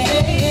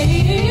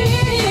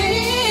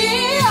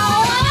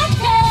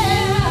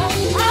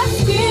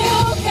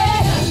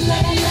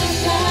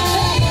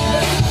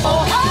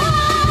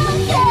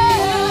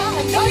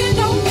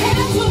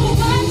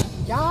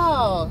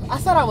 Y'all, I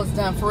said I was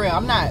done for real.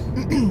 I'm not.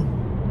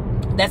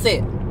 That's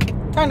it.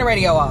 Turn the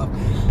radio off.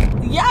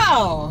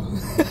 Y'all,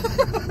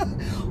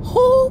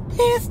 who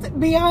pissed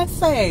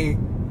Beyonce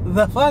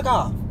the fuck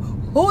off?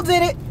 Who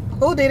did it?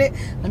 Who did it?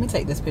 Let me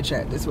take this picture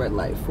at this red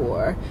light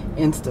for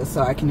Insta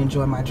so I can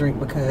enjoy my drink,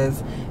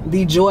 because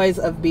the joys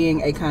of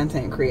being a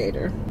content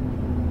creator.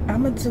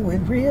 I'ma do it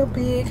real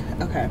big.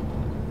 Okay.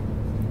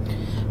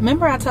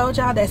 Remember I told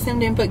y'all that Sim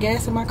didn't put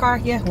gas in my car?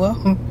 Yeah, well.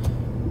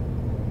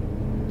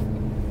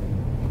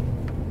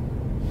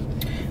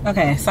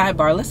 Okay,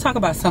 sidebar. Let's talk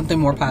about something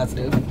more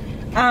positive.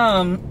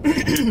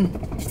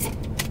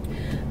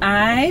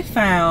 I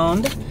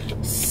found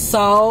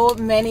so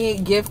many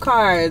gift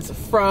cards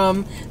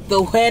from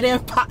the wedding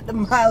pot to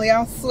Molly.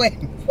 I'm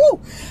sweating. Woo.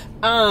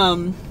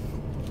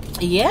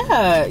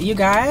 Yeah, you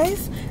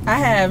guys, I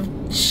have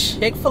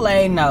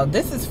Chick-fil-A. No,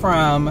 this is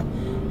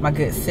from my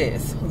good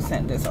sis who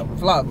sent this over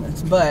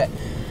Vlogmas. But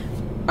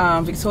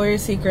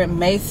Victoria's Secret,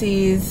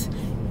 Macy's,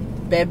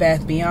 Bed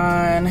Bath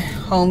Beyond,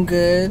 Home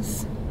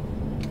Goods.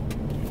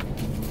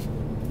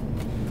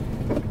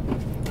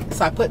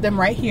 So I put them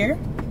right here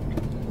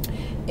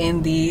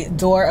in the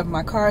door of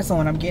my car, so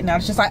when I'm getting out,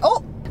 it's just like,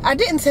 oh, I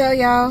didn't tell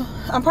y'all.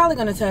 I'm probably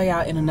gonna tell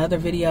y'all in another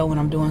video when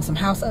I'm doing some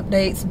house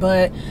updates,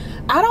 but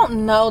I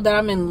don't know that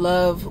I'm in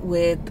love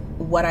with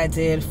what I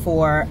did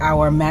for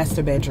our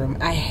master bedroom.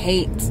 I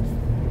hate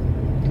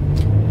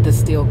the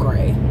steel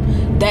gray.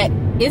 That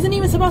isn't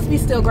even supposed to be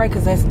steel gray,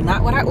 because that's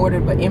not what I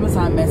ordered, but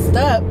Amazon messed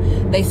up.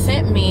 They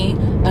sent me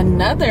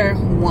another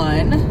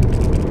one,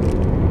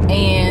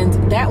 and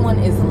that one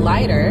is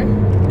lighter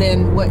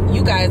than what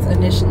you guys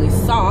initially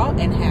saw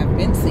and have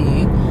been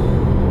seeing,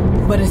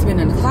 but it's been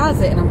in the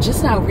closet, and I'm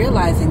just now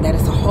realizing that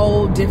it's a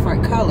whole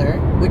different color,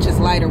 which is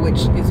lighter, which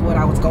is what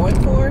I was going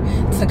for,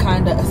 to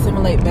kind of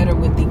assimilate better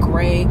with the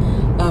gray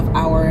of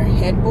our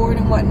headboard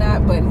and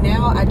whatnot. But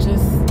now I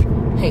just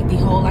hate the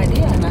whole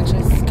idea, and I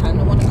just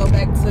kind of want to go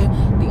back to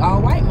the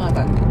all-white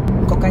mother,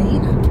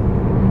 cocaina.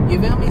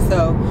 You feel me?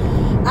 So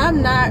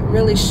I'm not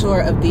really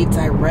sure of the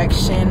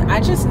direction.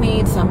 I just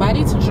need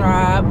somebody to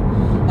drop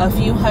a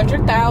few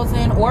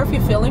 100,000, or if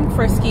you're feeling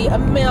frisky,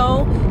 $1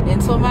 million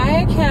into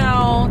my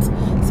account,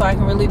 so I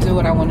can really do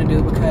what I want to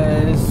do,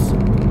 because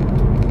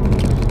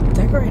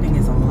decorating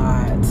is a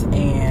lot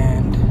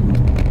and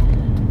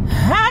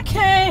I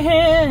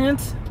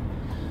can't.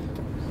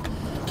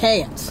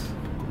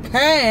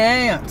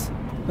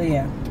 But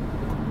yeah,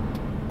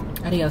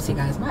 adios you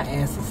guys. My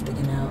ass is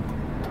sticking out.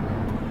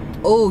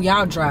 Oh,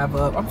 y'all drive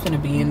up. I'm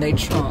finna be in their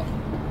trunk.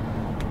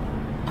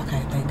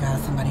 Okay, thank God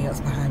somebody else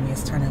behind me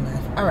is turning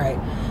left. All right,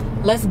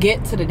 let's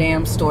get to the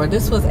damn store.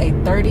 This was a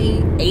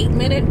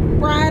 38-minute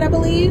ride, I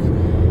believe.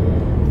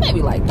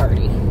 Maybe like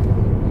 30.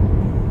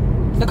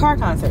 The car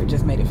concert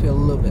just made it feel a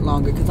little bit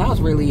longer, because I was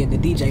really in the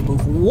DJ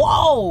booth.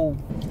 Whoa!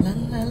 La,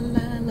 la,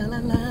 la, la, la,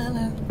 la,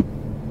 la.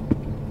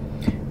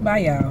 Bye,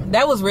 y'all.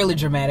 That was really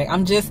dramatic.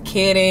 I'm just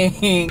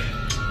kidding.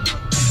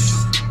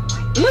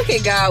 Look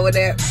at God with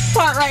that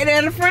part right there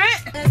in the front.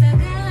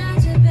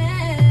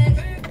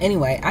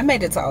 Anyway, I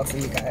made it to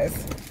Ulta, you guys.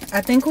 I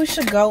think we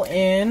should go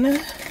in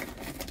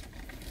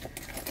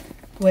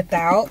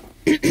without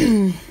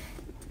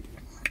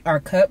our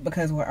cup,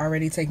 because we're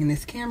already taking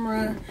this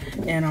camera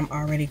and I'm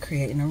already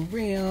creating a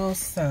reel.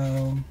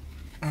 So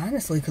I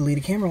honestly could leave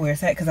the camera where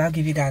it's at, because I'll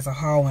give you guys a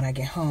haul when I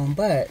get home,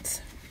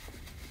 but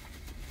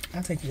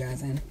I'll take you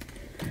guys in.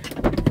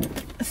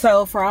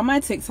 So for all my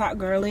TikTok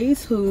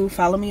girlies who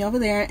follow me over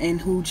there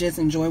and who just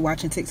enjoy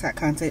watching TikTok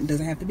content,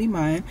 doesn't have to be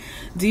mine,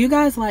 do you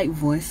guys like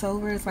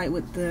voiceovers, like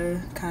with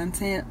the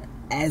content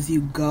as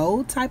you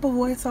go type of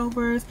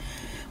voiceovers,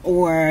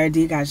 or do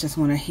you guys just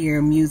want to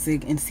hear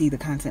music and see the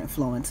content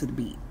flowing to the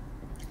beat?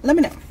 Let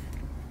me know.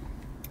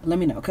 Let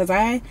me know, because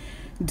I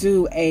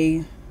do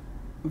a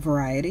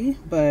variety,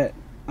 but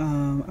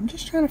I'm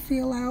just trying to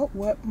feel out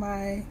what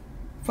my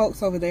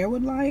folks over there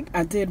would like.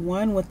 I did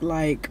one with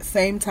like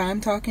same time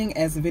talking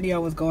as the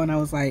video was going. I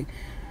was like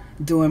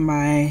doing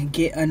my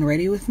get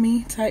unready with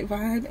me type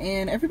vibe,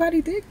 and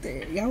everybody digged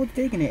it. Y'all was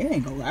digging it. It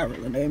ain't go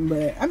viral or nothing,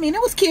 but I mean,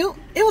 it was cute.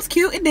 It was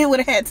cute. It did what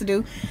it had to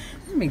do.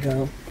 Let me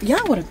go.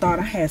 Y'all would have thought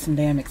I had some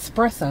damn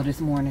espresso this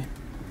morning.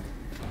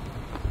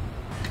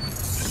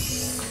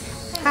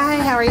 Hi,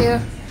 how are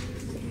you?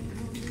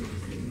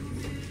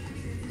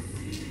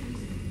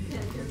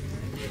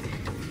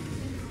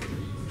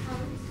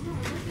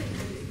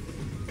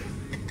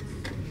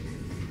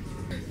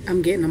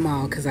 I'm getting them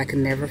all because I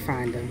can never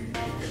find them.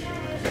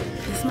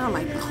 It smells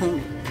like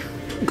home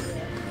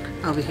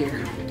over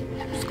here.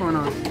 What's going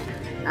on?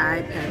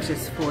 Eye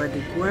patches for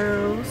the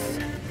girls.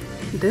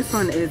 This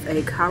one is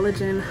a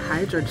collagen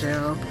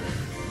hydrogel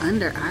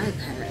under eye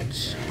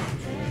patch.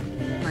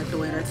 Like the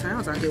way that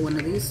sounds. I'll get one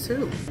of these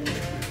too.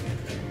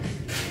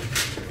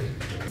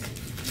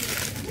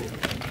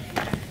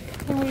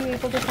 Were you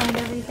able to find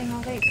everything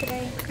all right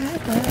today? I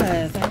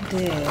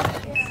did.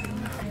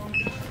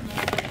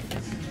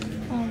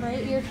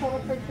 Alright, your total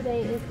for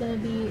today is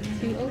going to be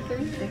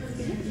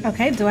 $203.60.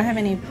 Okay, do I have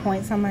any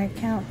points on my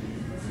account?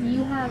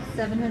 You have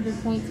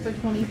 700 points for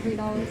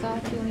 $23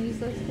 off. Do you want to use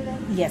those today?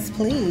 Yes,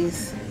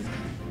 please.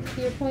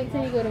 So your points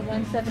then you go to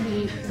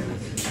 178.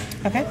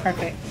 Okay,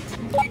 perfect.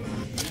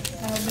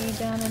 I'll be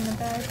down in the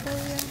bag for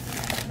you.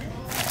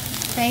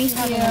 Thank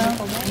Have a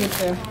wonderful day. you. You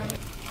too.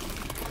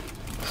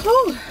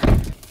 Whew.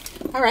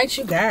 All right,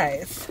 you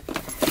guys.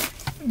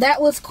 That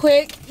was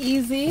quick,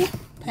 easy,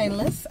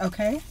 painless.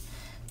 Okay.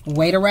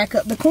 Way to rack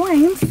up the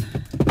coins.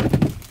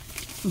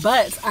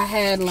 But I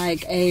had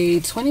like a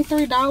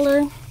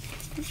 $23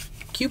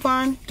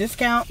 coupon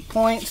discount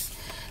points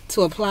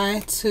to apply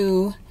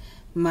to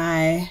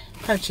my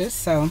purchase,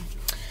 so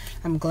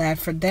I'm glad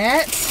for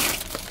that.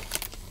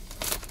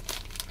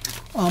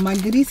 All my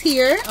goodies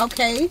here.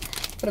 Okay,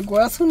 for the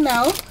girls who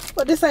know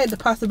what to say, the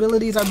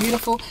possibilities are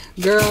beautiful.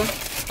 Girl,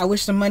 I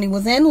wish the money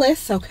was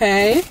endless.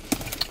 Okay,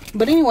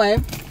 but anyway,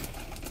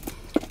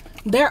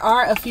 there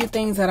are a few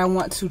things that I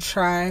want to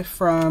try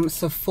from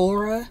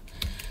Sephora,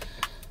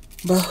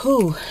 but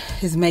who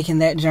is making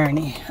that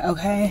journey?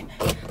 Okay,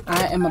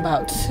 I am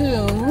about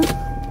to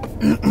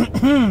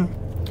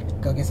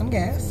go get some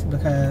gas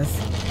because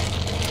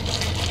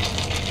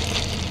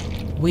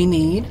we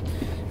need.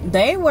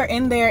 They were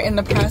in there in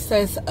the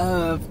process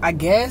of, I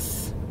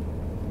guess,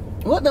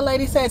 what the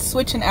lady said,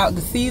 switching out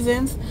the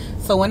seasons.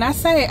 So when I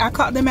say I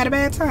caught them at a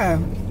bad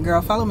time,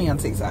 girl, follow me on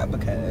TikTok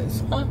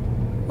because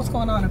what's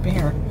going on up in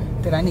here?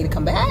 Did I need to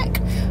come back?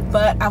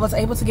 But I was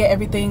able to get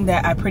everything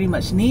that I pretty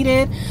much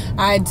needed.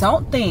 I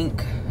don't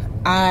think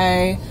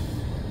I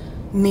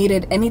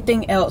needed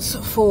anything else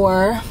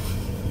for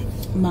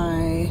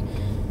my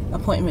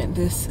appointment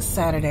this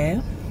Saturday.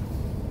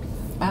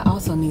 I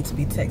also need to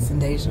be texting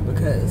Deja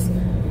because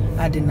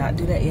I did not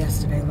do that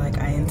yesterday like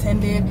I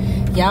intended.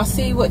 Y'all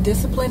see what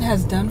discipline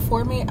has done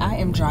for me? I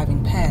am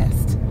driving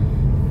past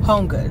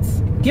Home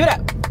Goods. Give it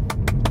up.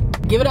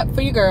 Give it up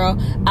for your girl.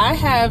 I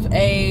have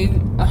a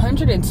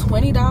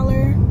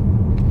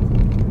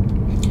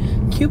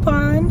 $120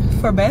 coupon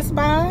for Best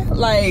Buy.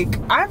 Like,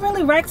 I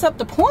really racked up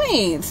the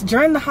points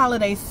during the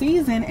holiday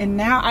season, and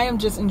now I am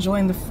just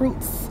enjoying the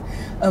fruits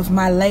of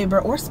my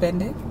labor or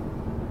spending.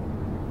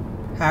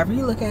 However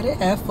you look at it,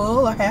 half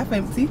full or half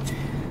empty.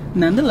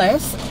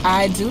 Nonetheless,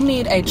 I do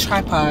need a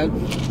tripod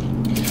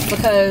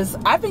because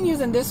I've been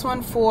using this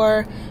one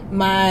for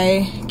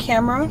my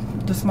camera,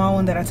 the small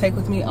one that I take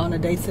with me on a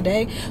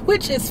day-to-day,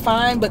 which is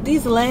fine, but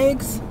these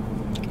legs,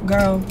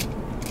 girl,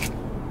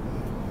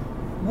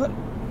 what,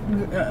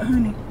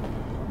 honey,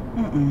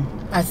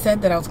 I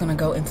said that I was gonna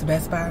go into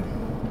Best Buy,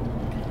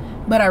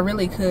 but I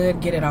really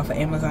could get it off of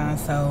Amazon,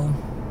 so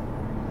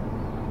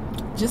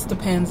just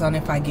depends on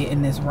if I get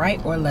in this right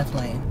or left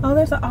lane. Oh,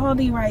 there's an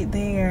Aldi right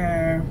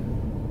there.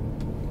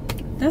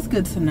 That's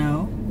good to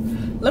know.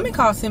 Let me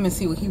call Sim and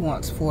see what he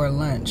wants for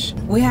lunch.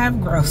 We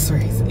have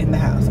groceries in the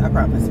house, I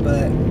promise,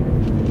 but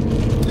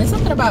there's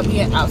something about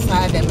being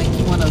outside that makes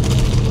you want to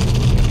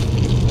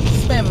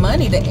spend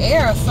money. The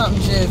air or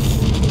something just...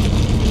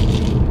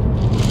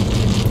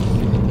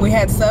 We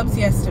had subs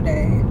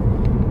yesterday.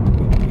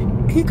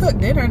 He cooked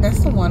dinner.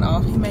 That's the one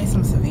off. He made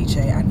some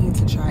ceviche. I need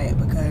to try it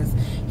because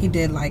he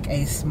did like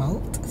a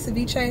smoked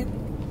ceviche.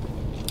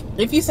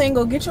 If you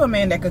single, get you a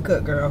man that could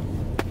cook, girl.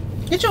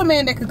 Get you a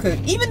man that could cook.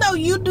 Even though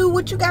you do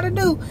what you gotta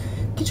do,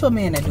 get you a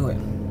man that do it.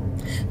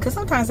 Because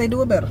sometimes they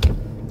do it better.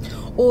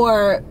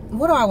 Or,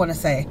 what do I want to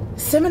say?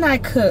 Sim and I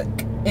cook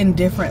in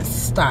different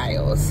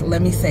styles.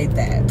 Let me say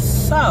that.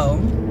 So,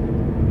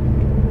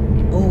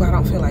 oh, I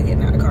don't feel like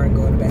getting out of the car and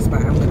going to Best Buy.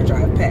 I'm going to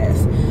drive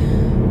past.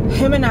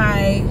 Him and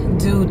I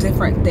do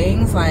different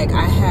things. Like,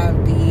 I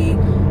have the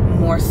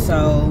more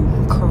so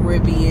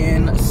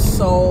Caribbean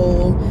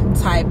soul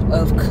type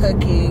of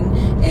cooking,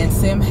 and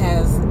Sim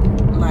has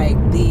like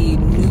the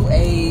new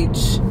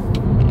age,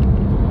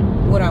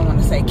 what do I want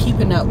to say,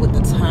 keeping up with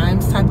the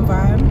times type of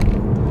vibe.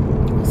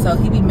 So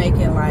he be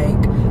making like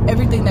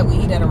everything that we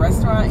eat at a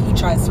restaurant, he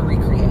tries to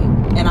recreate,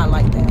 and I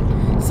like that.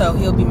 So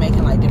he'll be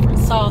making like different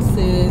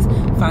sauces,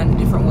 finding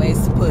different ways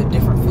to put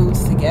different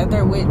foods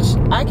together, which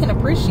I can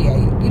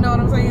appreciate, you know what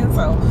I'm saying?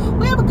 So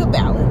we have a good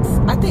balance.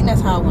 I think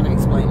that's how I want to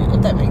explain it,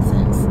 if that makes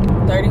sense.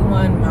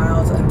 31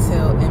 miles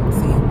until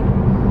empty.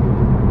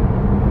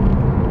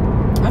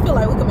 I feel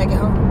like we could make it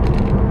home.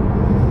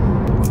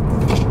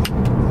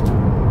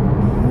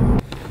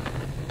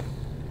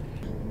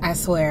 I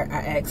swear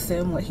I asked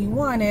him what he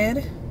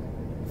wanted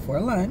for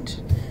lunch.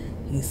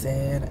 He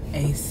said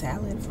a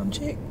salad from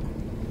Chick.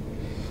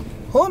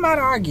 Who am I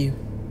to argue?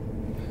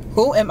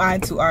 Who am I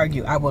to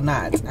argue? I will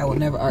not. I will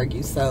never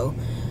argue. So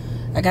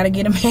I gotta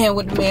get a man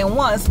what the man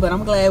wants, but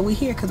I'm glad we're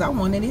here because I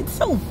wanted it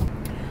too.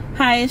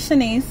 Hi, it's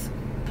Shanice.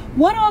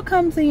 What all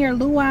comes in your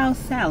luau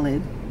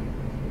salad?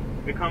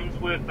 It comes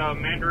with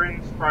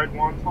mandarins, fried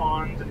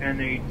wontons, and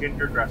a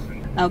ginger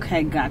dressing.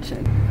 Okay, gotcha.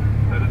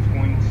 That is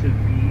going to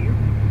be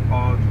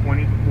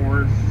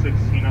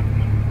 $24.16 at the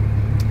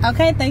minute.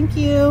 Okay, thank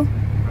you.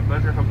 My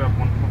pleasure. Hope you have a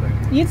wonderful day.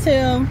 You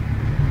too.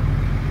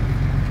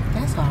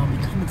 That's why I'll be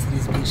coming to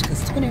this beach,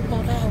 because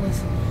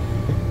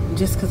 $24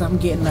 just because I'm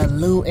getting a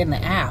loo and the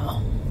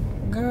owl.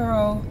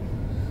 Girl,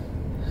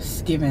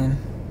 it's giving.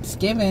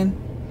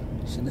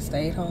 Should have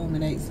stayed home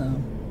and ate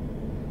some.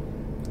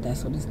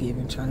 That's what it's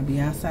giving. Trying to be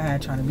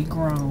outside, trying to be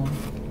grown.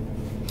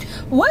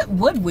 What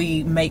would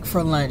we make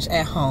for lunch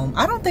at home?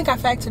 I don't think I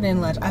factored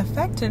in lunch. I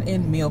factored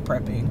in meal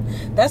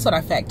prepping. That's what I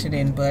factored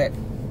in, but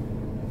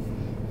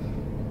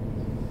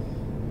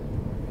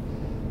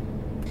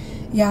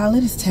y'all,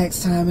 it is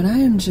tax time and I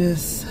am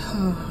just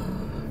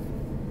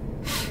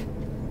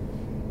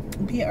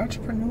be an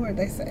entrepreneur,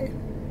 they say.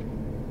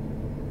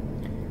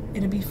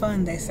 It'll be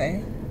fun, they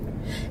say.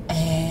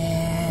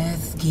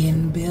 It's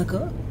getting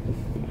bigger.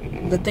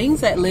 The things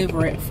that live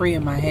rent free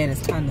in my head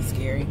is kind of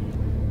scary.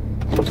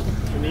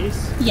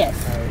 Shanice? Yes.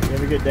 All right, you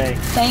have a good day.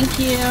 Thank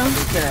you.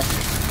 Take care.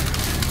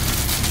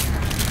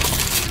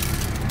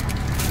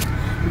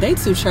 They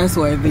too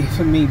trustworthy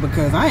for me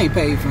because I ain't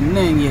paid for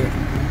none yet.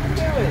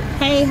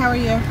 Hey, how are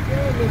you? Good,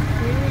 Miss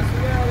Shanice.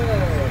 We got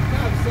a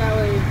cob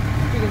salad,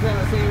 chicken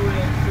salad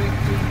sandwich, baked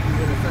cheese,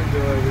 and a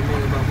sunjoy with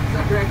mayo muffins. Is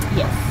that correct?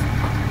 Yes.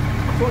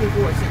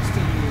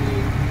 $24.16.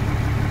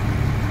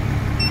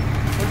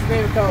 What's your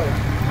favorite color?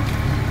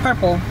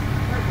 Purple.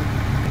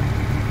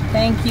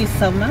 Thank you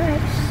so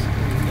much.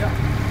 Yep.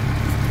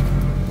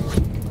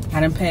 I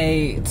done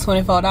paid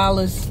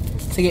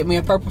 $24 to get me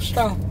a purple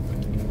straw.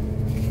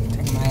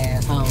 Take my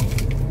ass home.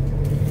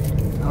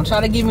 Don't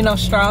try to give me no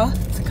straw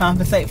to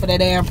compensate for that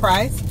damn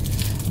price.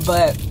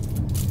 But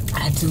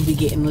I do be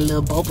getting a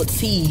little boba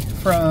tea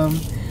from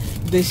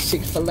this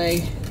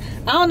Chick-fil-A.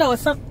 I don't know,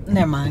 it's something.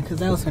 Never mind, because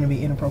that was going to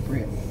be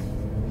inappropriate.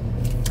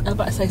 I was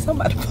about to say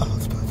somebody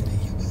pause.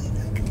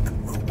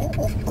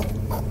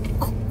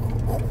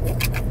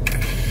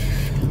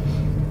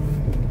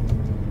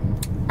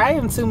 I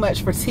am too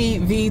much for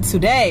TV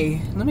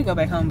today. Let me go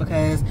back home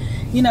because,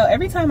 you know,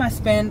 every time I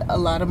spend a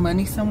lot of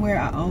money somewhere,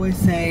 I always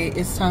say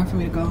it's time for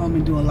me to go home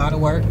and do a lot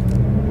of work.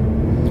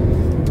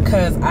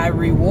 Because I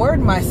reward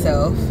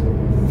myself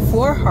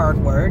for hard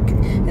work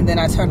and then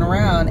I turn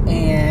around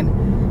and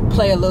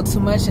play a little too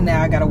much and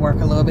now I gotta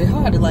work a little bit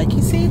harder. Like,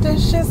 you see,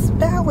 there's just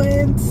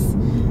balance.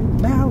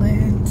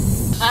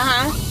 Balance.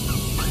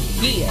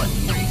 Yeah.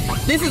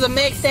 This is a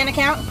Meg Stan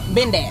account.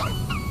 Been there.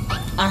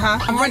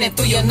 I'm running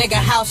through your nigga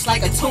house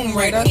like a Tomb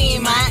Raider. He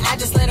ain't mine, I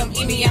just let him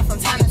eat me out from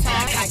time to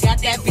time. I got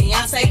that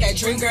Beyonce, that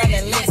dream girl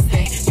that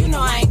listen. You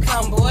know I ain't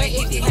come, boy,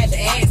 if you had to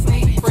ask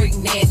me. Freak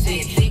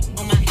nasty. Dick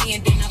on my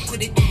hand, then I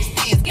put it in his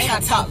pants. And I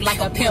talk like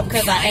a pimp,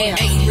 cause I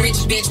am.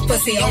 Rich bitch,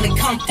 pussy only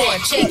come for a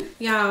chick.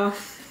 Y'all,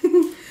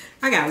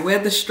 I got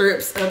weather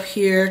strips up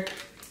here.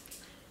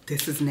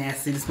 This is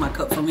nasty. This is my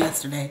cup from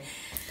yesterday.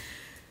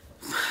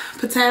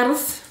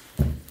 Potatoes.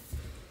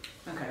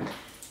 Okay.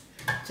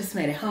 Just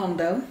made it home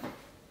though.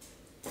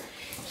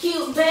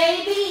 Cute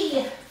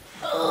baby.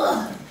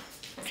 Ugh.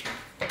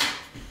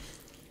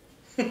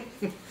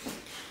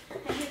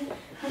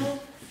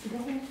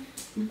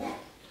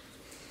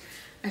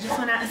 I just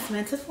went out and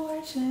spent a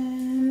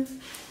fortune.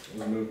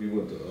 I know if you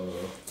went to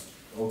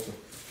Ulta.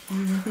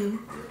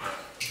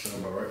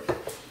 Sound about right.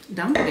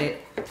 Don't get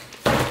it.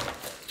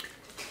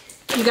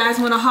 You guys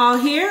want a haul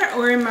here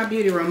or in my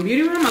beauty room?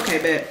 Beauty room? Okay,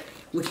 bet.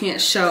 We can't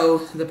show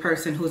the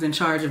person who's in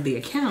charge of the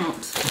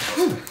account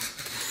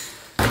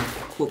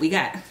what we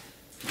got.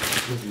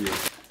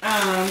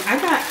 I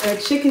got a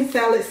chicken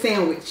salad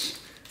sandwich.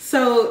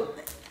 So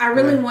I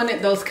really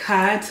wanted those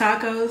cod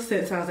tacos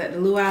since I was at the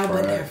luau,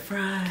 but they're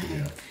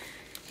fried.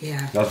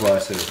 Yeah. That's why I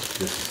said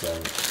this is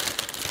salad.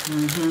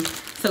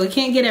 So we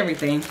can't get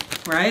everything,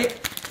 right?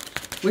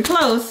 We're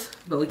close,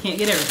 but we can't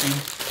get everything.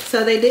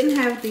 So they didn't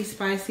have the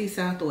spicy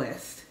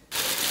Southwest,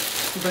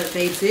 but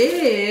they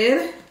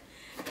did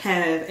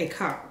have a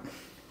cod.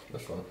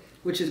 That's fine.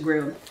 Which is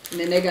grilled. And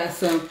then they got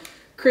some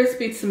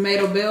crispy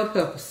tomato bell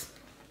peppers.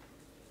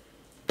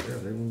 Yeah,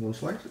 they weren't gonna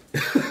slice it.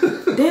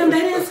 Damn,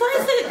 they didn't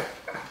slice it?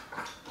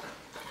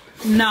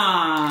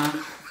 Nah.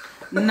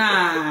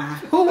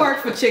 Who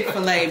worked for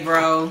Chick-fil-A,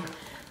 bro?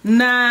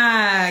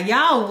 Nah,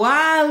 y'all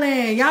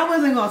wildin'. Y'all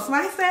wasn't gonna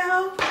slice that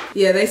hoe?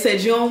 Yeah, they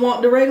said you don't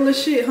want the regular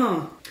shit,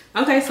 huh?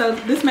 Okay, so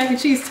this mac and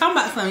cheese talking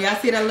about something. Y'all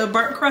see that little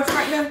burnt crust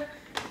right there?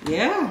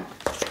 Yeah.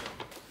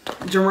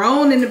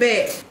 Jerome in the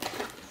bag.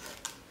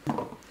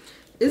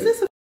 Is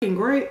this a fucking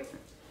grape?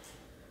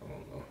 I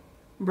don't know.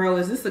 Bro,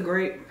 is this a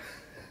grape?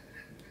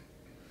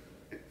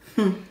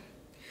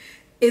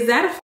 Is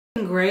that a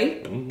fucking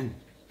grape?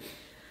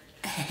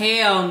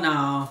 Hell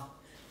no.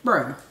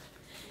 Bro,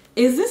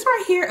 is this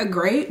right here a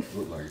grape?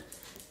 Look like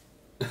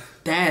it.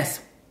 That's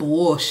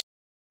bullshit.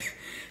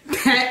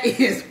 That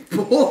is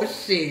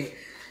bullshit.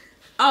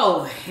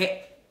 Oh,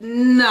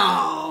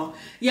 no.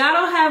 Y'all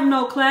don't have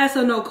no class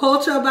or no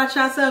culture about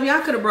yourself. Y'all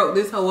could have broke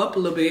this hoe up a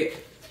little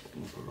bit.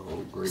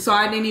 So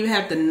I didn't even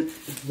have to.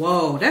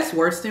 Whoa, that's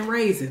worse than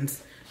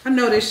raisins. I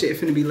know this shit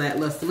finna be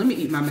lackluster. Let me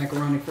eat my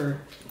macaroni first.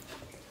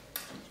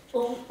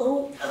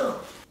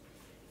 Oh.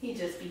 He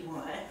just be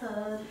wanting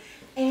hugs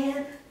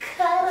and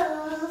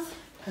cuddles.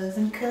 Hugs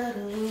and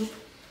cuddles.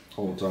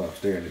 Whole time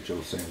staring at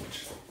your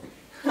sandwich.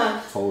 Huh?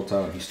 Whole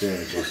time he's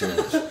staring at your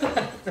sandwich.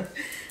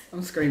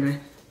 I'm screaming.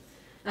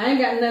 I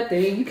ain't got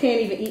nothing. You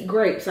can't even eat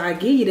grapes. I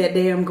give you that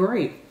damn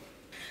grape.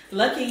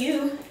 Lucky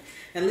you.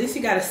 At least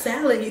you got a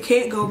salad. You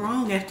can't go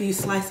wrong after you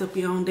slice up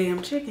your own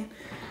damn chicken.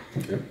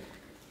 Okay.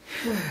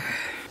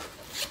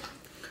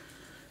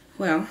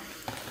 Well,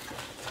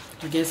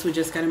 I guess we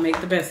just gotta make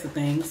the best of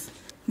things.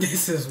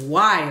 This is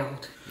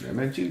wild. Yeah,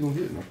 man, cheese gonna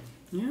get me.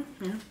 Yeah.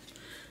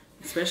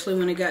 Especially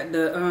when it got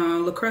the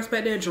little crust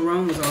back there.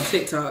 Jerome was on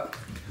TikTok.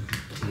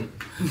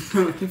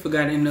 He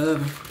forgot it in the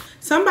oven.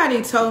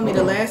 Somebody told me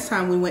the last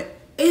time we went,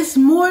 it's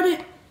more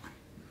than...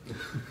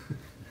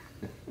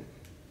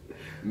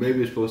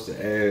 Maybe it's supposed to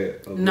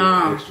add a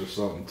little extra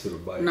something to the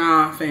bite.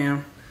 Nah,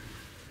 fam.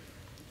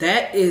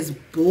 That is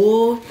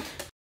bull.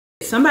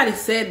 Somebody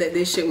said that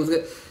this shit was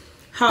good.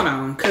 Hold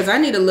on, because I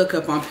need to look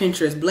up on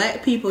Pinterest,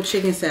 black people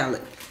chicken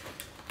salad.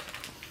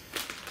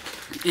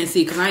 And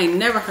see, because I ain't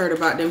never heard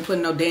about them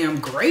putting no damn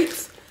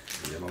grapes.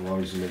 Yeah, my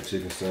mom used to make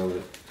chicken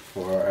salad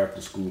for our after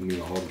school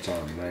meal all the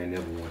time, and I ain't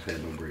never once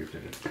had no grapes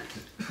in it.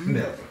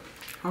 Never.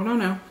 Hold on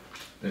now.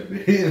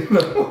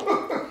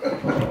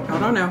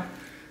 Hold on now.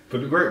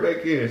 Put the grape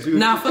back in.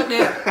 Nah, fuck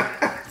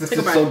that. This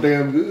is so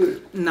damn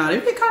good. Nah, they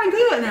be kind of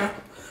good now.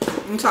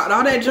 You talked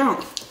all that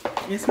junk.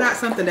 It's not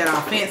something that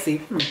I'll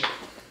fancy.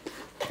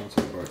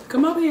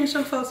 Come over here and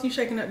show folks you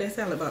shaking up that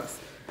salad box.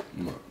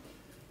 No.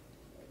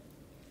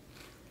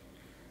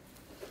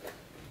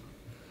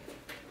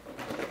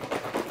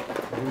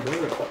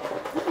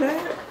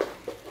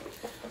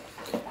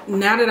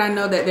 Now that I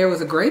know that there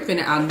was a grape in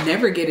it, I'll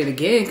never get it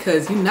again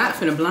because you're not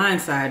finna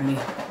blindside me.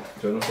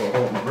 So that's for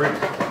holding grape.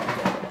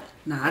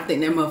 Nah, I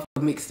think that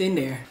motherfucker mixed in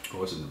there.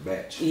 Oh, it's in the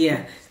batch.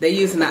 Yeah, they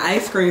using the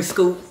ice cream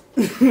scoop.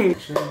 Okay.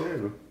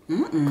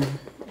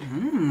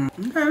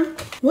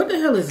 What the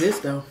hell is this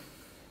though?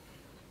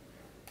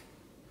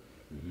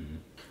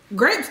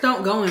 Grapes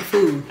don't go in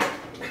food.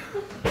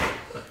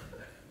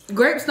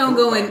 Grapes don't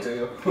go in.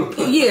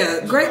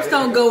 Yeah, grapes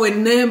don't go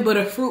in none but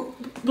a fruit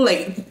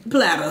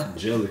platter.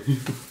 Jelly.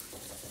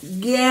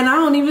 Yeah, and I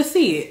don't even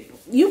see it.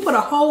 You put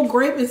a whole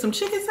grape in some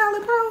chicken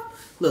salad, bro?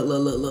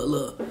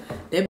 Look.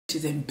 That bitch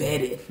is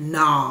embedded.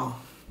 Nah.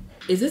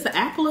 Is this an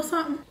apple or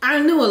something? I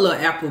knew a little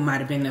apple might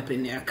have been up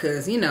in there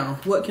because, you know,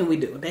 what can we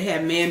do? They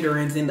had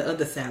mandarins in the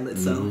other salad,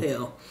 so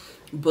hell.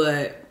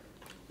 But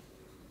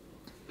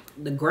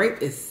the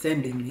grape is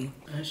sending me.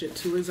 That shit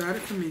too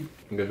exotic for me.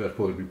 I guess that's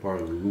supposed to be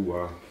part of the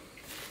luau.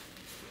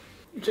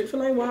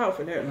 Chick-fil-A wild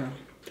for that now.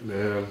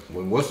 Man,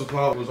 when What's the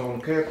Call was on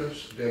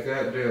campus, that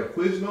goddamn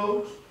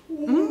Quiznos,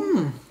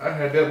 I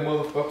had that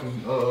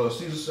motherfucking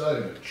Caesar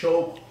salad in a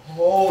choke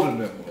hold in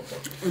that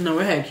motherfucker. No,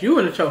 it had you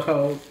in a choke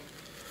hold.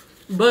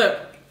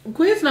 But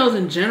Quiznos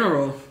in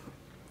general,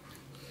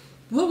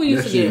 what we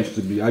used to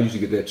get? I used to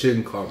get that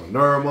chicken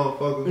carbonara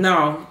motherfucker.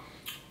 No,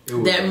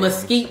 that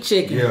mesquite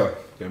chicken. Yeah,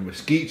 that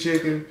mesquite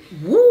chicken.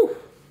 Woo!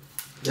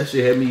 That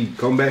shit had me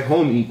come back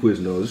home and eat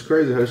Quiznos. It's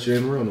crazy how shit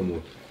ain't around no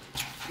more.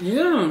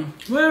 Yeah,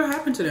 whatever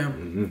happened to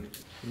them?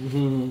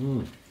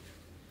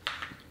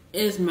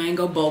 It's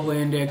mango boba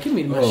in there. Give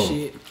me my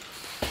shit.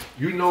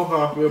 You know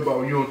how I feel about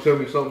when you don't tell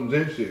me something's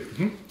in shit.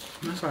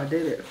 That's why I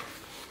did it.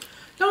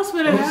 Don't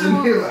spit it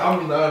out.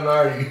 I'm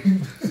already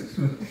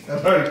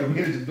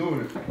committed to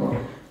doing it.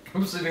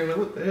 I'm sitting there like,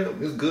 what the hell?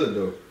 It's good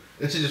though.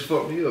 That shit just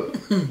fucked me up.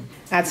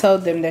 I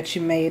told them that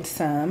you made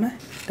some.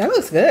 That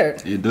looks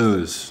good. It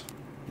does.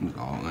 It's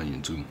all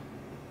onion too.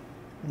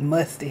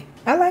 Musty.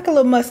 I like a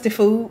little musty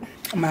food.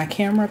 My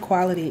camera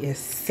quality is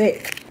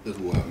sick. This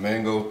is what?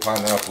 Mango,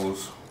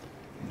 pineapples,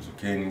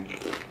 zucchini,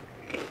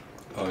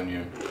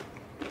 onion,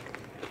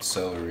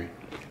 celery,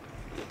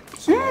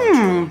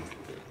 cilantro,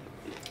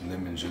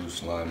 lemon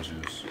juice, lime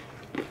juice,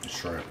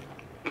 shrimp.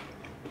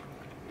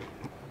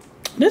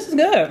 This is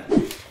good.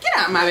 Get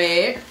out my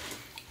bag.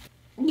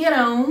 Get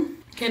on.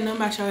 Can't know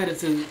about your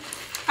attitude.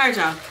 All right,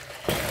 y'all.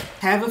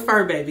 Have a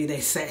fur baby, they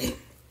say.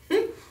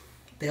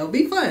 They'll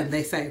be fun,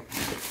 they say.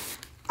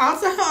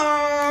 Also,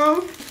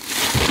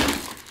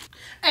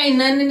 ain't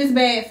nothing in this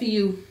bag for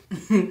you.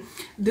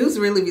 Dudes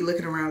really be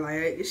looking around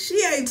like,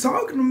 she ain't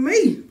talking to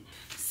me.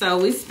 So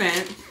we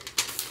spent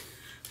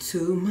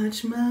too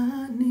much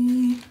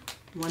money.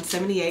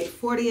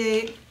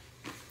 $178.48.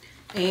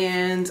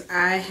 And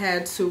I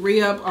had to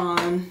re-up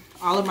on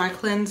all of my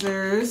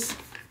cleansers.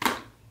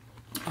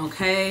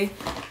 Okay.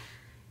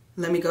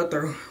 Let me go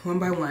through one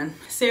by one.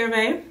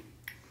 CeraVe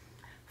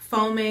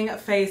Foaming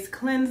Face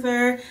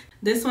Cleanser.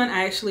 This one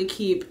I actually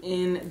keep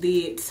in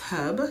the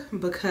tub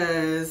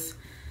because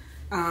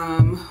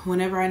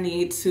whenever I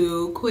need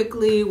to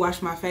quickly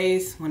wash my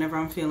face, whenever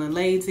I'm feeling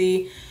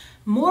lazy,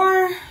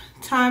 more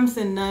times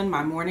than none,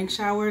 my morning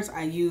showers,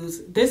 I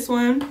use this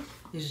one.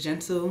 It's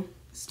gentle,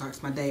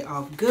 starts my day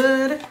off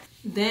good.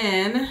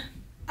 Then,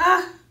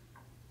 I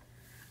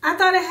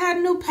thought it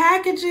had new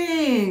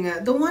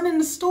packaging, the one in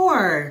the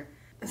store.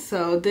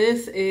 So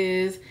this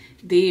is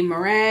the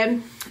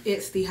Murad.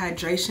 It's the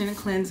hydration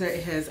cleanser.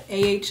 It has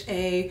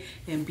AHA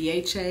and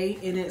BHA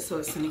in it, so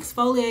it's an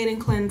exfoliating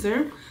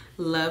cleanser.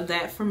 Love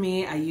that for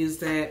me. I use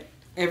that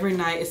every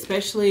night,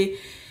 especially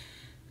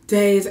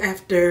days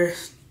after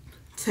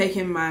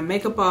taking my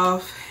makeup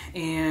off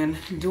and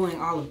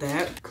doing all of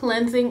that.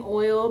 Cleansing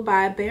oil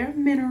by Bare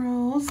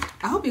Minerals.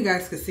 I hope you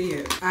guys can see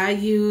it. I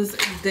use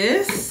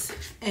this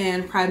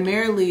and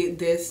primarily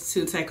this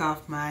to take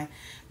off my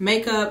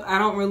makeup. I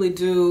don't really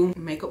do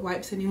makeup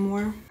wipes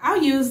anymore.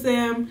 I'll use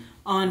them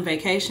on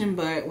vacation,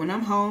 but when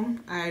I'm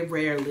home, I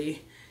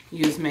rarely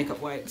use makeup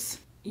wipes.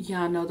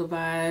 Y'all know the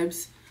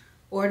vibes.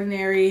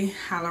 Ordinary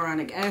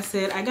hyaluronic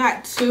acid. I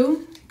got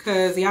two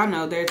because y'all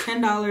know they're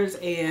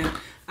 $10 and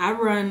I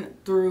run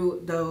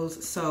through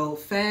those so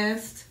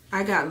fast.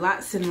 I got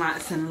lots and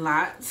lots and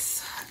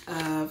lots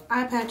of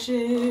eye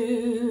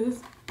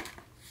patches.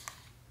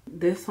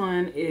 This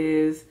one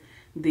is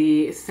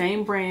the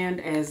same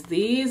brand as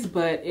these,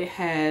 but it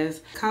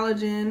has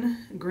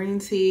collagen, green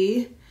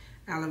tea,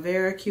 aloe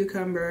vera,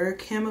 cucumber,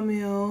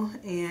 chamomile,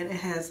 and it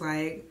has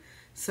like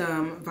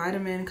some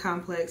vitamin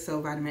complex,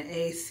 so vitamin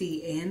A,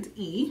 C, and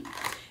E.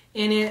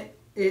 In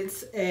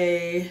it's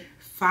a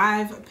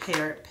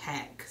 5-pair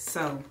pack.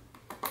 So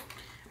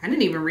I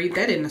didn't even read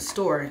that in the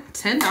store.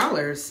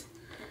 $10.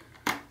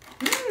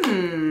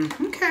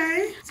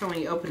 Okay. So when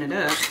you open it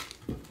up,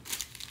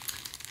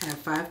 I have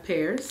 5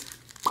 pairs.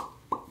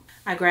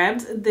 I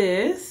grabbed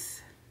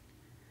this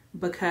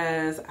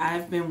because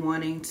I've been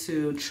wanting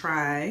to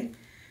try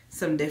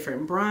some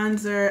different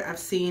bronzer. I've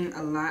seen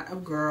a lot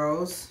of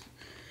girls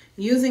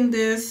using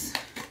this,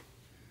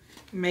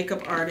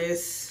 makeup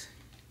artists,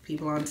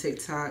 people on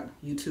TikTok,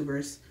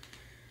 YouTubers.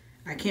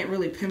 I can't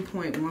really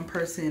pinpoint one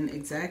person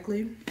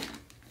exactly,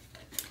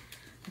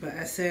 but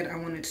I said I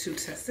wanted to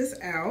test this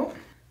out.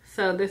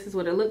 So this is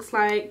what it looks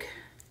like.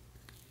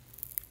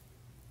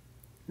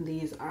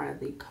 These are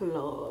the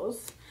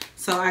colors.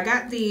 So I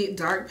got the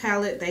dark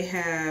palette. They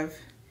have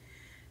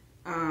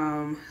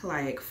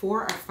like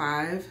 4 or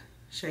 5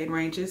 shade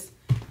ranges.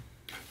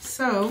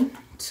 So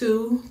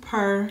 2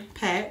 per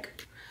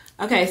pack.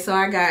 Okay, so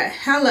I got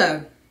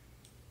hella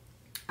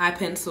eye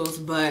pencils,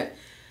 but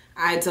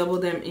I double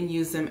them and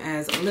use them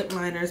as lip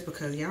liners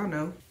because y'all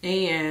know.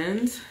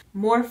 And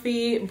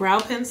Morphe brow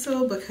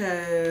pencil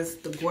because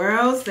the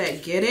girls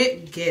that get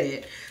it, get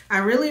it. I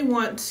really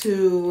want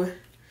to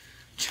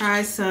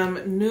try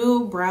some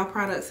new brow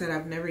products that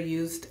I've never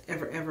used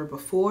ever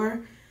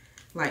before,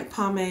 like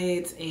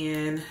pomades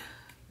and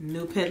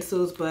new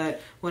pencils.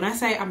 But when I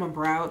say I'm a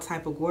brow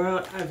type of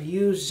girl, I've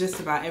used just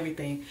about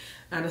everything.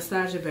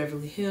 Anastasia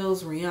Beverly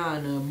Hills,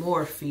 Rihanna,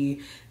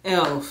 Morphe,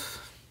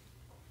 ELF,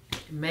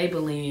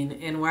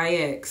 Maybelline,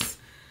 NYX,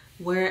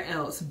 where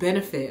else?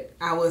 Benefit.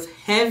 I was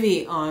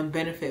heavy on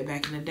Benefit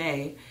back in the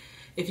day.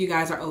 If you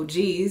guys are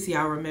OGs,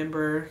 y'all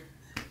remember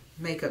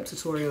makeup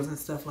tutorials and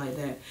stuff like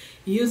that.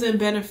 Using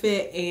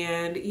Benefit,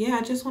 and yeah,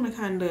 I just want to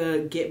kind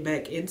of get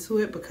back into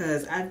it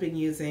because I've been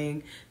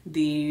using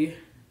the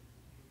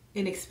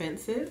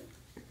inexpensive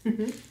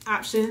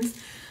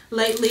options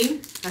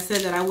lately. I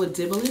said that I would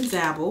dibble and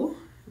dabble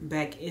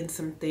back in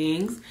some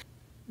things.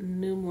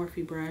 New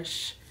Morphe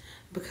brush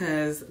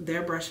because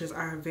their brushes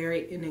are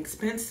very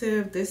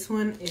inexpensive. This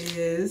one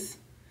is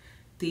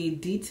the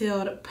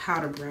detailed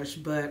powder brush,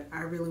 but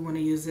I really want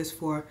to use this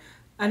for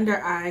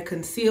under eye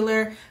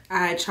concealer.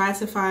 I tried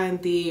to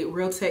find the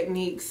Real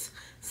Techniques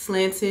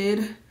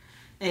slanted,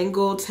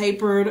 angled,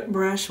 tapered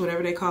brush,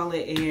 whatever they call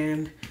it,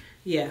 and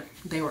yeah,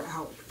 they were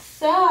out.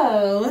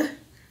 So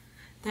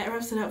that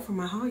wraps it up for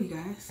my haul, you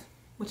guys.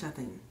 What y'all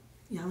think?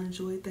 Y'all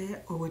enjoyed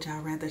that, or would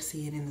y'all rather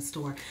see it in the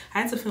store?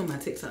 I had to film my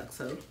TikTok,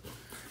 so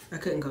I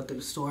couldn't go through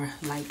the store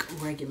like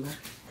regular.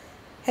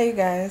 Hey you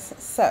guys,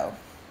 so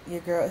your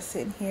girl is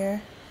sitting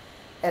here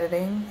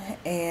editing,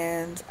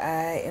 and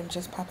I am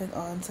just popping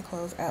on to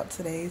close out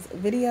today's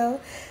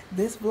video,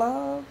 this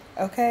vlog.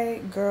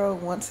 Okay girl,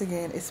 once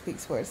again it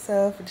speaks for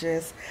itself,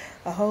 just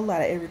a whole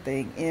lot of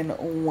everything in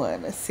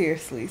one,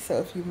 seriously. So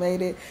if you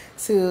made it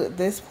to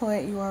this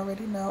point, you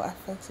already know I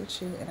fucks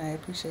with you and I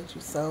appreciate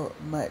you so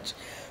much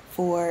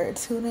for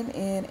tuning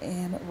in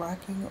and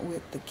rocking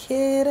with the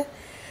kid.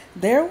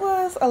 There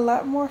was a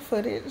lot more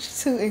footage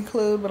to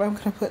include, but I'm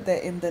going to put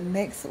that in the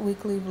next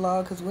weekly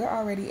vlog because we're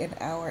already an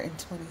hour and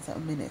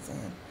 20-something minutes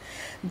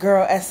in.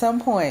 Girl, at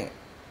some point,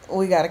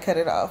 we got to cut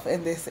it off,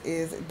 and this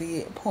is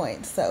the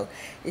point. So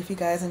if you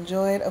guys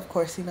enjoyed, of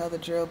course, you know the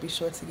drill. Be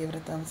sure to give it a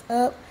thumbs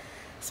up.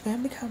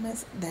 Spam the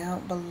comments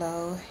down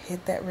below.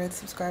 Hit that red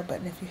subscribe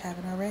button if you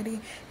haven't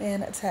already,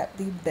 and tap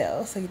the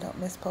bell so you don't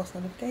miss post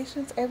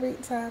notifications every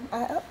time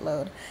I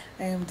upload.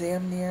 I am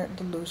damn near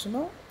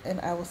delusional, and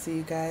I will see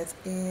you guys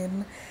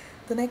in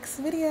the next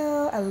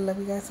video. I love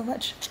you guys so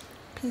much.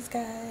 Peace,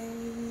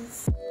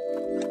 guys.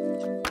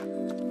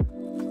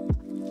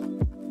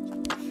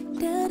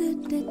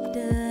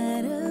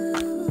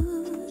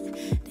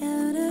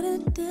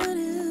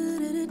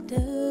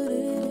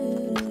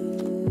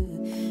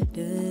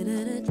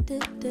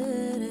 Da